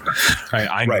stuff. Right?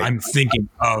 I'm thinking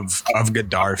of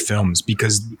Godard films,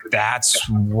 because that's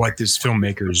what this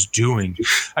filmmaker is doing.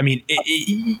 I mean,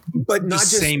 but not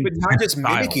just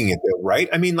mimicking it though, right?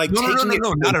 I mean, like no,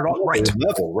 not at all. Right.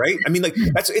 Level, right? I mean, like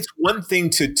it's one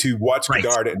thing to watch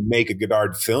Godard and make a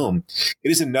Godard film. It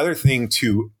is another thing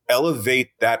to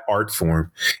elevate that art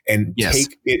form and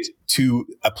take it to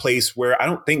a place where I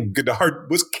don't think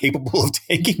Godard was capable of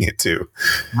taking it to.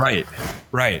 Right.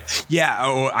 Yeah.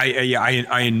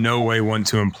 I in no way want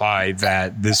to imply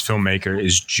that this filmmaker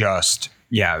is just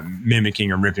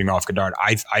mimicking or ripping off Godard.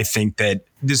 I think that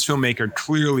this filmmaker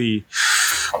clearly,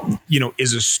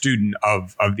 is a student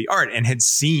of the art and had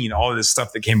seen all of this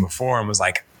stuff that came before and was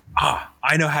like,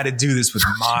 I know how to do this with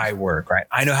my work, right?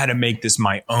 I know how to make this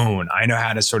my own. I know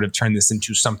how to sort of turn this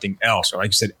into something else, or like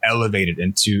you said, elevate it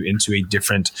into a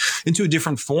different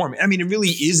form. I mean, it really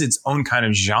is its own kind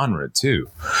of genre too.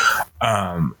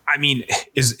 I mean,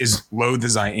 as loath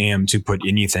as I am to put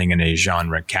anything in a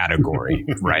genre category,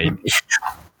 right?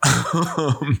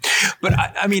 But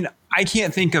I mean, I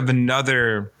can't think of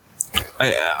another.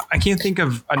 I can't think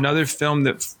of another film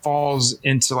that falls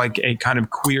into like a kind of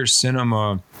queer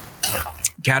cinema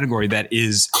category that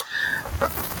is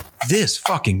this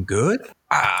fucking good.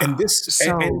 And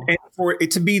for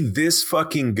it to be this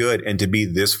fucking good and to be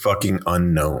this fucking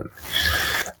unknown.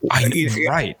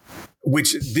 Right.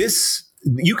 Which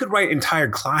you could write entire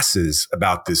classes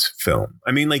about this film.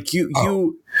 I mean, like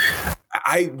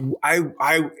I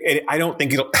don't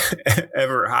think it'll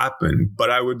ever happen, but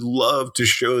I would love to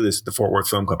show this at the Fort Worth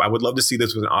Film Club. I would love to see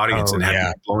this with an audience and have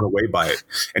them blown away by it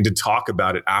and to talk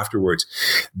about it afterwards.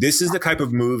 This is the type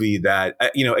of movie that,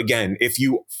 again, if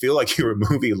you feel like you're a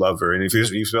movie lover and if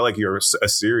you feel like you're a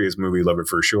serious movie lover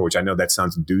for sure, which I know that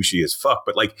sounds douchey as fuck,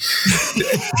 but like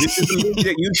this is a movie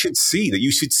that you should see, that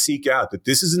you should seek out, that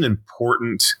this is an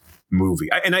important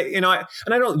movie. I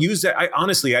don't use that.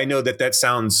 I know that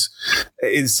sounds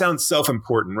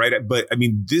self-important, right? But I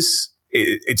mean,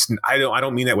 I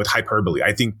don't mean that with hyperbole.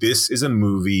 I think this is a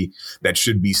movie that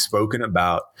should be spoken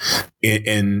about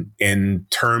in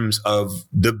terms of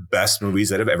the best movies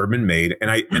that have ever been made. And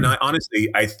I honestly,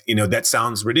 that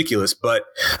sounds ridiculous, but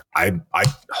I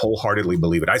wholeheartedly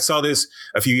believe it. I saw this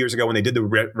a few years ago when they did the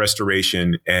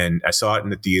restoration, and I saw it in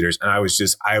the theaters, and I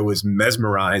was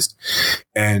mesmerized,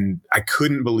 and I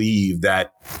couldn't believe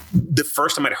that the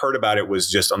first time I'd heard about it was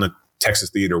just on the Texas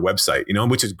Theater website,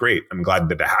 which is great. I'm glad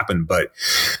that happened, but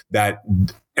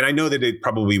and I know that it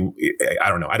probably, I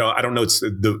don't know. I don't know. It's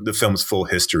the film's full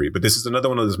history, but this is another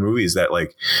one of those movies that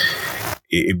like,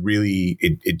 it really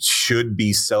should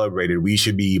be celebrated. We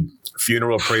should be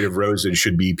Funeral Parade of Roses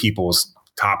should be people's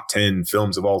top 10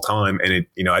 films of all time. And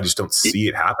I just don't see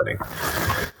it happening.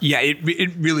 Yeah,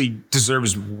 it really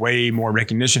deserves way more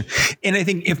recognition. And I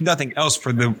think if nothing else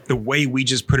for the way we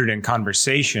just put it in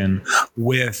conversation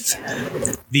with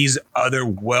these other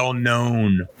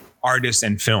well-known artists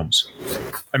and films.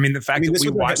 I mean, the fact that we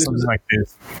watch something like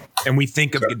this and we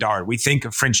think of Godard, we think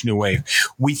of French New Wave,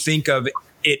 we think of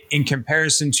it in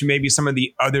comparison to maybe some of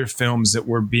the other films that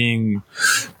were being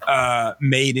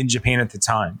made in Japan at the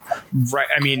time. Right.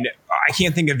 I mean, I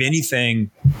can't think of anything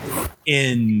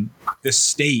in the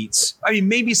States. I mean,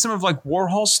 maybe some of like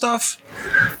Warhol stuff.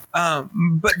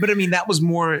 But I mean, that was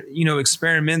more,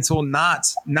 experimental, not,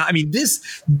 I mean, this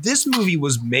movie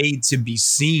was made to be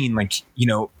seen like,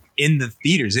 in the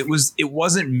theaters. It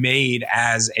wasn't made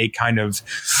as a kind of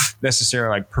necessary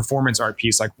like performance art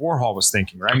piece like Warhol was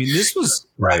thinking, right? I mean, this was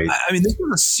right. I mean, this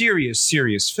was a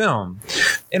serious film,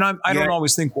 and I don't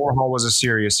always think Warhol was a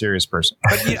serious person.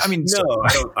 But I mean, no,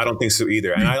 I don't think so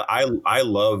either. And I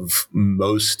love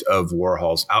most of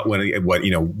Warhol's what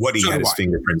he had his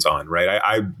fingerprints on,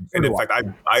 right? In fact,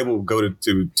 I will go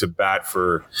to bat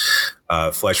for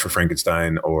Flesh for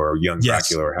Frankenstein or Young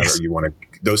Dracula or however you want to.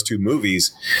 Those two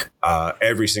movies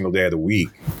every single day of the week,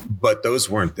 but those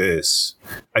weren't this.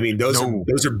 I mean, those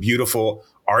are beautiful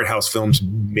art house films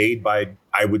made by,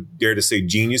 I would dare to say,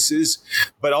 geniuses,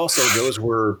 but also those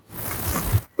were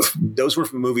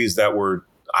movies that were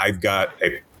I've got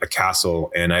a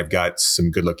castle and I've got some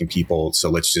good looking people. So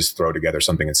let's just throw together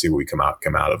something and see what we come out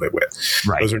of it with.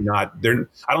 Right. Those are not,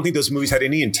 I don't think those movies had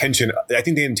any intention. I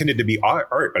think they intended to be art,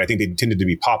 but I think they intended to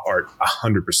be pop art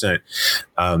 100%.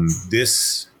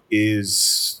 This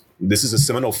is a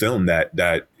seminal film that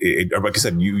like I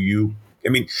said,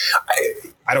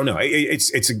 I don't know.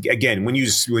 It's again, when you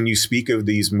speak of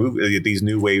these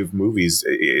new wave movies,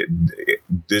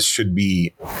 this should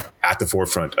be at the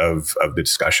forefront of the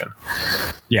discussion.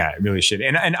 Yeah, it really should.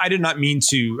 And I did not mean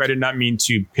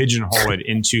to pigeonhole it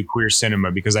into queer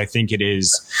cinema, because I think it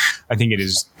is.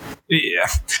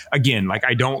 Again, like,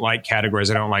 I don't like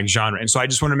categories. I don't like genre. And so I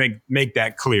just want to make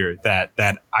that clear that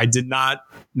I did not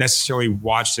necessarily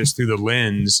watch this through the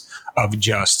lens of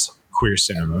just queer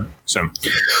cinema. So,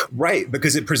 right,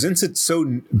 because it presents it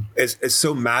as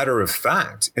so matter of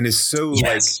fact, and is so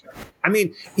yes. like, I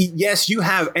mean, yes, you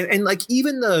have, and like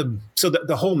even the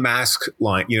whole mask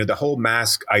line, the whole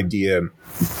mask idea,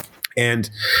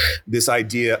 and this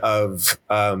idea of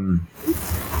the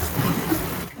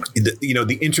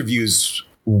interviews,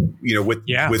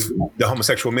 with the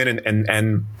homosexual men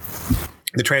and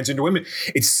the transgender women,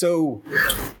 it's so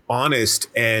honest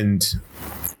and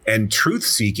truth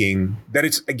seeking that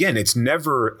it's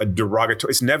never a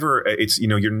derogatory.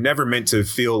 You're never meant to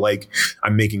feel like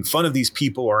I'm making fun of these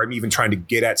people or I'm even trying to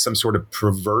get at some sort of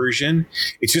perversion.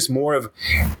 It's just more of,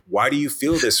 why do you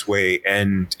feel this way?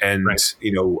 And right.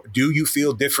 Do you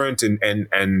feel different? And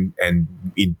can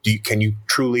you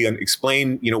truly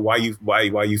explain, why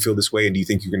you feel this way? And do you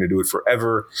think you're going to do it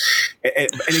forever? And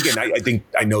again,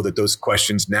 I know that those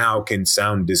questions now can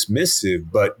sound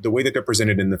dismissive, but the way that they're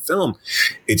presented in the film,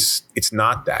 it's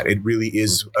not that. It really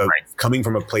is coming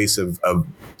from a place of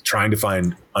trying to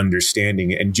find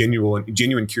understanding and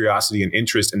genuine curiosity and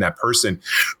interest in that person,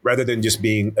 rather than just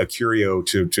being a curio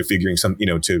to figuring some,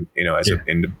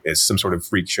 as some sort of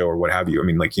freak show or what have you. I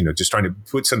mean, like, just trying to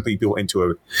put some people into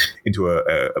a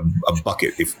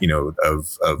bucket,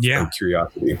 of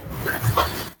curiosity.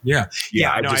 Yeah.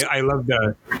 I love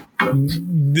the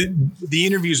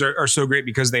interviews are so great,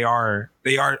 because they are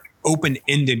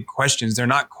open-ended questions. They're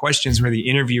not questions where the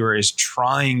interviewer is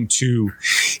trying to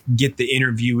get the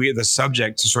interviewee, the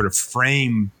subject, to sort of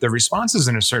frame the responses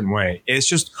in a certain way. It's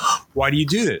just, why do you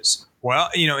do this? Well,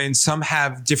 and some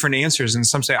have different answers, and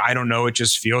some say, I don't know, it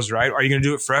just feels right. Are you going to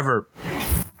do it forever?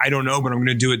 I don't know, but I'm going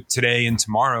to do it today and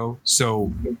tomorrow.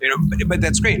 So, but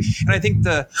that's great. And I think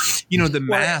the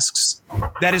masks,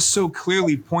 that is so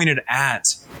clearly pointed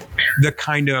at the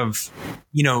kind of,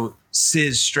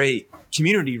 cis straight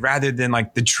community, rather than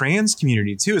like the trans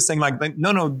community too. It's saying like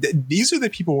no, these are the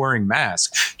people wearing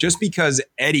masks. Just because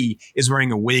Eddie is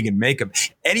wearing a wig and makeup,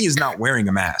 Eddie is not wearing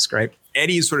a mask, right?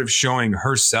 Eddie is sort of showing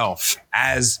herself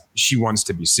as she wants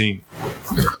to be seen.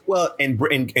 Well, and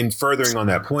furthering on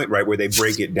that point, right, where they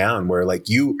break it down, where like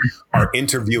you are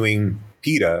interviewing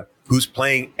PETA, who's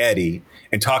playing Eddie,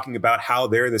 and talking about how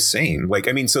they're the same. Like,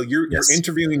 I mean, so you're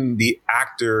interviewing the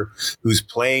actor who's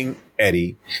playing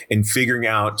Eddie and figuring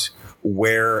out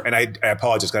where, and I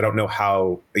apologize, I don't know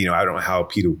how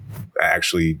PETA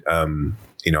actually,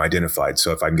 identified.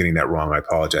 So if I'm getting that wrong, I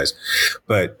apologize.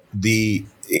 But it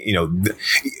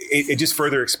just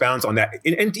further expounds on that.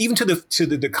 And even to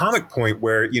the comic point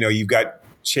where, you've got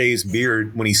Che's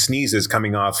beard when he sneezes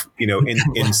coming off,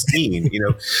 in steam,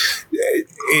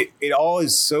 it all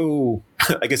is so,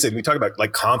 like I said, we talk about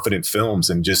like confident films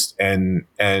and just, and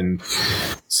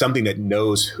something that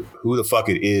knows who the fuck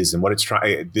it is and what it's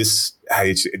trying, this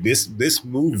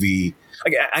movie,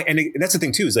 like, and that's the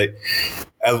thing too, is that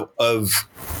of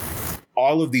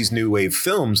all of these new wave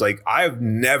films, like I've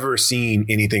never seen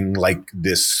anything like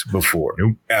this before,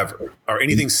 ever, or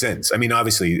anything since. I mean,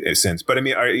 obviously since, but I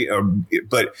mean,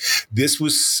 but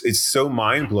it's so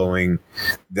mind blowing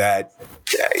that,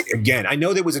 again, I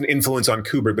know there was an influence on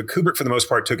Kubrick, but Kubrick for the most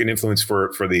part took an influence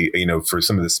for the, for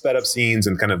some of the sped up scenes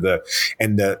and kind of the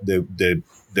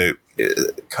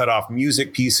cut off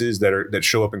music pieces that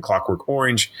show up in Clockwork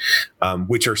Orange,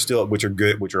 which are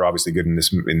good, which are obviously good in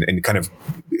this, and kind of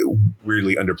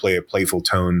weirdly underplay a playful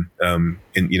tone,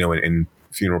 in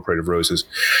Funeral Parade of Roses.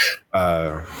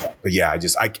 But yeah, I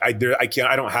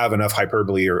don't have enough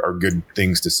hyperbole or good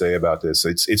things to say about this.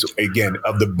 It's again,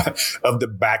 of the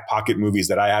back pocket movies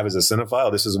that I have as a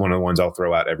cinephile, this is one of the ones I'll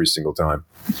throw out every single time.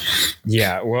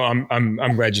 Yeah. Well,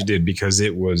 I'm glad you did, because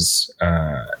it was,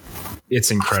 it's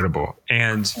incredible.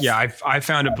 And yeah, I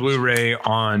found a Blu-ray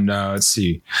on, let's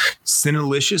see,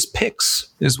 Cinelicious Picks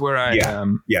is where I,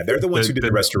 they're the ones who did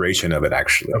the restoration of it,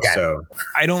 actually. Okay. So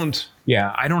I don't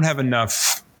have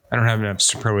enough I don't have enough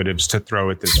superlatives to throw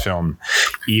at this film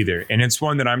either. And it's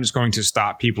one that I'm just going to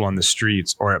stop people on the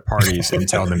streets or at parties and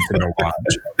tell them to go watch.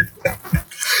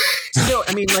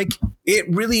 I mean, like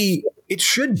it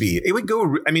should be. It would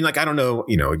go. I mean, like, I don't know.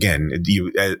 Again,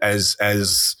 as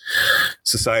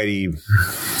society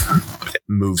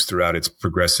moves throughout its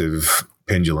progressive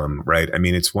pendulum, right? I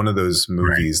mean, it's one of those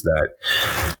movies that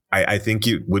I think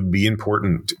it would be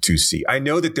important to see. I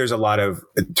know that there's a lot of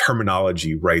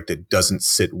terminology, right, that doesn't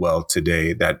sit well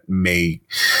today that may,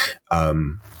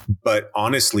 but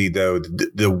honestly, though,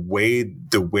 the way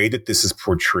that this is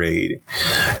portrayed,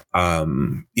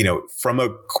 from a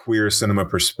queer cinema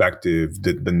perspective,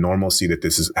 the normalcy that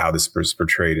this is how this is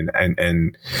portrayed,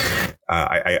 and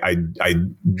I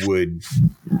would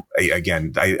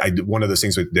again, one of those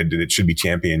things that it should be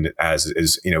championed as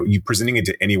is you presenting it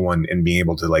to anyone and being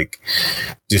able to like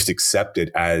just accept it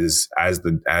as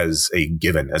a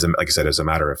given, like I said, as a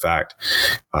matter of fact.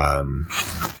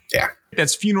 Yeah.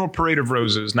 That's Funeral Parade of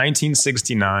Roses,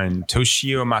 1969,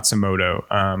 Toshio Matsumoto.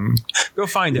 Go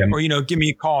find it, or give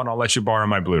me a call and I'll let you borrow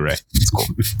my Blu-ray. It's cool.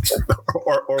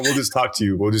 or we'll just talk to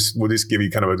you. We'll just give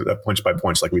you kind of a punch by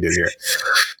punch like we did here.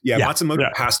 Yeah. Matsumoto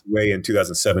passed away in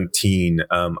 2017.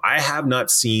 I have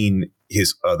not seen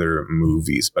his other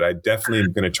movies, but I definitely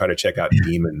am going to try to check out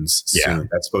Demons soon. Yeah.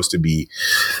 That's supposed to be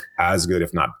as good,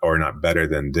 if not better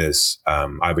than this.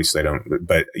 Obviously I don't,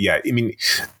 but yeah, I mean,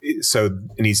 so,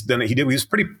 and he was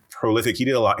pretty prolific. He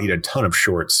did a ton of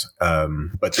shorts.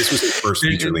 But this was his first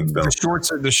feature length film.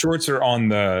 The shorts are on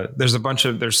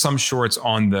there's some shorts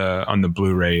on the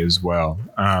Blu-ray as well.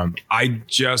 I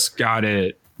just got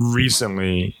it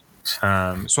recently.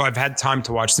 So I've had time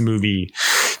to watch the movie.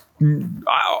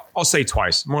 I'll say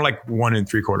twice, more like 1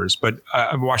 3/4, but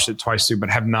I've watched it twice too, but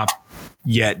have not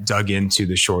yet dug into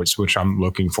the shorts, which I'm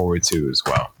looking forward to as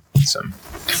well. So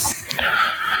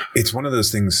it's one of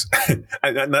those things.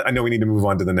 I know we need to move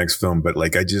on to the next film, but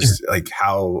like, I just like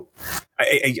how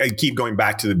I keep going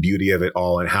back to the beauty of it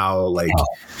all and how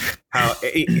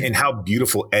how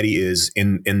beautiful Eddie is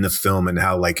in the film, and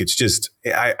how like it's just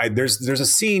there's a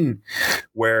scene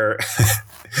where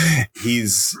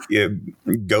he's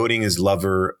goading his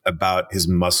lover about his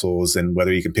muscles and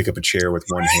whether he can pick up a chair with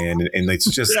one hand, and it's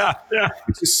just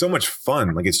it's just so much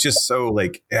fun. Like it's just so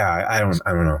like I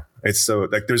don't know. It's so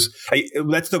like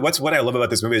that's what I love about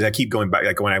this movie is I keep going back.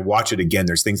 Like when I watch it again,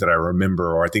 there's things that I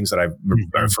remember or things that I've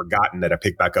forgotten that I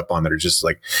pick back up on that are just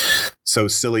like so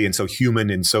silly and so human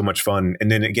and so much fun.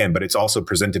 And then again, but it's also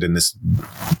presented in this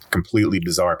completely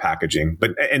bizarre packaging,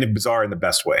 and bizarre in the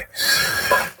best way.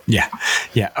 Yeah.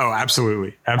 Oh,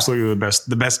 absolutely.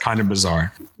 The best kind of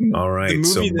bizarre. All right.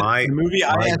 The movie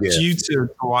I asked you to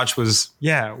watch was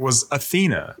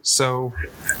Athena. So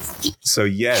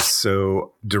yes.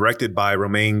 So directed by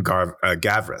Romain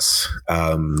Gavras.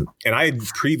 And I had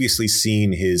previously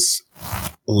seen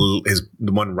the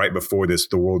one right before this,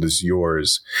 The World Is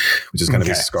Yours, which is kind of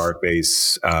his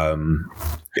Scarface.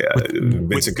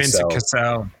 Vincent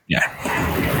Cassel.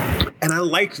 Yeah. And I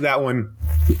liked that one.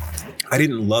 I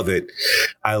didn't love it.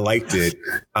 I liked it.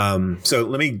 So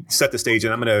let me set the stage,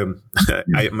 and I'm gonna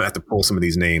have to pull some of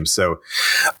these names. So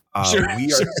so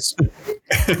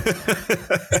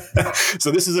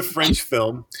this is a French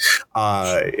film.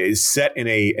 Is set in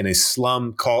a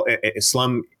slum called a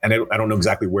slum, and I don't know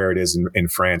exactly where it is in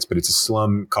France, but it's a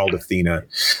slum called Athena.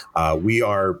 We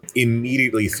are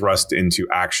immediately thrust into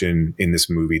action in this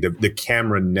movie. The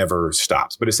camera never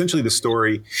stops, but essentially the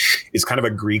story is kind of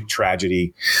a Greek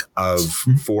tragedy of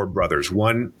 4 brothers.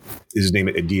 One is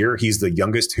named Adir. He's the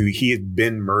youngest, he had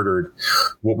been murdered,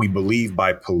 what we believe,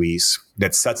 by police.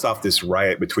 That sets off this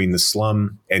riot between the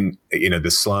slum and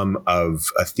the slum of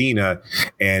Athena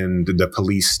and the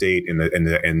police state and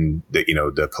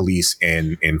the police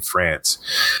in France.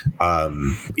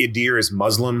 Adir is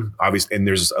Muslim, obviously, and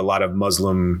there's a lot of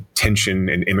Muslim tension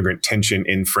and immigrant tension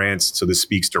in France, so this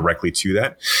speaks directly to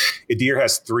that. Adir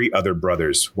has 3 other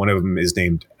brothers. One of them is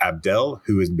named Abdel,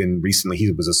 who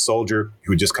he was a soldier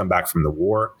who had just come back from the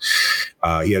war.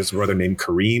 He has a brother named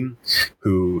Karim,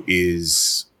 who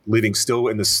is living still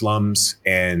in the slums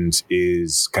and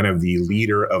is kind of the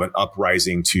leader of an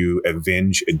uprising to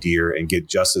avenge Adir and get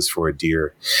justice for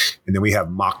Adir. And then we have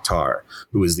Mokhtar,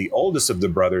 who is the oldest of the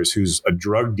brothers, who's a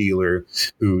drug dealer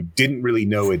who didn't really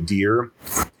know Adir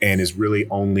and is really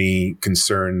only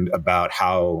concerned about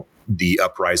how the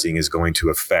uprising is going to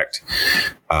affect,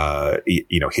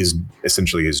 his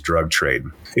drug trade.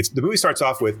 The movie starts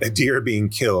off with Adir being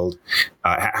killed,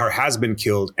 or has been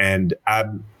killed, and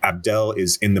Abdel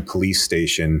is in the police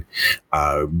station,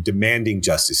 demanding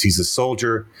justice. He's a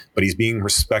soldier, but he's being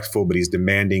respectful, but he's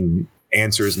demanding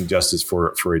answers and justice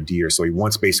for Adir. So he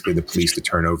wants basically the police to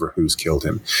turn over who's killed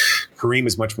him. Kareem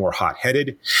is much more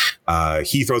hot-headed.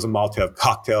 He throws a Molotov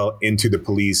cocktail into the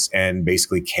police, and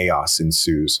basically chaos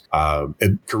ensues.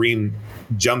 Kareem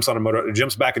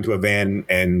jumps back into a van,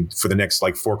 and for the next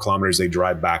 4 kilometers, they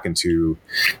drive back into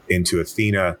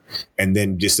Athena, and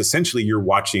then just essentially you're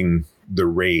watching the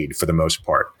raid for the most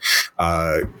part.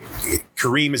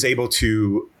 Kareem is able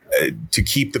to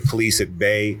keep the police at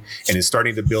bay and is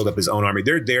starting to build up his own army.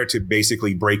 They're there to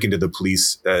basically break into the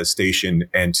police station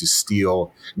and to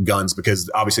steal guns, because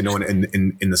obviously no one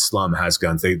in the slum has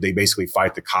guns. They basically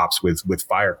fight the cops with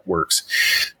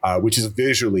fireworks, which is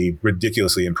visually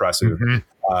ridiculously impressive.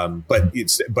 Mm-hmm.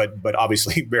 But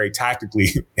obviously very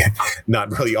tactically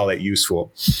not really all that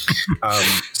useful.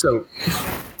 So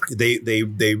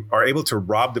they are able to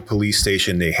rob the police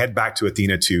station. They head back to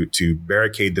Athena to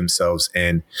barricade themselves.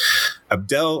 And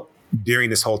Abdel, during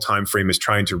this whole time frame, is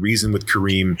trying to reason with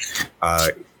Kareem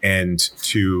and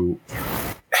to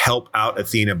help out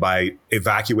Athena by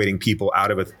evacuating people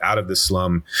out of the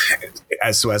slum.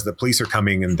 As the police are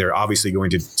coming, and they're obviously going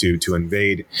to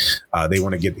invade, he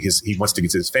wants to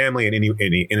get his family and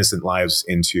any innocent lives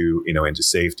into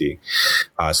safety.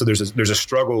 So there's a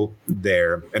struggle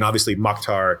there, and obviously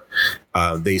Mokhtar,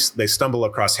 they stumble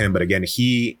across him, but again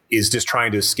he is just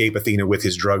trying to escape Athena with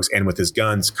his drugs and with his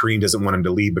guns. Kareem doesn't want him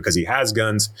to leave because he has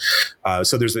guns.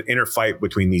 So there's an inner fight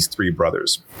between these three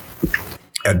brothers.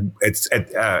 And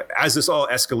as this all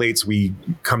escalates, we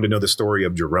come to know the story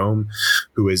of Jerome,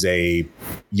 who is a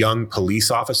young police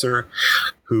officer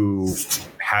who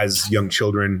has young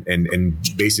children and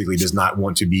basically does not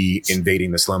want to be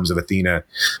invading the slums of Athena.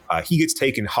 He gets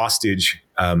taken hostage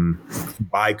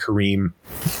by Kareem,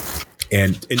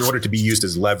 and in order to be used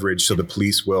as leverage, so the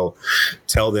police will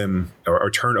tell them or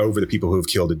turn over the people who have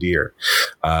killed Adir.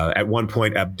 At one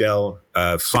point, Abdel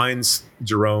finds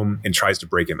Jerome and tries to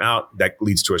break him out. That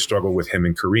leads to a struggle with him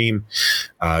and Kareem.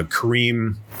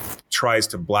 Kareem tries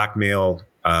to blackmail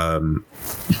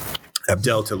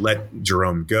Abdel to let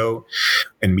Jerome go,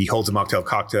 and he holds a mocktail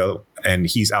cocktail, and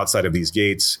he's outside of these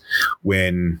gates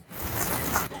when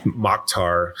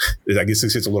Mokhtar, I guess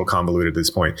it's a little convoluted at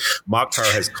this point.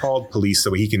 Mokhtar has called police,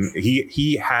 so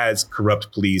he has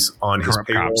corrupt police on his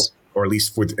payroll, cops, or at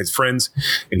least with his friends,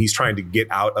 and he's trying to get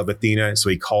out of Athena. So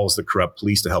he calls the corrupt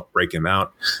police to help break him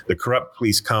out. The corrupt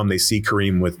police come, they see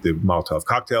Kareem with the Molotov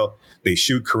cocktail, they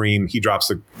shoot Kareem. He drops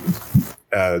the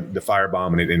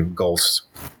firebomb, and it engulfs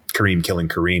Kareem, killing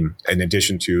Kareem, in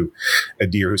addition to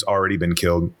Adir, who's already been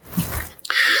killed.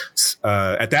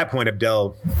 At that point,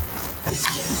 Abdel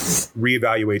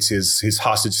reevaluates his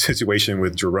hostage situation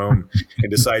with Jerome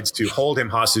and decides to hold him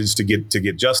hostage to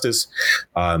get justice.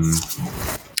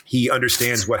 He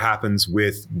understands what happens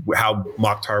with how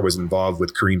Mokhtar was involved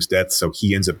with Kareem's death, so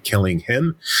he ends up killing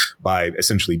him by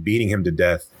essentially beating him to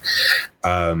death.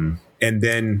 And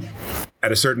then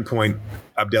at a certain point,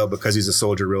 Abdel, because he's a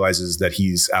soldier, realizes that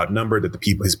he's outnumbered, that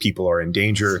his people are in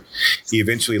danger. He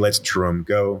eventually lets Jerome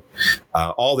go.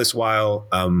 All this while,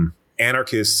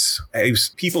 anarchists,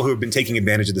 people who have been taking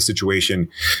advantage of the situation,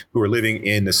 who are living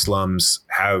in the slums,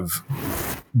 have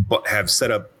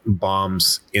set up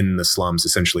bombs in the slums,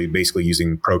 essentially, basically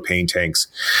using propane tanks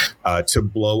to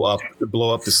blow up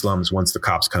the slums once the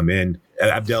cops come in.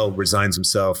 Abdel resigns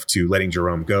himself to letting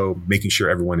Jerome go, making sure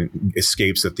everyone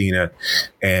escapes Athena,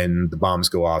 and the bombs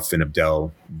go off, and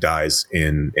Abdel dies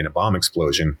in a bomb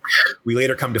explosion. We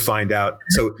later come to find out.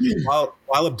 So while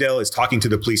Abdel is talking to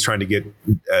the police, trying to get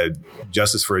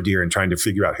justice for Adir and trying to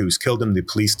figure out who's killed him, the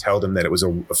police tell them that it was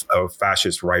a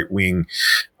fascist right-wing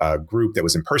group that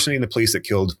was impersonating the police that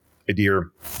killed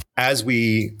Adir. As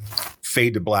we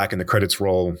fade to black and the credits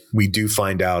roll, we do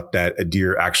find out that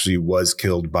Adir actually was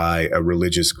killed by a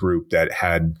religious group that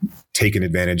had taken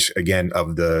advantage again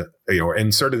of or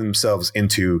inserted themselves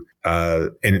into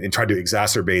and tried to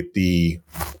exacerbate the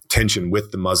tension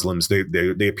with the Muslims.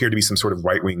 They appear to be some sort of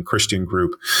right-wing Christian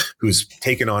group who's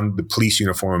taken on the police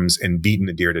uniforms and beaten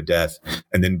Adir to death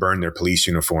and then burned their police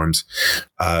uniforms.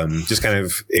 Just kind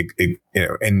of,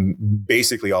 and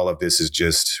basically all of this is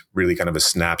just really kind of a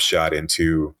snapshot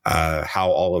into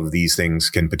how all of these things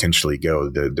can potentially go.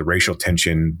 The racial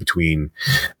tension between,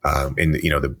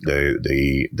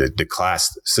 the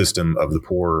class system of the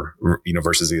poor,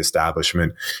 versus the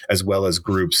establishment, as well as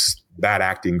bad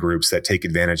acting groups that take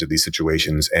advantage of these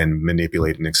situations and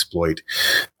manipulate and exploit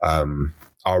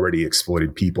already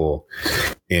exploited people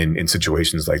in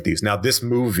situations like these. Now, this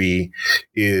movie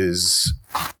is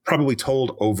probably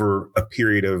told over a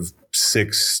period of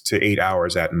 6 to 8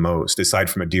 hours at most, aside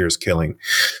from Adir's killing.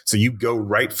 So you go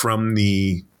right from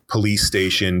the police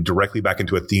station directly back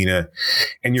into Athena,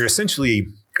 and you're essentially,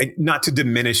 not to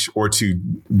diminish or to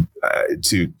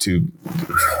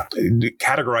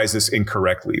categorize this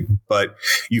incorrectly, but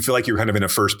you feel like you're kind of in a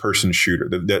first person shooter.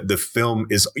 The film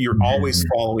is, you're always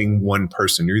following one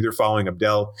person. You're either following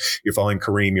Abdel, you're following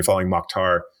Kareem, you're following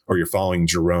Mokhtar, or you're following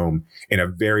Jerome in a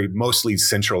very mostly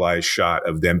centralized shot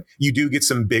of them. You do get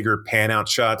some bigger pan out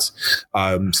shots,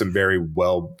 some very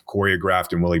well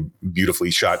choreographed and really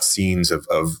beautifully shot scenes of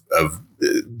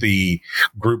the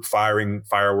group firing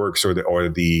fireworks, or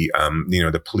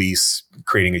the police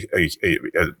creating a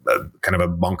kind of a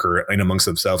bunker in amongst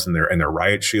themselves and their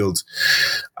riot shields.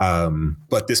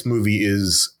 But this movie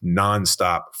is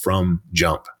nonstop from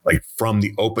jump. Like from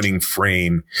the opening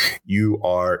frame, you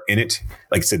are in it.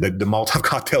 Like I said, the Molotov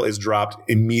cocktail is dropped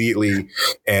immediately,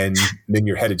 and then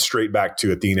you're headed straight back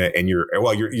to Athena, and you're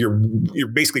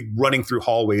basically running through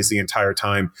hallways the entire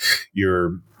time.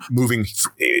 You're moving.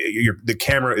 The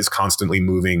camera is constantly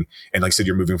moving, and like I said,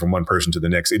 you're moving from one person to the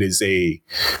next. It is a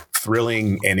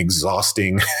thrilling and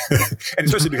exhausting, and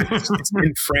especially because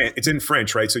it's in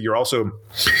French, right? So you're also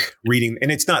reading,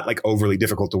 and it's not like overly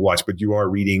difficult to watch, but you are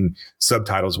reading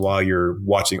subtitles while you're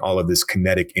watching all of this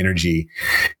kinetic energy.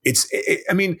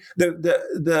 I mean,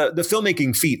 the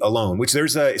filmmaking feat alone, which so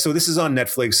this is on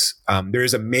Netflix. There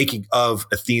is a making of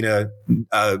Athena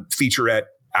featurette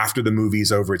after the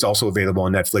movie's over. It's also available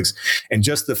on Netflix. And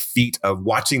just the feat of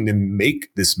watching them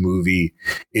make this movie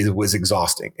was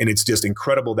exhausting. And it's just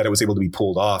incredible that it was able to be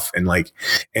pulled off.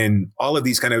 And all of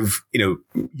these kind of,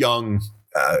 young,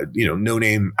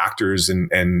 no-name actors and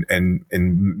men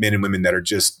and women that are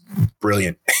just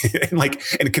brilliant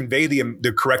and convey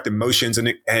the correct emotions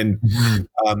and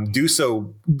do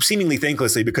so seemingly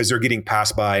thanklessly, because they're getting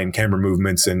passed by in camera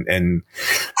movements and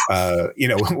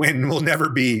when will never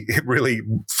be really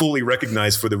fully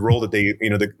recognized for the role that they,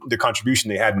 the contribution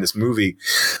they had in this movie.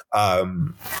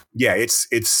 It's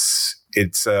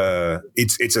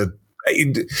a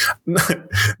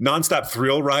nonstop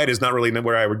thrill ride is not really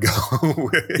where I would go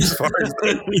as far as but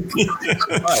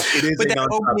it is a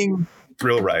nonstop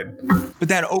thrill ride. But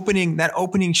that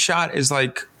opening shot is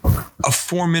like a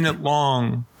 4-minute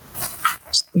long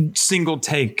single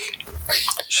take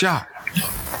shot.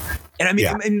 And I mean,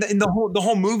 and the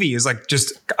whole movie is like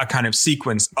just a kind of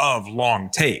sequence of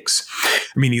long takes.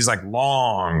 I mean, these like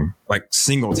long, like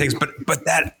single takes, but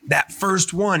that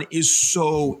first one is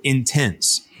so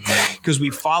intense because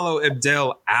we follow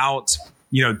Abdel out,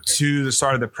 to the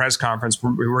start of the press conference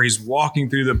where he's walking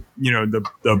through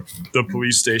the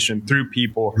police station through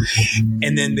people,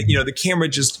 and then the camera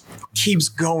just keeps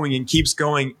going and keeps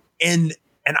going, and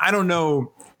I don't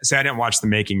know. See, I didn't watch the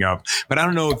making of, but I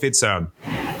don't know if it's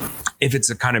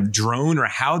a kind of drone or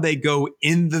how they go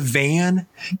in the van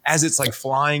as it's like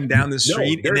flying down the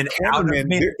street, and then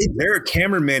there are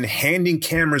cameramen handing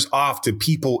cameras off to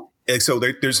people. So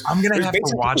there's have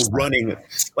to watch running.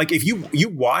 Like if you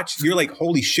watch, you're like,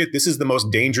 holy shit, this is the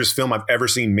most dangerous film I've ever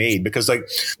seen made, because like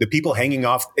the people hanging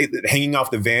off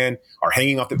the van are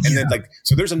hanging off and then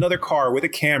so there's another car with a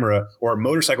camera or a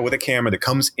motorcycle with a camera that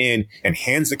comes in and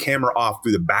hands the camera off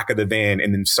through the back of the van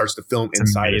and then starts to film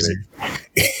inside of it.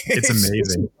 It's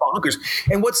amazing. It's bonkers.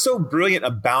 And what's so brilliant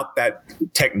about that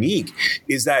technique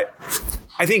is that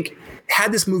I think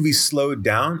had this movie slowed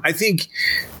down, I think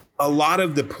a lot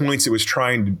of the points it was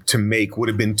trying to make would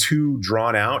have been too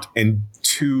drawn out and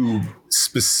too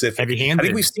specific. Heavy-handed. I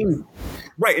think we've seen,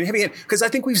 right, and heavy-handed, because I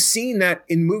think we've seen that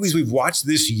in movies we've watched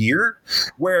this year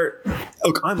where,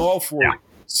 look, I'm all for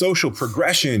social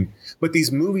progression, but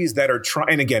these movies that are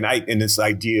trying, and this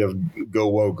idea of go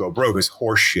woke, go broke is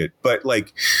horseshit, but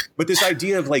this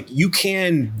idea of you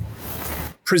can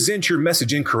present your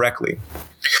message incorrectly.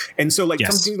 And so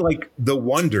something like The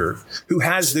Wonder, who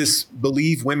has this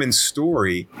believe women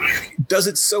story, does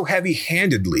it so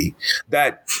heavy-handedly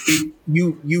that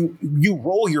you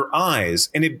roll your eyes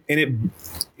and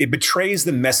it betrays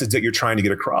the message that you're trying to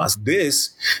get across.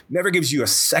 This never gives you a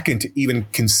second to even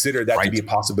consider that to be a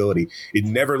possibility. It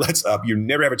never lets up. You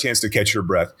never have a chance to catch your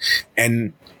breath.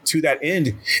 And to that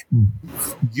end,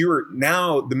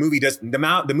 the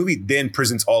movie then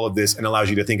presents all of this and allows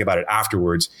you to think about it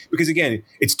afterwards, because again,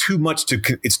 it's too much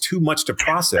to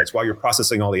process while you're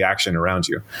processing all the action around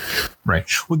you. Right.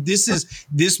 Well,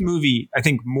 this movie, I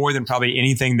think more than probably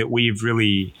anything that we've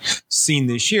really seen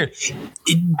this year,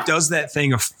 it does that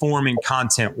thing of form and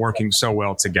content working so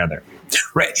well together.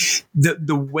 Right.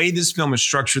 The way this film is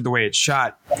structured, the way it's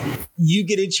shot, you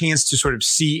get a chance to sort of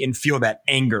see and feel that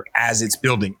anger as it's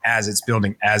building. If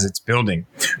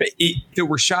it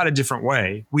were shot a different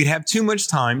way, we'd have too much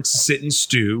time to sit and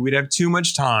stew. We'd have too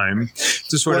much time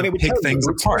to sort of pick things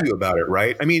apart. Tell you about it,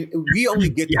 right? I mean, we only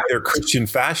get that they're Christian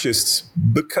fascists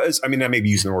because, I mean, I may be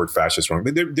using the word fascist wrong,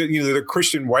 but they're a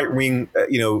Christian right wing,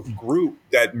 group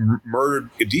that murdered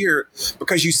Gadir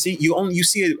because you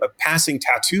see a passing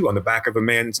tattoo on the back of a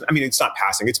man's. I mean, it's not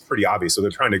passing; it's pretty obvious. So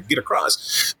they're trying to get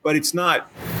across, but it's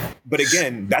not. But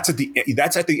again, that's at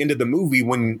the end of the movie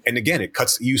and again, it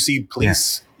cuts. You see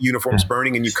police uniforms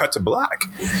burning, and you cut to black.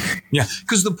 Yeah,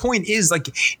 because the point is, like,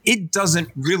 it doesn't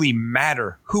really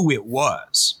matter who it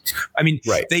was. I mean,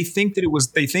 they think that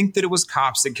it was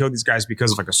cops that killed these guys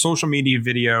because of like a social media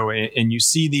video, and you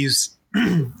see these.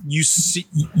 You see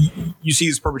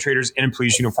these perpetrators in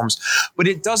police uniforms, but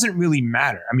it doesn't really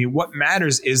matter. I mean, what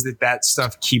matters is that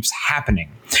stuff keeps happening,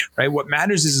 right? What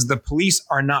matters is the police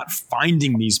are not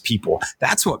finding these people.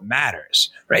 That's what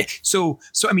matters, right? So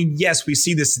I mean, yes, we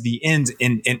see this at the end,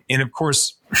 and of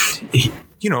course,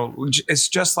 it's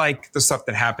just like the stuff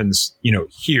that happens,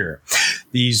 here.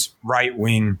 These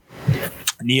right-wing,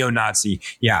 neo-Nazi,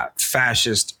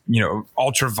 fascist,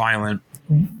 ultra-violent,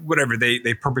 whatever,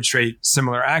 they perpetrate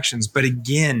similar actions. But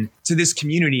again, to this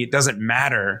community, it doesn't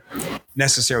matter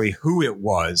necessarily who it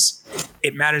was.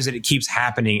 It matters that it keeps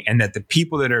happening and that the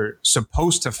people that are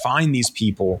supposed to find these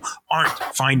people aren't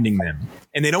finding them.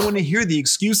 And they don't want to hear the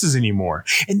excuses anymore.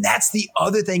 And that's the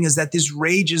other thing, is that this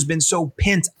rage has been so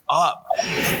pent up.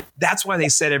 That's why they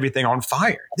set everything on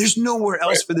fire. There's nowhere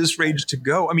else for this rage to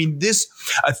go. I mean, this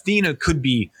Athena could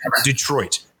be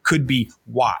Detroit, could be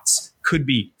Watts, could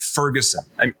be Ferguson.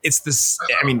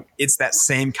 It's that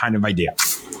same kind of idea.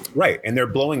 Right. And they're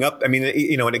blowing up. I mean,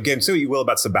 and again, so you will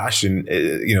about Sebastian,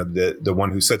 the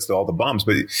one who sets all the bombs,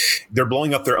 but they're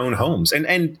blowing up their own homes.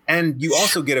 And you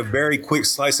also get a very quick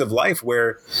slice of life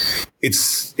where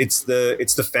it's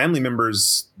the family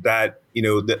members that,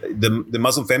 the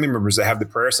Muslim family members that have the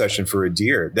prayer session for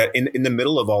Adir, that in the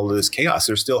middle of all of this chaos,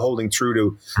 they're still holding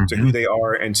true to who they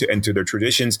are and to their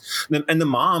traditions. And the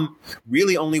mom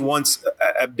really only wants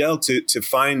Abdel to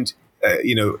find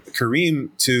Kareem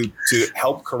to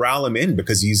help corral him in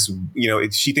because he's,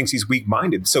 she thinks he's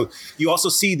weak-minded. So you also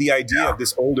see the idea of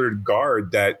this older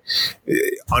guard that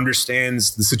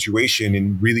understands the situation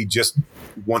and really just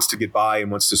wants to get by and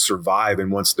wants to survive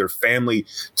and wants their family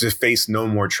to face no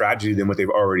more tragedy than what they've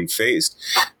already faced.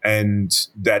 And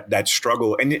that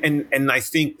struggle. And I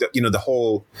think that, the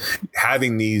whole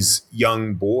having these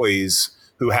young boys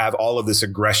who have all of this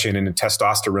aggression and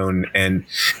testosterone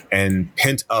and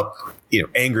pent up,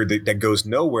 anger that goes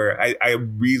nowhere. I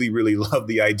really, really love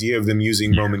the idea of them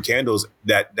using Roman candles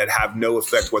that have no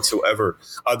effect whatsoever,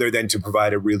 other than to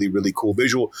provide a really, really cool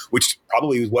visual, which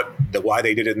probably is why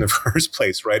they did it in the first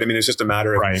place, right? I mean, it's just a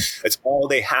matter of it's all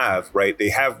they have, right?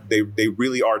 They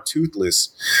really are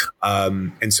toothless,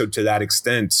 and so to that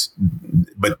extent,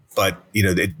 but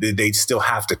they still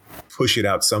have to push it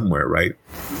out somewhere, right?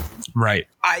 Right.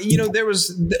 There was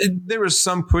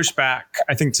some pushback,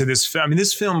 I think, to this film. I mean,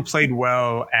 this film played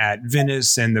well at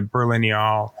Venice and the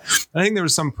Berlinale. I think there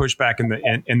was some pushback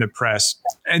in the press.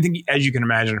 I think, as you can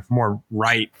imagine, more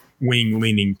right-wing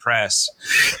leaning press,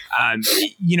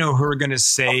 who are going to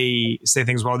say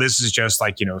things. Well, this is just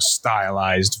like,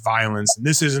 stylized violence, and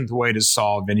this isn't the way to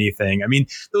solve anything. I mean,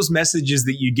 those messages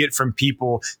that you get from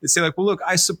people that say, like, well, look,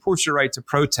 I support your right to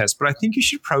protest, but I think you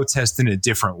should protest in a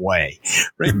different way,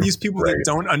 right? These people that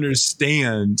don't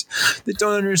understand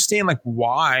like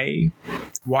why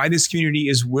this community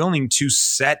is willing to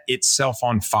set itself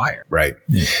on fire, right?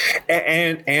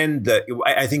 And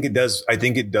I think it does.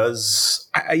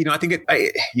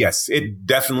 Yes, it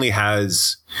definitely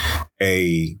has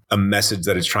a message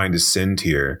that it's trying to send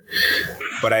here,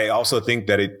 but I also think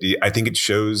that it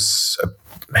shows.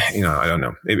 I don't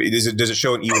know. Does it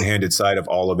show an even-handed side of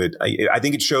all of it? I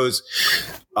think it shows,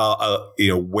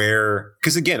 where,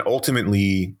 because again,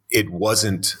 ultimately, it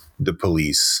wasn't the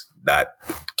police that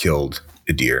killed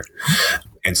Adir,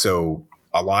 and so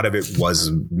a lot of it was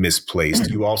misplaced.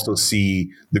 You also see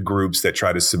the groups that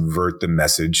try to subvert the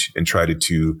message and try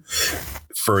to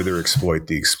further exploit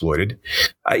the exploited.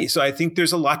 So I think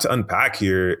there's a lot to unpack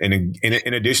here. And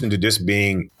in addition to just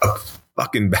being a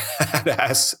fucking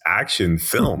badass action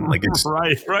film, like it's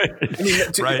right. I mean,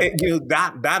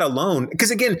 that alone,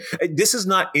 because again, this is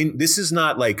not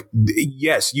like,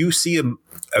 yes, you see a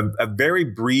very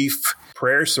brief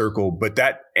prayer circle, but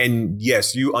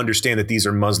yes, you understand that these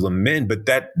are Muslim men, but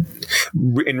that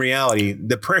in reality,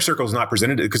 the prayer circle is not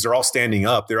presented because they're all standing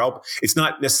up. It's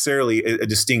not necessarily a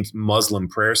distinct Muslim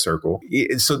prayer circle.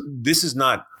 So this is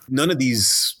not none of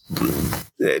these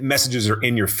messages are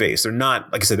in your face. They're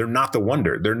not, like I said, they're not the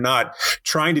wonder. They're not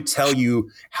trying to tell you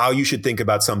how you should think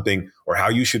about something or how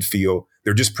you should feel.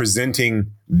 They're just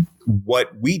presenting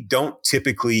what we don't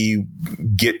typically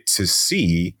get to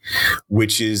see,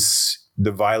 which is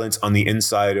the violence on the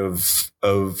inside of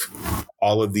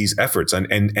all of these efforts, and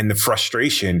the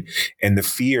frustration and the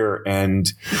fear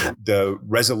and the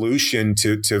resolution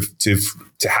to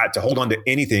hold on to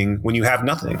anything when you have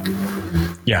nothing.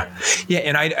 Yeah.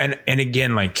 And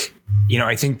again, like,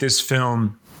 I think this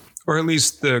film, or at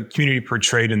least the community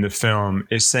portrayed in the film,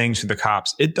 is saying to the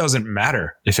cops, it doesn't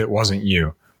matter if it wasn't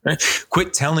you. Right?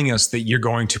 Quit telling us that you're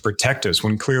going to protect us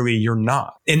when clearly you're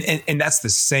not. And that's the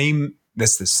same.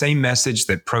 That's the same message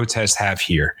that protests have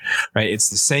here, right? It's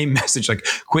the same message. Like,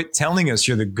 quit telling us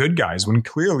you're the good guys when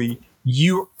clearly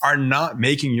you are not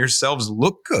making yourselves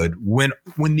look good when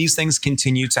these things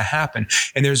continue to happen.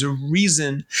 And there's a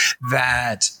reason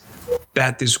that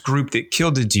this group that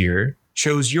killed a deer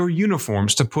chose your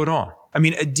uniforms to put on. I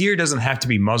mean, a deer doesn't have to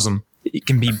be Muslim. It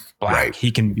can be black. Right.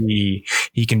 He can be,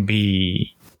 here,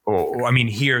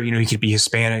 he could be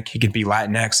Hispanic, he could be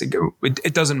Latinx.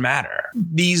 It doesn't matter.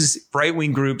 These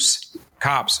right-wing groups,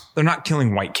 cops, they're not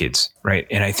killing white kids, right?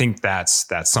 And I think that's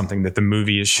something that the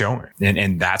movie is showing.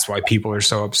 And that's why people are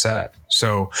so upset.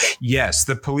 So yes,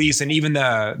 the police, and even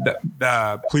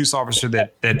the police officer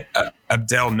that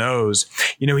Abdel knows,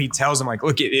 he tells him, like,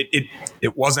 look,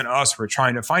 it wasn't us. We're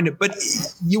trying to find it. But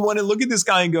you want to look at this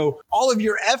guy and go, all of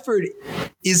your effort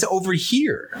is over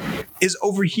here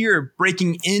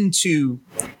breaking into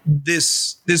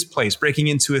this place, breaking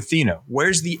into Athena.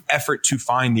 Where's the effort to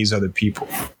find these other people?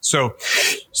 So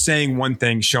saying one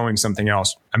thing, showing something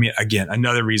else. I mean, again,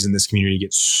 another reason this community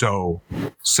gets so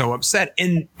upset.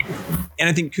 And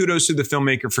I think kudos to the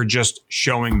filmmaker for just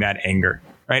showing that anger,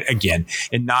 right? Again,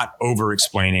 and not over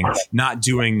explaining, not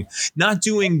doing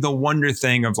the wonder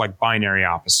thing of like binary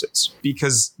opposites,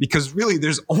 because really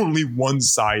there's only one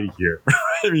side here.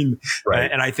 I mean,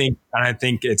 right. And I think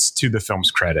it's to the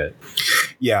film's credit.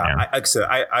 Yeah. Like I said,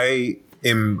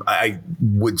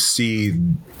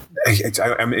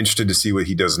 I'm interested to see what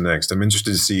he does next. I'm interested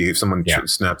to see if someone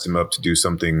snaps him up to do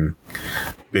something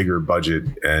bigger budget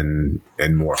and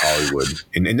more Hollywood,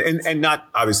 and not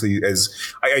obviously as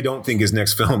I don't think his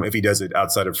next film, if he does it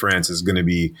outside of France, is going to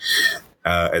be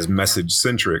as message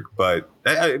centric, but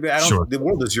I don't. Sure. The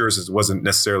World Is Yours wasn't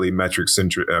necessarily message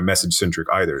centric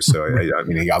either. So I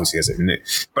mean, he obviously has it in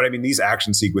it, but I mean, these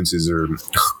action sequences are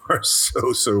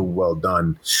so well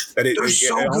done that it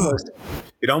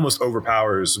almost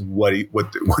overpowers what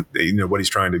he's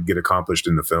trying to get accomplished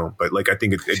in the film. But like, I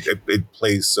think it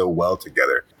plays so well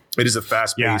together. It is a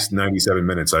fast-paced 97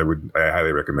 minutes. I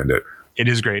highly recommend it. It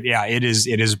is great. Yeah, it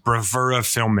is bravura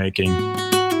filmmaking.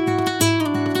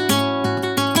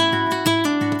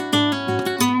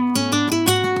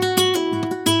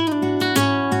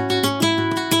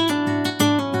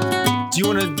 Do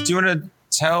you want to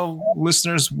tell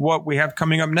listeners what we have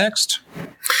coming up next?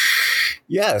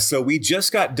 Yeah, so we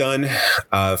just got done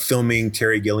filming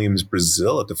Terry Gilliam's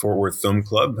Brazil at the Fort Worth Film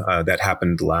Club. That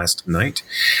happened last night.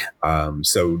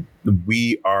 So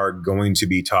we are going to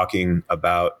be talking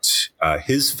about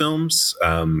his films,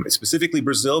 specifically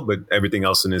Brazil, but everything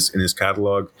else in his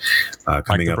catalog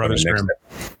coming up. In the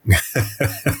next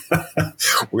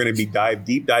We're going to be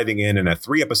deep diving in a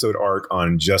 3-episode arc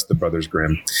on just the Brothers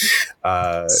Grimm.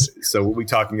 So we'll be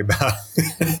talking about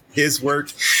his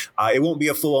work. It won't be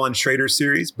a full-on Schrader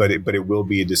series, but it will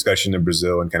be a discussion of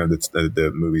Brazil and kind of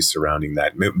the movies surrounding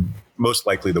that. Most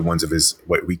likely the ones of his,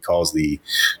 what we calls the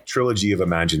trilogy of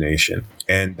imagination.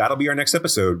 And that'll be our next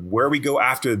episode. Where we go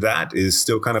after that is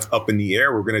still kind of up in the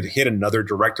air. We're going to hit another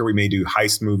director. We may do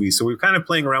heist movies. So we're kind of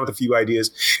playing around with a few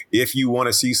ideas. If you want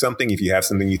to see something, if you have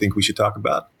something you think we should talk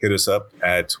about, hit us up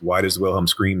at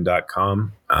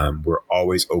whydoeswilhelmscream.com. We're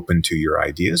always open to your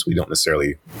ideas. We don't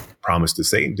necessarily promise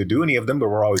to do any of them, but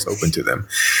we're always open to them.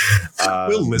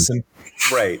 We'll listen.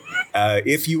 Right.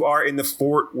 If you are in the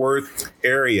Fort Worth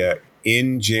area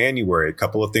in January, a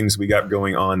couple of things we got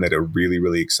going on that are really,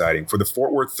 really exciting. For the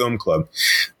Fort Worth Film Club,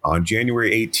 on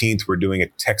January 18th, we're doing a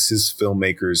Texas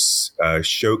Filmmakers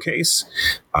Showcase.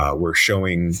 We're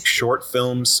showing short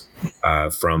films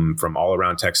from all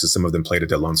around Texas. Some of them played at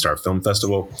the Lone Star Film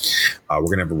Festival. We're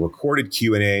going to have a recorded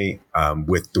Q&A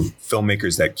with the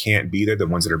filmmakers that can't be there, the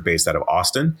ones that are based out of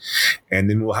Austin. And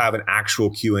then we'll have an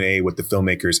actual Q&A with the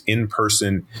filmmakers in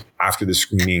person after the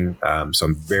screening. So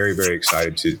I'm very, very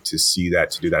excited to see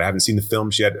that, to do that. I haven't seen the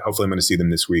films yet. Hopefully I'm going to see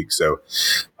them this week. So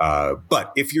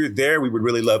But if you're there, we would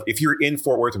really love, if you're in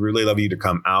Fort Worth, we really love you to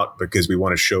come out, because we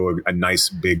want to show a nice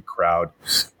big crowd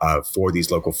for these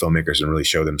local filmmakers and really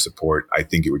show them support. I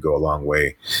think it would go a long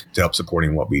way to help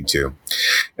supporting what we do.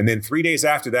 And then 3 days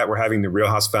after that, we're having the Real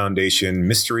House Foundation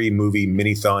Mystery Movie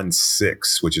Minithon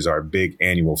 6, which is our big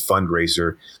annual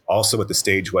fundraiser, also at the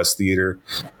Stage West Theater.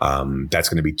 That's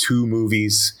going to be 2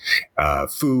 movies,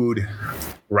 food,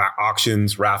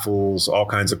 auctions, raffles, all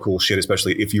kinds of cool shit,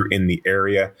 especially if you're in the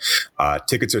area.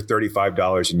 Tickets are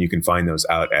 $35, and you can find those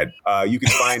out at, you can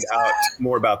find out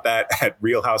more about that at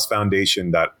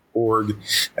realhousefoundation.org.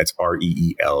 That's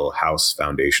REEL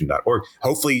housefoundation.org.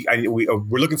 Hopefully,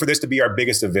 we're looking for this to be our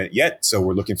biggest event yet. So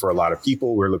we're looking for a lot of people.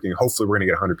 Hopefully we're going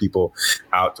to get 100 people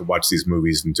out to watch these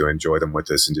movies and to enjoy them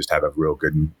with us and just have a real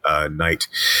good night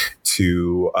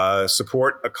to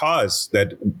support a cause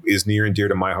that is near and dear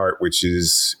to my heart, which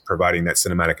is providing that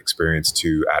cinematic experience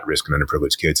to at-risk and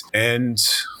underprivileged kids. And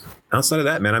outside of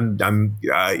that, man, I'm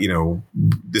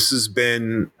this has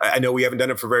been, I know we haven't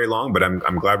done it for very long, but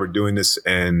I'm glad we're doing this.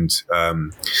 And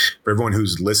for everyone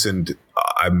who's listened,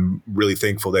 I'm really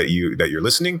thankful that you're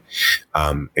listening.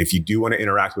 If you do want to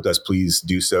interact with us, please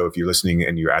do so. If you're listening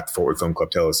and you're at the Fort Worth Film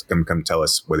Club, come tell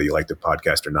us whether you like the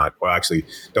podcast or not. Well, actually,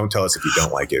 don't tell us if you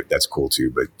don't like it. That's cool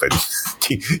too. But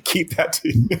keep that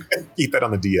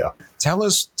on the DL. Tell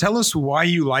us why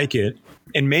you like it.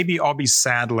 And maybe I'll be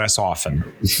sad less often.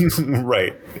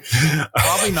 Right.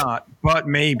 Probably not, but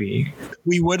maybe.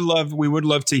 We would love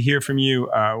to hear from you.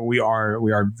 We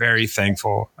are very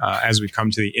thankful as we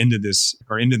come to the end of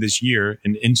this year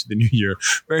and into the new year.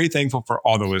 Very thankful for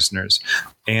all the listeners.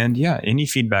 And yeah, any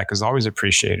feedback is always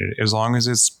appreciated, as long as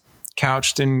it's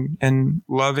couched in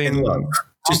loving and love.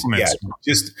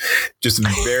 Just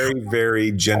very,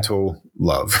 very gentle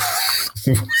love.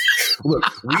 Look,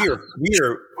 we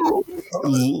are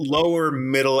lower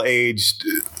middle-aged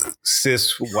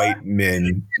cis white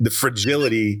men. The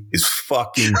fragility is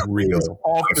fucking real. It's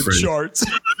off the charts.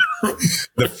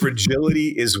 The fragility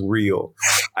is real.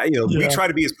 We try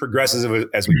to be as progressive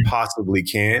as we possibly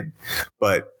can,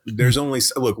 but there's only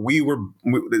this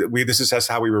is just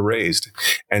how we were raised,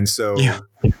 and so.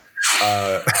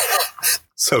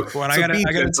 So I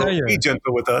gotta tell you, be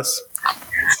gentle with us.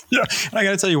 Yeah, and I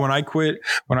got to tell you, when I quit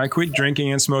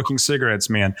drinking and smoking cigarettes,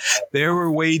 man, there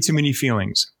were way too many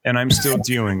feelings, and I'm still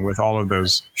dealing with all of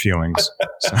those feelings.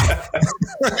 So.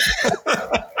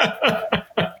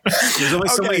 There's only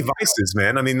so many vices,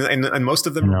 man. I mean, and most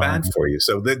of them are bad for you.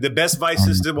 So the best vice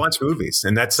is to watch movies,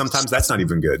 and sometimes that's not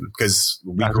even good, because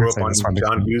we grew up on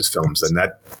John Hughes films, and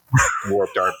that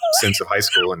warped our sense of high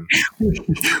school. And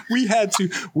we had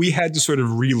to sort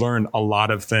of relearn a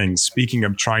lot of things. Speaking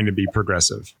of trying to be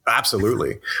progressive,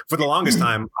 absolutely. For the longest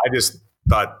time, I just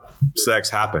thought sex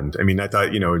happened. I mean, I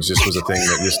thought, it just was a thing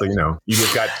that just, you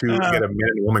just got to get a man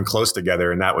and a woman close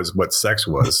together, and that was what sex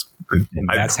was. And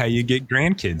that's how you get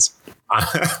grandkids.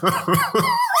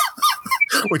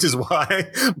 Which is why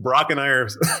Brock and I are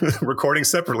recording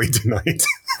separately tonight.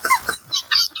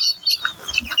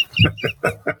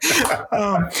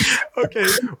 Okay,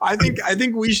 I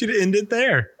think we should end it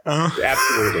there.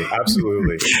 Absolutely. All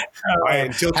right,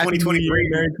 until 2023.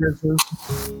 Merry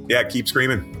Christmas. Yeah, keep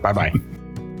screaming. Bye-bye.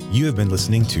 You have been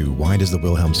listening to Why Does the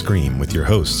Wilhelm Scream with your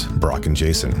hosts, Brock and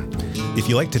Jason. If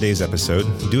you like today's episode,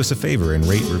 do us a favor and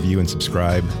rate, review, and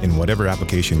subscribe in whatever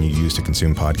application you use to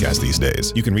consume podcasts these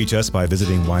days. You can reach us by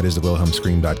visiting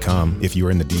whydoesthewilhelmscream.com. If you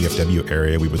are in the DFW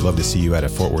area, we would love to see you at a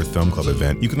Fort Worth Film Club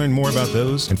event. You can learn more about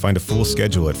those and find a full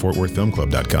schedule at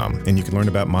fortworthfilmclub.com. And you can learn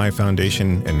about my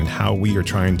foundation and how we are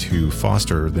trying to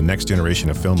foster the next generation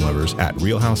of film lovers at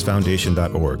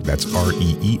realhousefoundation.org. That's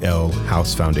REEL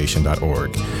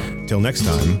housefoundation.org. Till next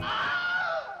time,